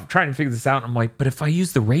this out, trying to figure this out. And I'm like, but if I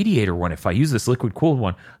use the radiator one, if I use this liquid cooled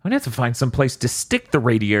one, I'm going to have to find some place to stick the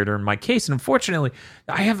radiator in my case. And unfortunately,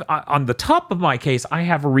 I have on the top of my case, I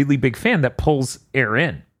have a really big fan that pulls air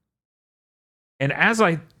in. And as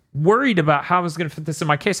I worried about how I was going to fit this in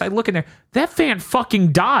my case, I look in there, that fan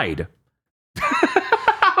fucking died.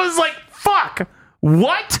 I was like, fuck,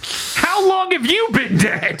 what? How long have you been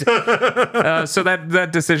dead? So that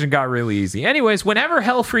decision got really easy. Anyways, whenever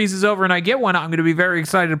hell freezes over and I get one, I'm going to be very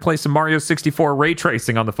excited to play some Mario 64 ray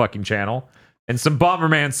tracing on the fucking channel, and some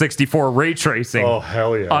Bomberman 64 ray tracing. Oh,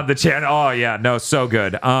 hell yeah. On the channel. Oh, yeah. No, so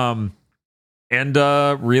good. And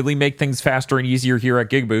really make things faster and easier here at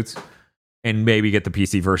GigBoots, and maybe get the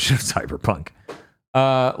PC version of Cyberpunk.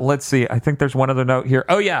 Let's see. I think there's one other note here.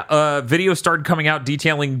 Oh, yeah. Video started coming out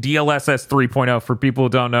detailing DLSS 3.0. For people who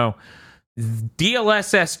don't know,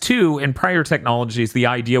 DLSS 2 and prior technologies, the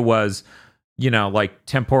idea was, like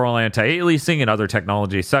temporal anti-aliasing and other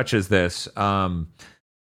technologies such as this. Some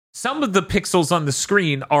of the pixels on the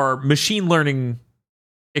screen are machine learning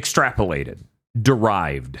extrapolated,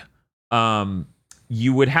 derived.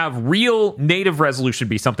 You would have real native resolution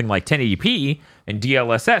be something like 1080p, and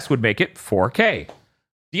DLSS would make it 4K.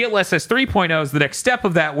 DLSS 3.0 is the next step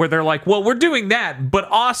of that, where they're like, well, we're doing that, but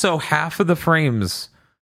also half of the frames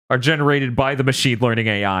are generated by the machine learning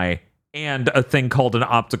AI and a thing called an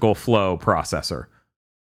optical flow processor.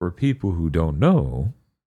 For people who don't know,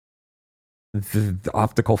 the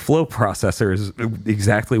optical flow processor is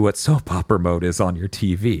exactly what soap opera mode is on your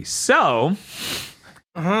TV. So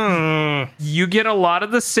you get a lot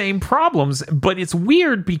of the same problems, but it's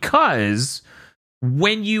weird because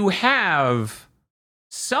when you have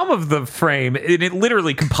some of the frame, it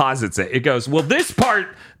literally composites it. It goes, well, this part,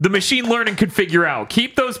 the machine learning could figure out.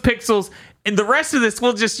 Keep those pixels, and the rest of this,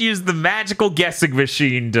 we'll just use the magical guessing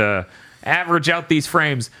machine to average out these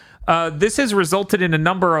frames. This has resulted in a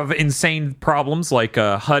number of insane problems, like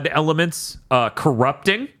HUD elements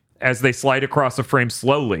corrupting as they slide across a frame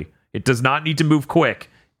slowly. It does not need to move quick.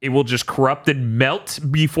 It will just corrupt and melt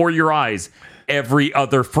before your eyes every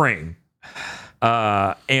other frame.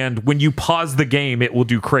 And when you pause the game, it will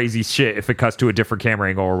do crazy shit if it cuts to a different camera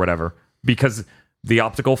angle or whatever, because the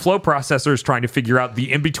optical flow processor is trying to figure out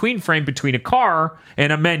the in-between frame between a car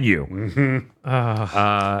and a menu.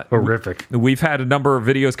 Horrific. We've had a number of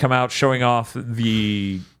videos come out showing off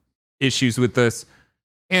the issues with this,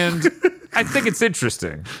 and I think it's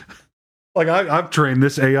interesting. Like, I've trained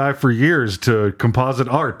this AI for years to composite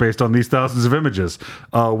art based on these thousands of images.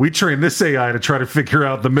 We trained this AI to try to figure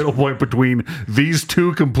out the middle point between these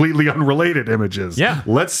two completely unrelated images. Yeah.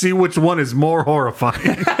 Let's see which one is more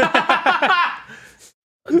horrifying.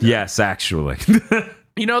 Yes, actually.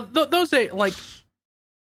 You know, those like,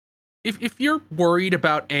 if you're worried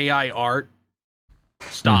about AI art,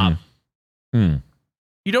 stop. Mm-hmm.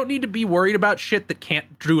 You don't need to be worried about shit that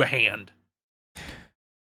can't draw a hand.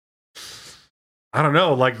 I don't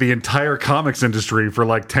know, like the entire comics industry for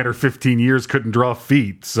like 10 or 15 years couldn't draw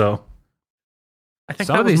feet, so. I think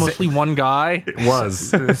that was mostly one guy. It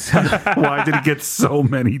was. Why did he get so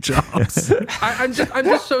many jobs? I'm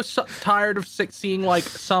just so tired of seeing like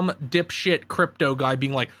some dipshit crypto guy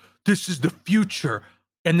being like, this is the future.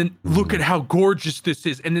 And then look at how gorgeous this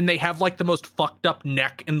is. And then they have like the most fucked up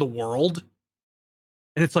neck in the world.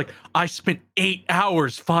 And it's like, I spent 8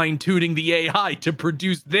 hours fine tuning the AI to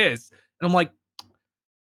produce this. And I'm like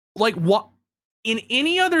what? In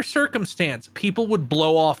any other circumstance, people would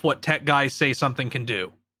blow off what tech guys say something can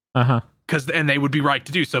do. And they would be right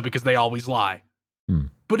to do so because they always lie.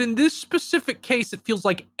 But in this specific case, it feels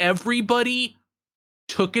like everybody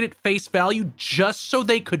took it at face value just so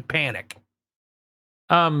they could panic.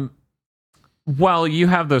 Well, you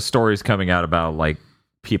have those stories coming out about like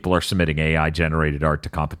people are submitting AI generated art to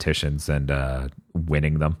competitions and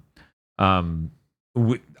winning them.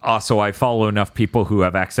 Also, I follow enough people who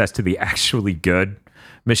have access to the actually good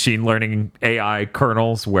machine learning AI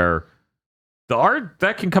kernels where the art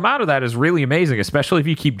that can come out of that is really amazing, especially if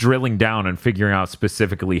you keep drilling down and figuring out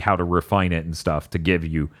specifically how to refine it and stuff to give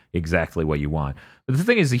you exactly what you want. But the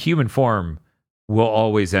thing is, the human form will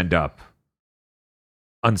always end up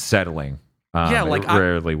unsettling. Yeah, like it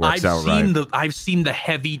rarely works out right. I've seen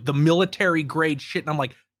the military grade shit, and I'm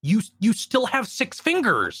like, you still have 6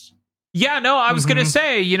 fingers. Yeah, no, I was going to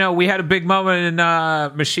say, you know, we had a big moment in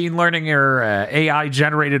machine learning or AI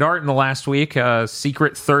generated art in the last week,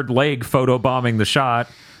 secret third leg photobombing the shot,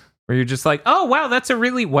 where you're just like, oh, wow, that's a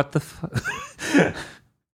really, what the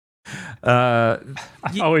I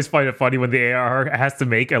always find it funny when the AR has to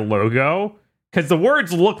make a logo, because the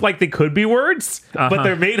words look like they could be words, but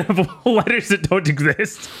they're made of letters that don't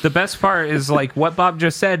exist. The best part is, like, what Bob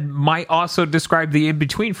just said might also describe the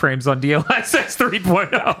in-between frames on DLSS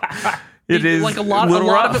 3.0. It is like a lot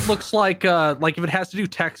of it looks like if it has to do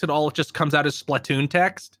text at all, it just comes out as Splatoon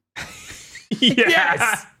text.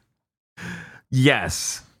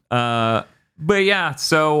 Yes. But yeah,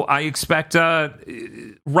 so I expect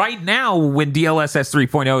right now when DLSS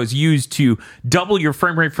 3.0 is used to double your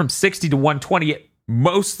frame rate from 60 to 120, it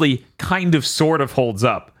mostly kind of sort of holds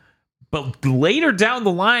up. But later down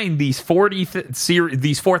the line, these 4000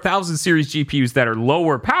 series GPUs that are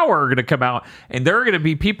lower power are going to come out, and there are going to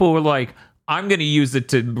be people who are like, I'm going to use it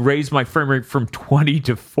to raise my frame rate from 20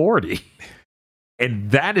 to 40.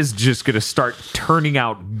 And that is just going to start turning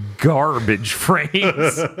out garbage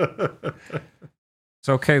frames. It's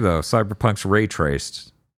okay, though. Cyberpunk's ray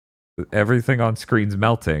traced. Everything on screen's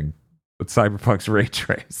melting, but Cyberpunk's ray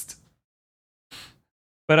traced.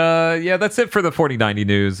 But yeah, that's it for the 4090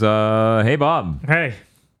 news. Hey, Bob. Hey.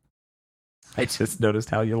 I just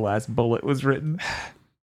noticed how your last bullet was written.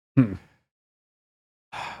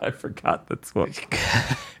 I forgot that's what.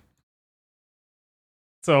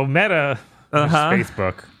 So Meta,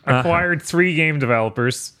 Facebook, acquired 3 game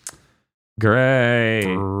developers. Great.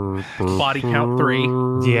 Body count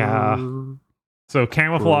 3. Yeah. So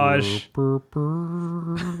Camouflage.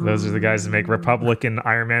 Those are the guys that make Republic and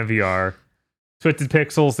Iron Man VR. Twisted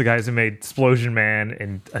Pixels, the guys who made Explosion Man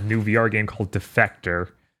and a new VR game called Defector.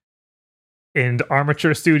 And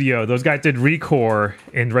Armature Studio, those guys did Recore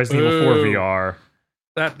and Resident Evil 4 VR.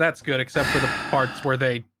 That's good, except for the parts where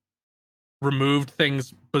they removed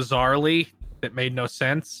things bizarrely that made no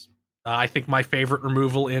sense. I think my favorite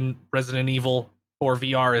removal in Resident Evil 4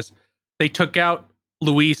 VR is they took out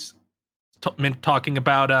Luis talking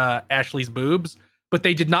about Ashley's boobs, but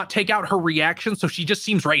they did not take out her reaction, so she just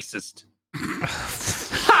seems racist.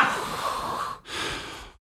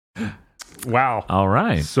 Wow. All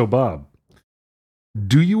right. So, Bob,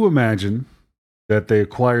 Do you imagine that they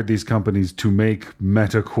acquired these companies to make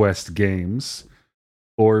MetaQuest games,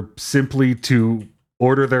 or simply to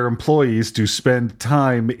order their employees to spend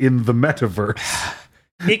time in the metaverse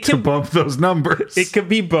to bump those numbers? It could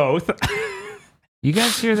be both. You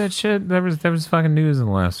guys hear that shit? There was fucking news in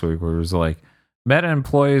the last week where it was like Meta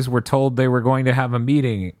employees were told they were going to have a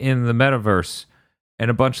meeting in the metaverse, and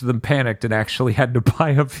a bunch of them panicked and actually had to buy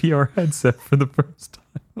a VR headset for the first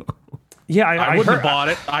time. Yeah, I wouldn't have bought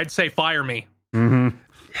it. I'd say fire me. Mm-hmm.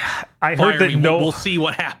 I heard that we'll see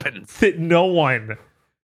what happens. That no one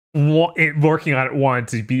working on it wanted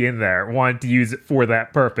to be in there, wanted to use it for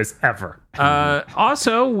that purpose ever.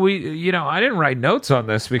 Also, I didn't write notes on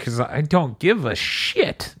this because I don't give a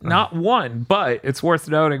shit, not one. But it's worth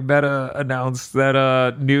noting, Meta announced that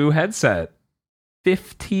a new headset,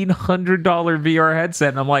 $1,500 VR headset,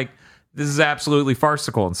 and I'm like, this is absolutely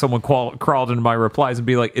farcical. And someone crawled into my replies and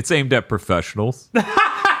be like, it's aimed at professionals.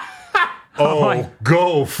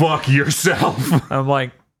 Go fuck yourself. I'm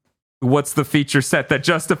like, what's the feature set that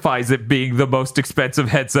justifies it being the most expensive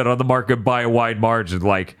headset on the market by a wide margin?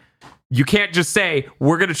 Like, you can't just say,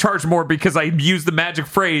 we're going to charge more because I used the magic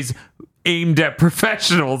phrase aimed at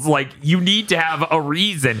professionals. Like, you need to have a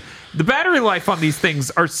reason. The battery life on these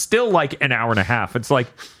things are still like an hour and a half. It's like,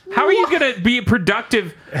 how are you going to be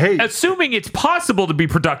productive? Hey, assuming it's possible to be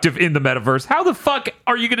productive in the metaverse, how the fuck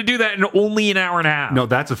are you going to do that in only an hour and a half? No,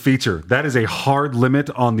 that's a feature. That is a hard limit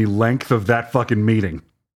on the length of that fucking meeting.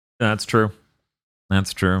 That's true.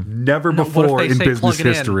 That's true. Never before in business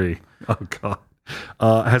history. Oh, God.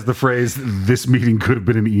 Has the phrase, this meeting could have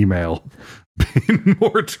been an email, been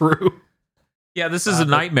more true? Yeah, this is a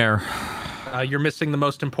nightmare. You're missing the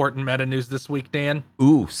most important meta news this week, Dan.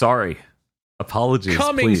 Ooh, sorry. Apologies,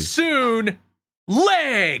 Coming soon,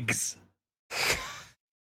 legs!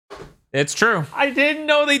 It's true. I didn't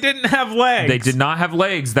know they didn't have legs. They did not have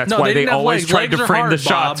legs. That's why they always tried to frame the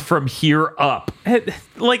shots from here up.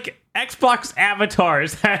 Like, Xbox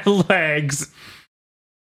avatars had legs.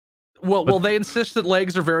 Well, they insist that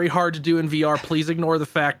legs are very hard to do in VR. Please ignore the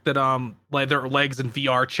fact that there are legs in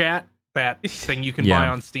VR chat, that thing you can buy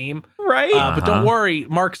on Steam. Right. But don't worry,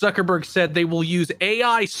 Mark Zuckerberg said they will use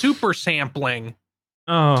AI super sampling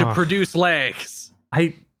to produce legs.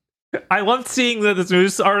 I loved seeing this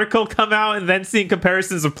news article come out and then seeing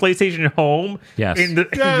comparisons of PlayStation Home in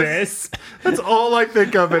this. That's all I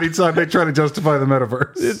think of anytime they try to justify the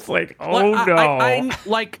metaverse. It's like, I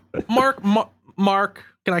like Mark.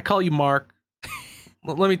 Can I call you Mark?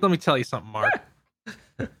 Let me tell you something, Mark.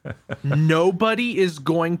 Nobody is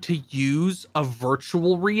going to use a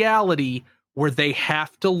virtual reality where they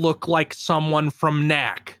have to look like someone from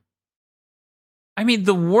Knack. I mean,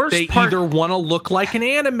 the worst part... They either want to look like an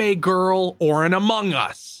anime girl or an Among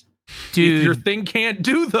Us. Dude, if your thing can't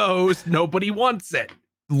do those, nobody wants it.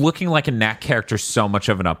 Looking like a Knack character is so much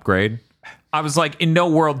of an upgrade. I was like, in no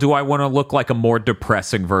world do I want to look like a more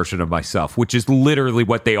depressing version of myself, which is literally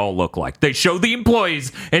what they all look like. They show the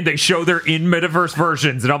employees and they show their in-metaverse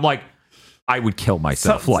versions, and I'm like, I would kill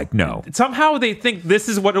myself. No. Somehow they think this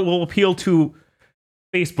is what it will appeal to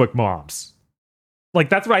Facebook moms. Like,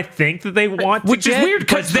 that's what I think that they want. Which is weird,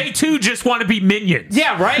 because they too just want to be minions.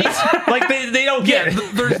 Yeah, right? Like, they don't get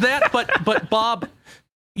it. There's that, but Bob,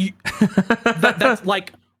 that's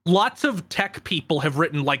like... Lots of tech people have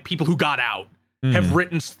written, like people who got out, have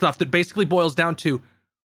written stuff that basically boils down to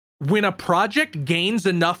when a project gains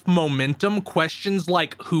enough momentum, questions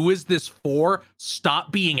like, who is this for,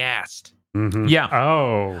 stop being asked. Mm-hmm. Yeah.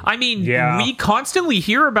 Oh. I mean, we constantly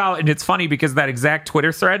hear about, and it's funny because that exact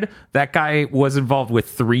Twitter thread, that guy was involved with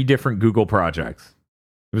 3 different Google projects.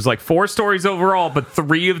 It was like 4 stories overall, but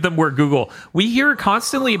 3 of them were Google. We hear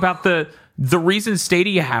constantly about the reason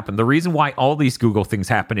Stadia happened, the reason why all these Google things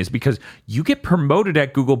happen is because you get promoted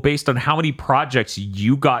at Google based on how many projects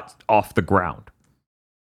you got off the ground.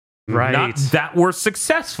 Right. Not that were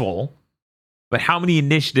successful, but how many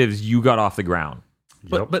initiatives you got off the ground.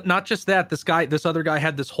 But not just that, this other guy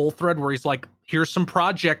had this whole thread where he's like, here's some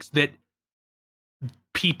projects that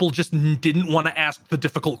people just didn't want to ask the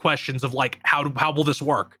difficult questions of like, how will this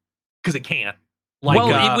work? Because it can't. Like,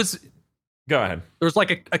 it was... Go ahead. There's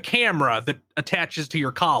like a camera that attaches to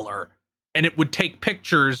your collar, and it would take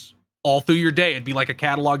pictures all through your day. It'd be like a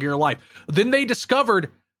catalog of your life. Then they discovered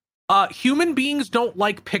human beings don't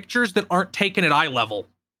like pictures that aren't taken at eye level.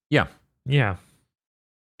 Yeah. Yeah.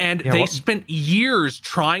 And they spent years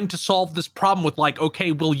trying to solve this problem with like,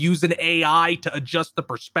 okay, we'll use an AI to adjust the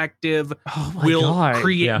perspective. Oh my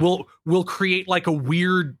God. We'll create like a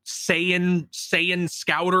weird Saiyan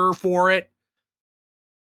scouter for it.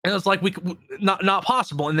 And it's like not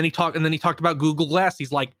possible. And then he talked about Google Glass.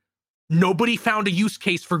 He's like, nobody found a use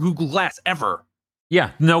case for Google Glass ever.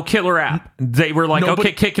 Yeah, no killer app. They were like,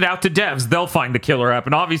 okay, kick it out to devs. They'll find a killer app.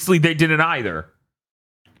 And obviously they didn't either.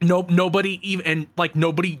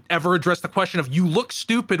 Nobody ever addressed the question of, you look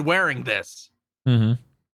stupid wearing this. Mm-hmm.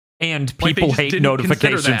 And people hate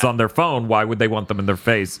notifications on their phone. Why would they want them in their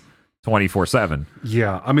face 24/7?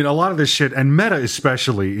 Yeah, I mean, a lot of this shit, and Meta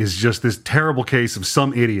especially, is just this terrible case of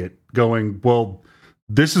some idiot going, well,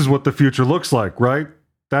 this is what the future looks like, right?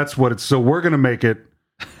 That's what it's, so we're going to make it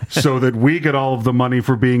so that we get all of the money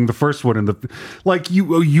for being the first one in the, like,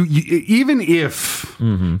 you even if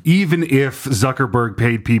Zuckerberg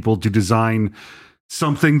paid people to design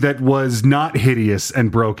something that was not hideous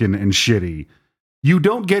and broken and shitty, you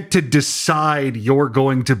don't get to decide you're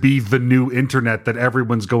going to be the new internet that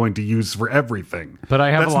everyone's going to use for everything. But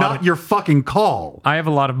that's not your fucking call. I have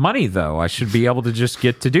a lot of money, though. I should be able to just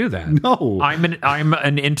get to do that. No, I'm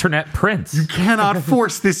an internet prince. You cannot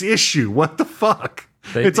force this issue. What the fuck?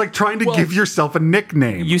 It's like trying to give yourself a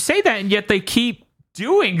nickname. You say that, and yet they keep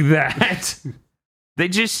doing that. They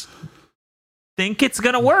just think it's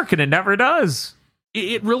going to work, and it never does.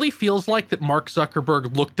 It really feels like that Mark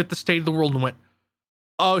Zuckerberg looked at the state of the world and went,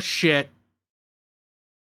 oh shit,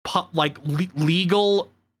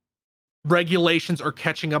 legal regulations are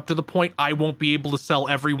catching up to the point I won't be able to sell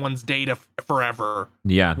everyone's data forever.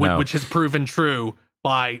 Yeah, which has proven true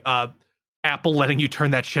by Apple letting you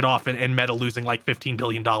turn that shit off and Meta losing like $15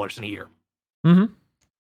 billion in a year. Mm-hmm.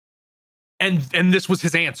 And this was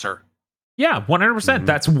his answer. Yeah, 100%. Mm-hmm.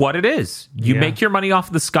 That's what it is. You make your money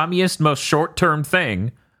off the scummiest, most short-term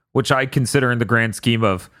thing, which I consider in the grand scheme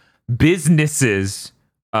of businesses,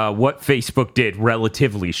 what Facebook did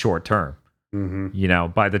relatively short-term. Mm-hmm. You know,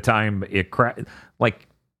 by the time it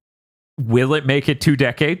will it make it 2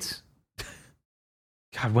 decades?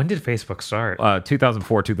 God, when did Facebook start?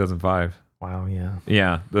 2004, 2005. Wow, yeah.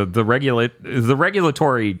 Yeah, the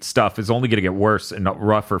regulatory stuff is only going to get worse and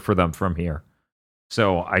rougher for them from here.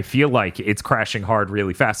 So I feel like it's crashing hard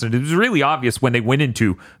really fast. And it was really obvious when they went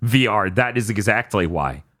into VR, that is exactly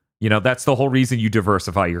why. You know, that's the whole reason you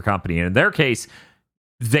diversify your company. And in their case,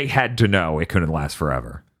 they had to know it couldn't last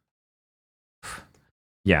forever.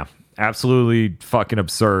 Yeah, absolutely fucking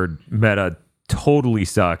absurd. Meta totally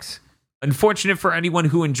sucks. Unfortunate for anyone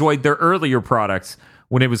who enjoyed their earlier products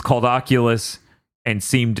when it was called Oculus and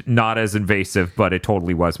seemed not as invasive, but it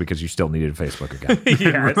totally was because you still needed Facebook again.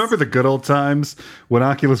 Yes. Remember the good old times when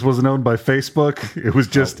Oculus wasn't owned by Facebook? It was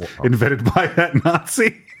just invented by that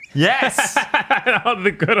Nazi. Yes! Oh,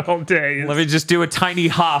 the good old days. Let me just do a tiny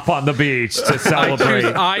hop on the beach to celebrate.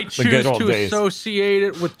 I choose to associate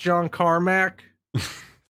it with John Carmack.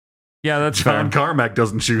 Yeah, that's John Carmack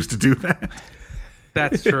doesn't choose to do that.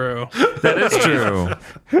 That's true. That is true.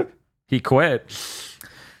 He quit.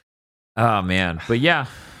 Oh, man. But yeah.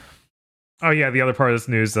 Oh, yeah, the other part of this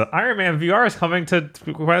news, Iron Man VR is coming to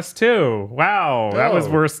Quest 2. Wow, that was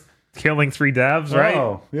worth killing 3 devs, right?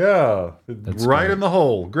 Oh, yeah. That's right great. In the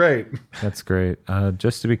hole. Great. That's great.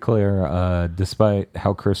 Just to be clear, despite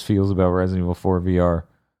how Chris feels about Resident Evil 4 VR,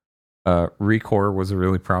 ReCore was a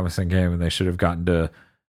really promising game, and they should have gotten to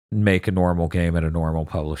make a normal game at a normal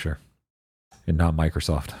publisher and not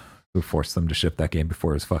Microsoft, who forced them to ship that game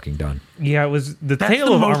before it was fucking done. Yeah, it was the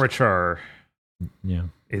Tale of Armature. Yeah.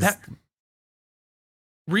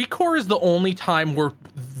 ReCore is the only time where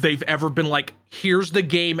they've ever been like, here's the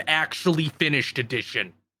game actually finished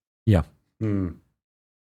edition. Yeah. But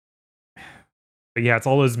yeah, it's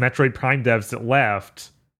all those Metroid Prime devs that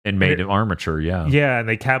left. And made it Armature, yeah. Yeah, and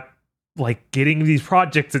they kept like getting these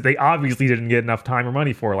projects that they obviously didn't get enough time or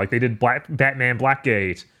money for. Like they did Batman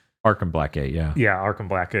Blackgate. Arkham Blackgate, yeah. Yeah, Arkham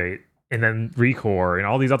Blackgate. And then ReCore and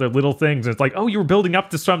all these other little things. And it's like, oh, you were building up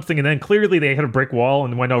to something, and then clearly they hit a brick wall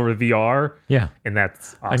and went over to VR. Yeah. And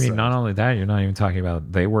that's awesome. I mean, not only that, you're not even talking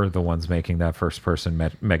about, they were the ones making that first-person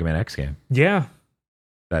Mega Man X game. Yeah.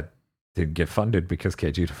 That did get funded because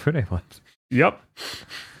Keiji Inafune left. Yep.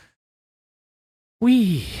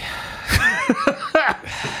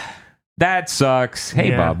 That sucks.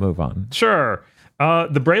 Hey, Bob, move on. Sure.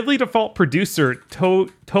 The Bravely Default producer,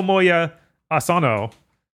 Tomoya Asano,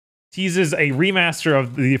 teases a remaster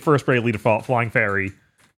of the first Bravely Default, Flying Fairy.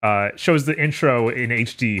 Shows the intro in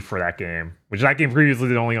HD for that game, which that game previously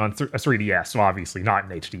did only on a 3DS, so obviously not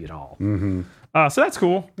in HD at all. Mm-hmm. So that's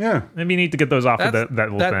cool. Yeah. Maybe you need to get those off of that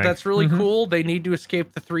little thing. That's really cool. They need to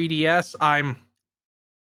escape the 3DS. I'm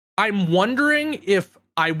wondering if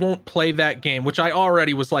I won't play that game, which I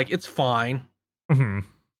already was like, it's fine. Mm-hmm.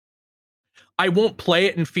 I won't play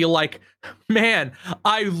it and feel like, man,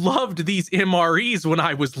 I loved these MREs when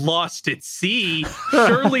I was lost at sea.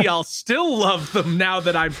 Surely I'll still love them now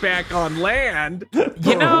that I'm back on land.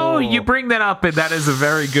 You know, you bring that up, and that is a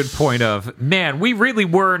very good point of, man, we really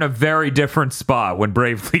were in a very different spot when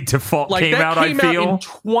Bravely Default came out, I feel. In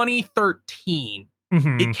 2013.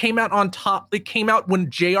 It came out on top. It came out when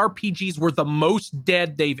JRPGs were the most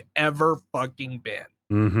dead they've ever fucking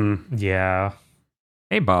been. Yeah.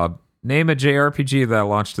 Hey, Bob, name a JRPG that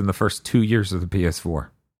launched in the first 2 years of the PS4.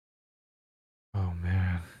 Oh,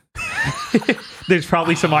 man. There's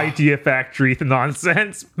probably some Idea Factory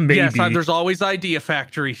nonsense. Maybe. Yes, there's always Idea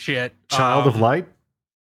Factory shit. Child of Light?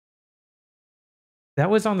 That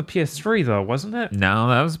was on the PS3, though, wasn't it? No,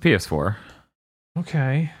 that was PS4.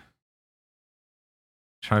 Okay.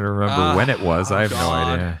 Trying to remember when it was. I have no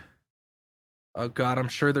idea. Oh, God, I'm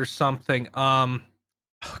sure there's something. Oh,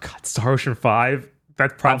 God, Star Ocean 5?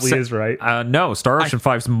 That probably is right. No, Star Ocean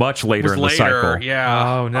 5's much later in the cycle.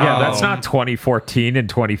 Yeah. Oh, no. Yeah, that's not 2014 and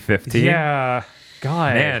 2015. Yeah.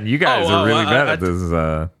 God. Man, you guys are really bad at this.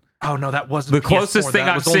 Oh, no, that wasn't the closest PS4. thing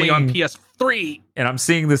that I'm was seeing only on PS3. And I'm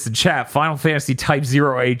seeing this in chat, Final Fantasy Type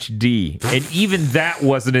 0 HD. And even that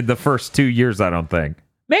wasn't in the first 2 years, I don't think.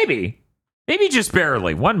 Maybe just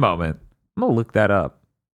barely. One moment. I'm going to look that up.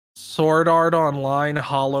 Sword Art Online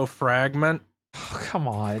Hollow Fragment. Oh, come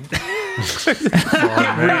on. Real.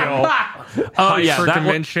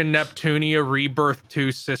 Hyperdimension Neptunia Rebirth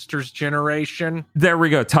 2 Sisters Generation. There we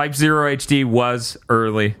go. Type 0 HD was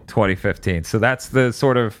early 2015. So that's the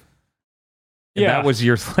sort of... that was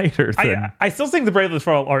years later. I still think the Bravely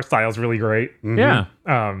Default art style is really great. Yeah.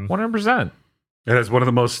 100%. It has one of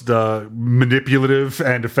the most manipulative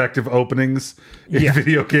and effective openings in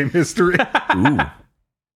video game history. Ooh.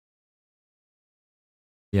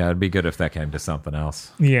 Yeah, it'd be good if that came to something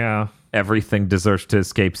else. Yeah. Everything deserves to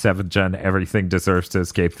escape 7th gen. Everything deserves to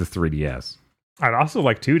escape the 3DS. I'd also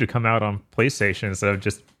like, too, to come out on PlayStation instead of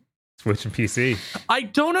just Switch and PC. I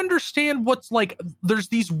don't understand what's like. There's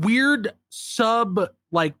these weird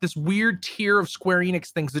this weird tier of Square Enix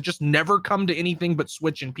things that just never come to anything but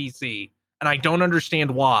Switch and PC. And I don't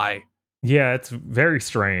understand why. Yeah, it's very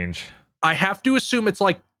strange. I have to assume it's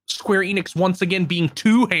like Square Enix once again being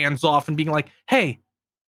too hands off and being like, hey,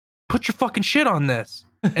 put your fucking shit on this.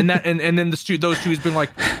 And that and then those two has been like,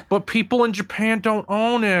 but people in Japan don't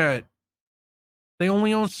own it. They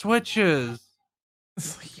only own Switches.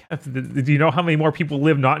 Do you know how many more people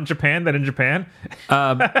live not in Japan than in Japan?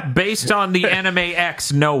 Based on the Anime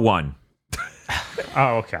X, no one.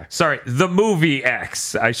 Oh, okay. Sorry, the movie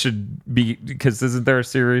X. I should be, because isn't there a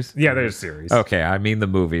series? Yeah, there's a series. Okay, I mean the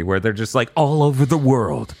movie where they're just like all over the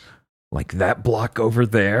world. Like that block over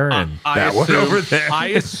there and that one over there. I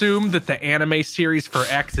assume that the anime series for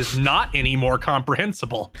X is not any more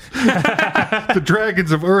comprehensible. The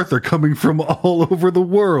dragons of Earth are coming from all over the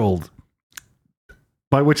world.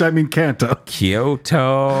 By which I mean Kanto.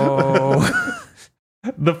 Kyoto.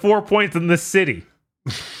 The 4 points in this city.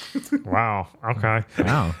 Wow. Okay.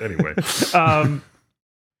 Wow. Anyway. This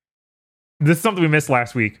is something we missed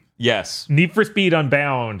last week. Yes. Need for Speed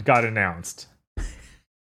Unbound got announced.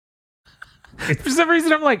 For some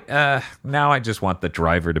reason, I'm like, now I just want the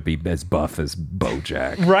driver to be as buff as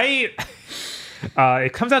Bojack. Right?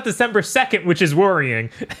 It comes out December 2nd, which is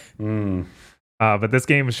worrying. But this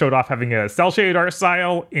game showed off having a cel-shaded art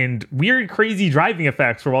style and weird, crazy driving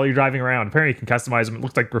effects for while you're driving around. Apparently, you can customize them. It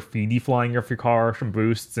looks like graffiti flying off your car from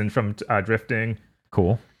boosts and from drifting.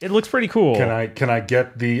 Cool. It looks pretty cool. Can I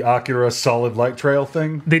get the Akira solid light trail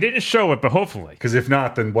thing? They didn't show it, but hopefully. Because if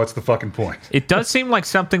not, then what's the fucking point? It does seem like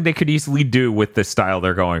something they could easily do with the style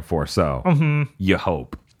they're going for. So you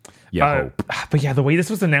hope. You hope. But yeah, the way this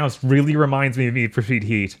was announced really reminds me of Need for Speed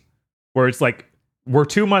Heat, where it's like, we're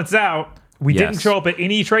 2 months out. We didn't show up at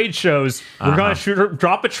any trade shows. We're going to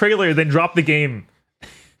drop a trailer, then drop the game.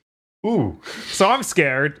 Ooh. So I'm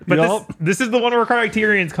scared. But this is the one where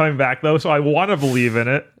Criterion's coming back, though, so I want to believe in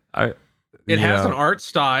it. It has an art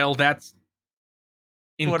style that's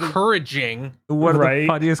encouraging. One of the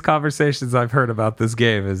funniest conversations I've heard about this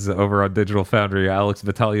game is over on Digital Foundry. Alex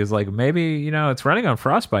Vitale is like, maybe, it's running on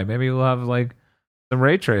Frostbite. Maybe we'll have, like, some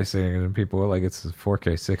ray tracing. And people are like, it's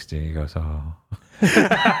 4K 60. And he goes, oh.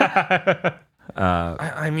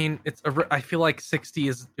 I mean, I feel like 60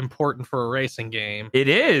 is important for a racing game. It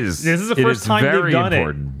is. This is the first time they've done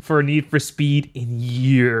it for Need for Speed in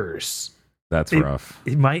years. That's rough.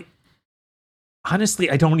 It might.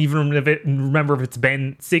 Honestly, I don't even remember if it's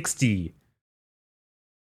been 60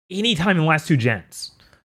 anytime in the last 2 gens.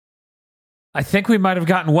 I think we might have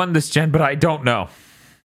gotten one this gen, but I don't know.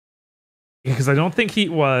 Because I don't think Heat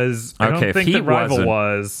was. I don't think the Rival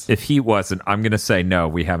was. If Heat wasn't, I'm going to say no,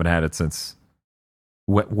 we haven't had it since.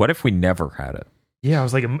 What if we never had it? Yeah, I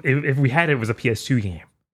was like, if we had it, it was a PS2 game.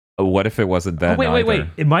 What if it wasn't then? Wait.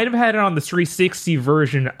 It might have had it on the 360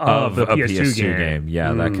 version of the PS2 game.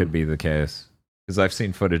 Yeah, that could be the case. Because I've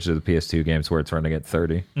seen footage of the PS2 games where it's running at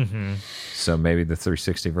 30. Mm-hmm. So maybe the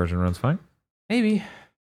 360 version runs fine? Maybe.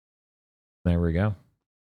 There we go.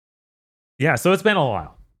 Yeah, so it's been a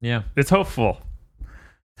while. Yeah. It's hopeful.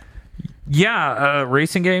 Yeah,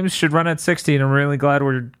 racing games should run at 60, and I'm really glad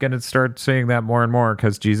we're going to start seeing that more and more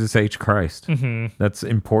because Jesus H. Christ. Mm-hmm. That's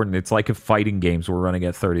important. It's like if fighting games were running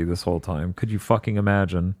at 30 this whole time. Could you fucking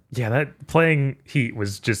imagine? Yeah, that playing Heat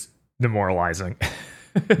was just demoralizing.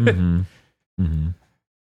 Mm-hmm.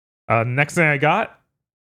 Mm-hmm. Next thing I got,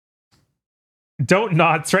 Don't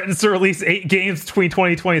Nod threatens to release 8 games between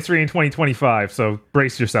 2023 and 2025. So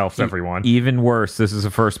brace yourselves, everyone. Even worse, this is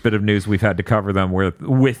the first bit of news we've had to cover them with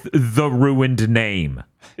the ruined name.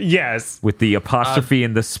 Yes. With the apostrophe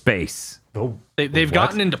in the space. They've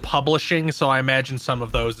gotten into publishing, so I imagine some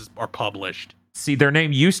of those are published. See, their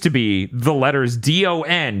name used to be the letters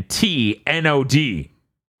DONTNOD.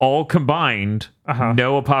 All combined,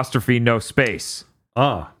 no apostrophe, no space.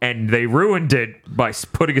 And they ruined it by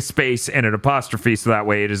putting a space and an apostrophe, so that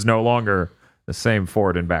way it is no longer the same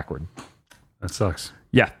forward and backward. That sucks.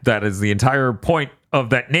 Yeah, that is the entire point of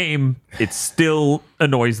that name. It still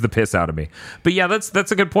annoys the piss out of me. But yeah,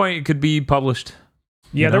 that's a good point. It could be published.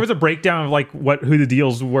 Yeah, there was a breakdown of like who the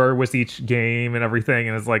deals were with each game and everything,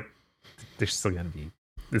 and it's like there's still gonna be.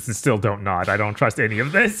 This is still Don't Nod. I don't trust any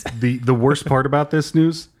of this. The worst part about this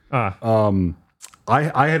news, I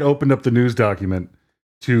had opened up the news document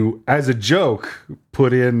to, as a joke,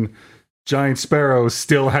 put in Giant Sparrow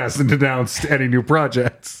still hasn't announced any new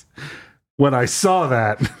projects. When I saw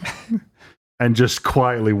that and just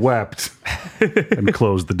quietly wept and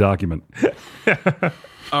closed the document.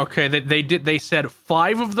 Okay, they said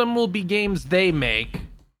 5 of them will be games they make.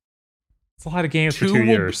 It's a lot of games for 2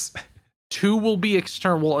 years. 2 will be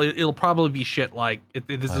external. Well, it'll probably be shit like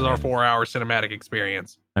this is our 4-hour cinematic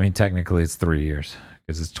experience. I mean, technically it's 3 years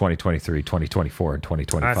because it's 2023, 2024, and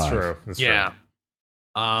 2025. That's true. Yeah.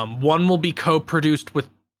 1 will be co-produced with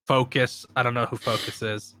Focus. I don't know who Focus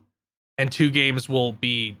is. And 2 games will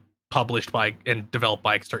be published by and developed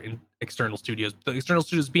by external studios. The external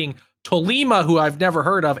studios being Tolima, who I've never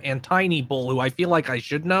heard of, and Tiny Bull, who I feel like I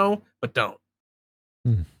should know, but don't.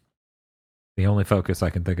 The only Focus I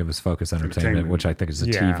can think of is Focus Entertainment, which I think is a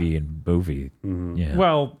TV and movie. Mm-hmm. Yeah.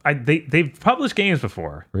 Well, they've published games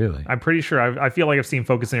before. Really? I'm pretty sure. I feel like I've seen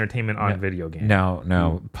Focus Entertainment on video games.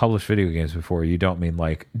 No, published video games before. You don't mean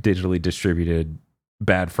like digitally distributed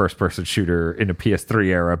bad first-person shooter in a PS3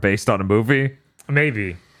 era based on a movie?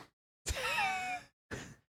 Maybe.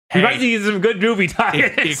 You might see some good movie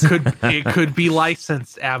titles. It could be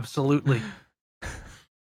licensed, absolutely.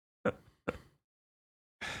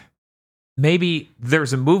 Maybe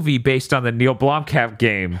there's a movie based on the Neil Blomkamp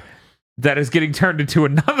game that is getting turned into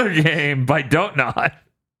another game by Don't Nod.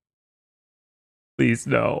 Please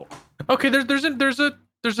no. Okay, there's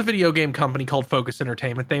a video game company called Focus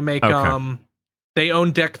Entertainment. They make they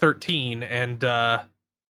own Deck 13 and oh,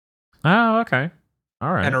 okay.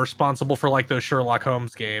 All right. And are responsible for like those Sherlock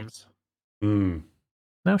Holmes games. No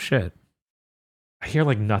shit. I hear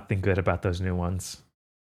like nothing good about those new ones.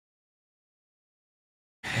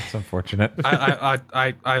 That's unfortunate.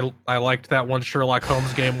 I liked that one Sherlock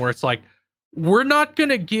Holmes game where it's like, we're not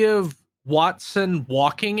gonna give Watson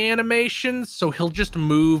walking animations, so he'll just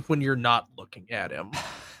move when you're not looking at him.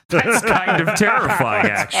 That's kind of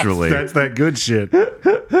terrifying, actually. That's that good shit.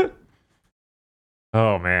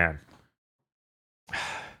 Oh man.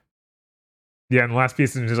 Yeah, and the last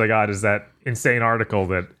piece of news I got is that insane article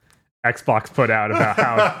that Xbox put out about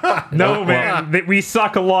how we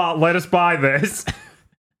suck a lot. Let us buy this.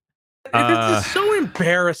 This is so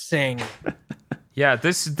embarrassing. Yeah,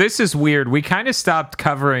 this is weird. We kind of stopped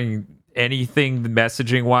covering anything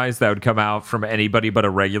messaging wise that would come out from anybody but a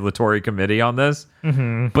regulatory committee on this.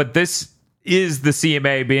 Mm-hmm. But this is the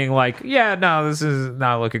CMA being like, yeah, no, this is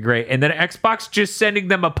not looking great. And then Xbox just sending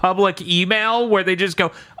them a public email where they just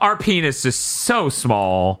go, our penis is so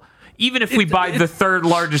small. Even if we buy the third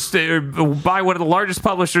largest, buy one of the largest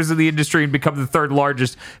publishers in the industry and become the third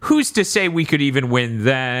largest, who's to say we could even win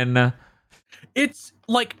then? It's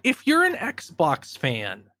like, if you're an Xbox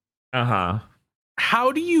fan,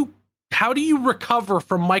 how do you recover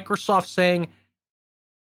from Microsoft saying,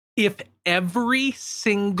 if every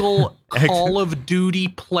single Call of Duty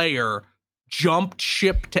player jumped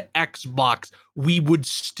ship to Xbox, we would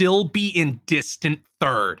still be in distant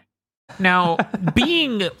third? Now,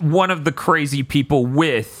 being one of the crazy people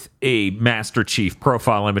with a Master Chief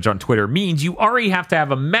profile image on Twitter means you already have to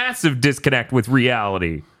have a massive disconnect with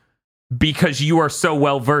reality because you are so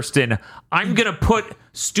well versed in, I'm going to put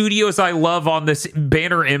studios I love on this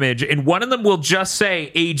banner image, and one of them will just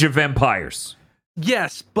say Age of Empires.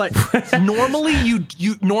 Yes, but normally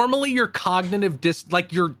normally your cognitive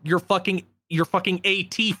your fucking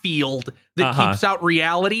AT field that keeps out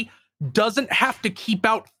reality doesn't have to keep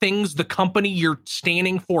out things the company you're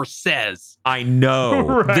standing for says. I know.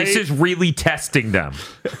 Right? This is really testing them.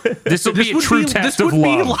 This will be a true test of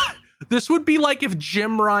love. This would be like if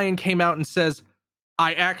Jim Ryan came out and says,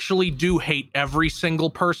 I actually do hate every single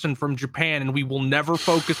person from Japan and we will never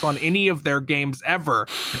focus on any of their games ever.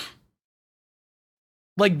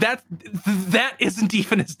 Like that isn't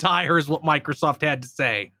even as dire as what Microsoft had to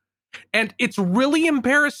say. And it's really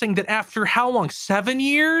embarrassing that after how long? 7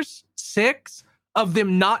 years? 6 of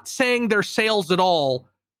them not saying their sales at all,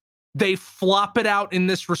 they flop it out in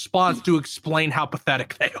this response to explain how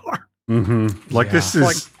pathetic they are. Mm-hmm. Like this is...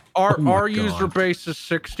 Like, our user base is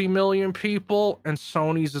 60 million people and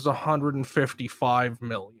Sony's is 155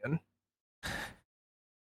 million.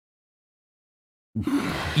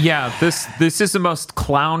 Yeah, this is the most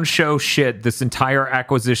clown show shit this entire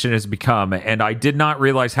acquisition has become, and I did not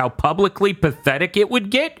realize how publicly pathetic it would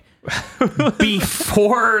get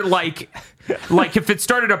before, like if it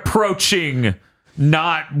started approaching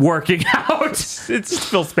not working out. It's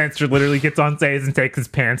Phil Spencer literally gets on stage and takes his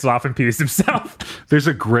pants off and pees himself. There's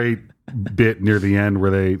a great bit near the end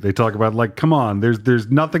where they talk about, like, come on,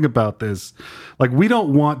 there's nothing about this. Like, we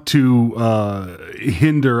don't want to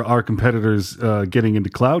hinder our competitors getting into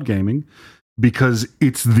cloud gaming because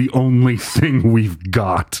it's the only thing we've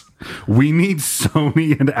got. We need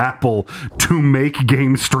Sony and Apple to make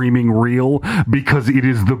game streaming real because it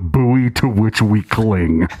is the buoy to which we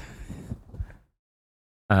cling.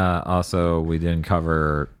 Also, we didn't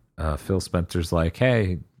cover Phil Spencer's like,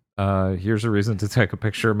 hey, here's a reason to take a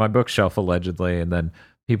picture of my bookshelf, allegedly. And then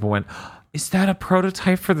people went, is that a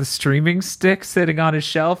prototype for the streaming stick sitting on his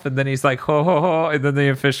shelf? And then he's like, ho, ho, ho. And then the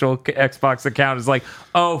official Xbox account is like,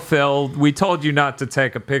 oh, Phil, we told you not to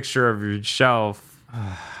take a picture of your shelf.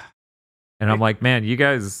 And I'm like, man, you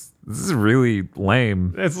guys... This is really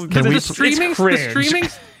lame. The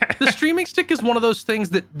streaming stick is one of those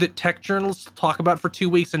things that tech journalists talk about for 2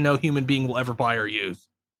 weeks and no human being will ever buy or use.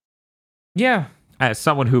 Yeah. As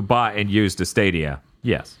someone who bought and used a Stadia,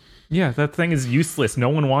 yes. Yeah, that thing is useless. No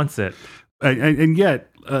one wants it. And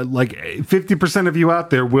yet, like 50% of you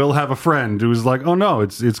out there will have a friend who's like, oh no,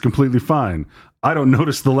 it's completely fine. I don't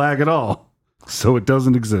notice the lag at all. So it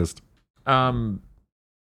doesn't exist.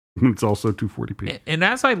 It's also 240p. And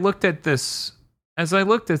as I looked at this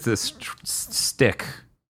stick,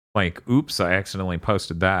 like, oops, I accidentally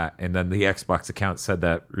posted that, and then the Xbox account said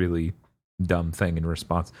that really dumb thing in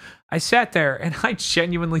response. I sat there and I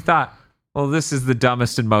genuinely thought, well, this is the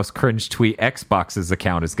dumbest and most cringe tweet Xbox's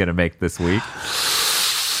account is going to make this week.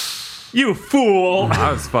 You fool!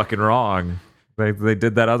 I was fucking wrong. They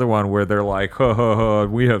did that other one where they're like, ha ha ha,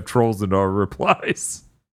 we have trolls in our replies.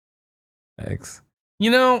 Thanks. You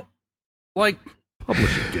know, like,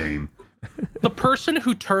 publish a game. The person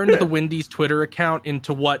who turned the Wendy's Twitter account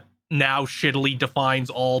into what now shittily defines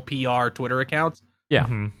all PR Twitter accounts,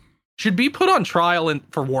 should be put on trial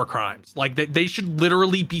for war crimes. Like, they should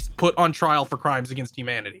literally be put on trial for crimes against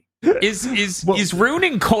humanity. Is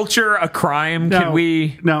ruining culture a crime? Now, Can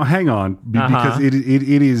we now hang on because it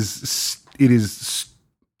is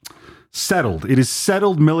settled. It is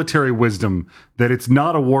settled military wisdom that it's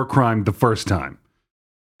not a war crime the first time.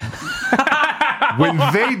 When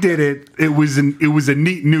they did it, it was a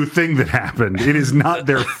neat new thing that happened. It is not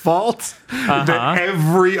their fault that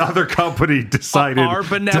every other company decided our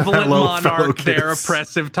benevolent monarch, their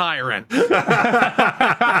oppressive tyrant.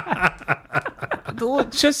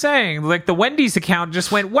 Just saying, like, the Wendy's account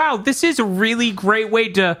just went, wow, this is a really great way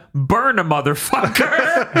to burn a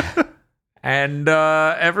motherfucker. And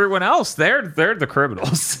everyone else, they're the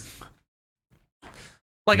criminals.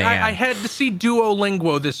 Like, I had to see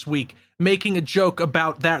Duolingo this week making a joke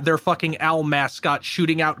about their fucking owl mascot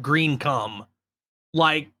shooting out green cum.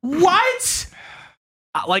 Like, what?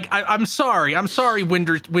 Like, I'm sorry,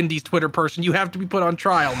 Wendy's Twitter person. You have to be put on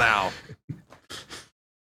trial now.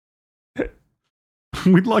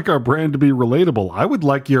 We'd like our brand to be relatable. I would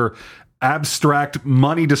like your abstract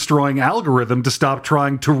money-destroying algorithm to stop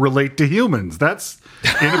trying to relate to humans. That's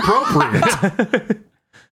inappropriate.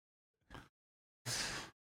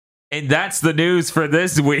 And that's the news for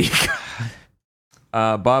this week.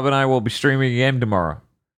 Bob and I will be streaming a game tomorrow.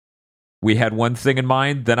 we had one thing in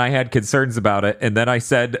mind, then I had concerns about it, and then I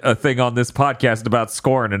said a thing on this podcast about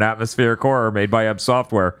Scorn, an atmospheric horror made by Ebb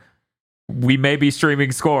Software. We may be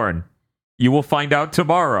streaming Scorn. You will find out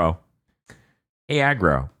tomorrow. Hey,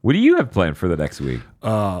 Aggro, what do you have planned for the next week?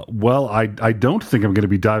 Well, I don't think I'm going to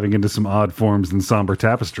be diving into some odd forms and somber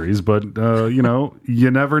tapestries, but, you know,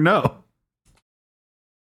 you never know.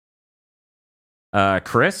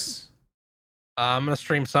 Chris? I'm going to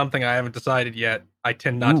stream something I haven't decided yet. I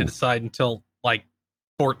tend not to decide until like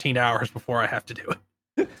 14 hours before I have to do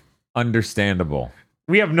it. Understandable.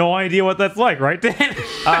 We have no idea what that's like, right, Dan?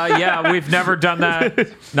 Yeah, we've never done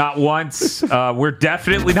that. Not once. We're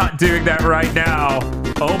definitely not doing that right now.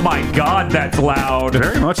 Oh my God, that's loud.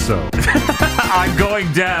 Very much so. I'm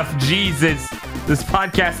going deaf. Jesus. This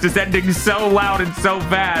podcast is ending so loud and so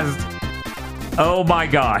fast. Oh my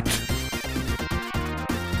God.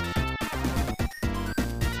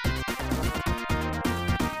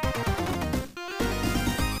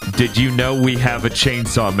 Did you know we have a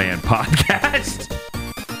Chainsaw Man podcast?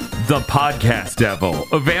 The Podcast Devil,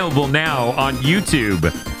 available now on YouTube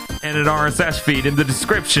and an RSS feed in the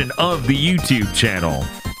description of the YouTube channel.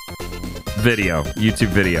 YouTube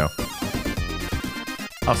video.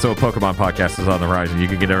 Also, a Pokemon podcast is on the horizon. You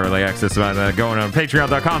can get early access by going on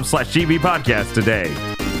patreon.com/GBpodcast today.